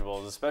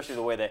intangibles, especially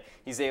the way that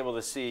he's able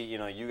to see,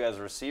 you guys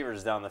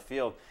receivers down the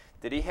field.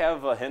 Did he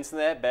have hints of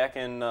that back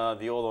in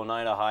the old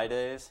Oneida High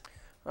days?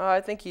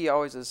 I think he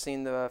always has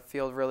seen the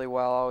field really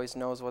well, always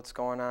knows what's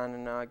going on,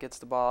 and gets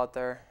the ball out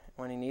there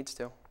when he needs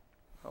to.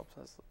 Helps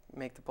us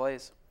make the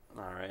plays.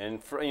 All right,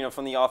 and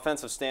from the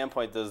offensive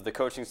standpoint, does the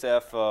coaching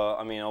staff,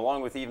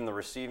 along with even the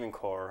receiving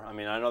core, I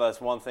know that's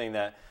one thing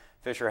that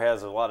Fisher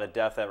has a lot of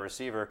depth at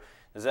receiver.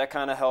 Does that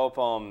kind of help,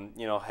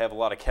 have a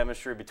lot of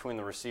chemistry between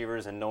the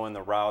receivers and knowing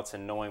the routes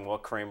and knowing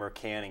what Kramer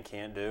can and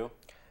can't do?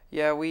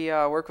 Yeah, we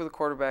work with the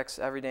quarterbacks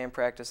every day in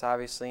practice,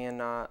 obviously,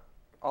 and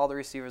all the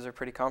receivers are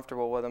pretty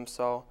comfortable with them.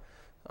 So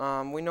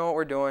We know what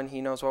we're doing.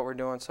 He knows what we're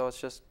doing, so it's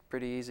just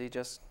pretty easy,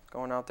 just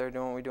going out there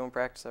doing what we do in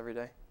practice every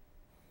day.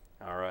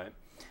 All right.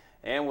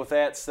 And with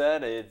that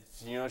said, it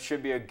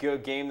should be a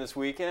good game this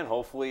weekend.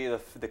 Hopefully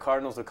the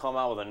Cardinals will come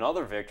out with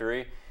another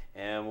victory,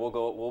 and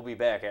we'll be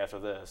back after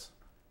this.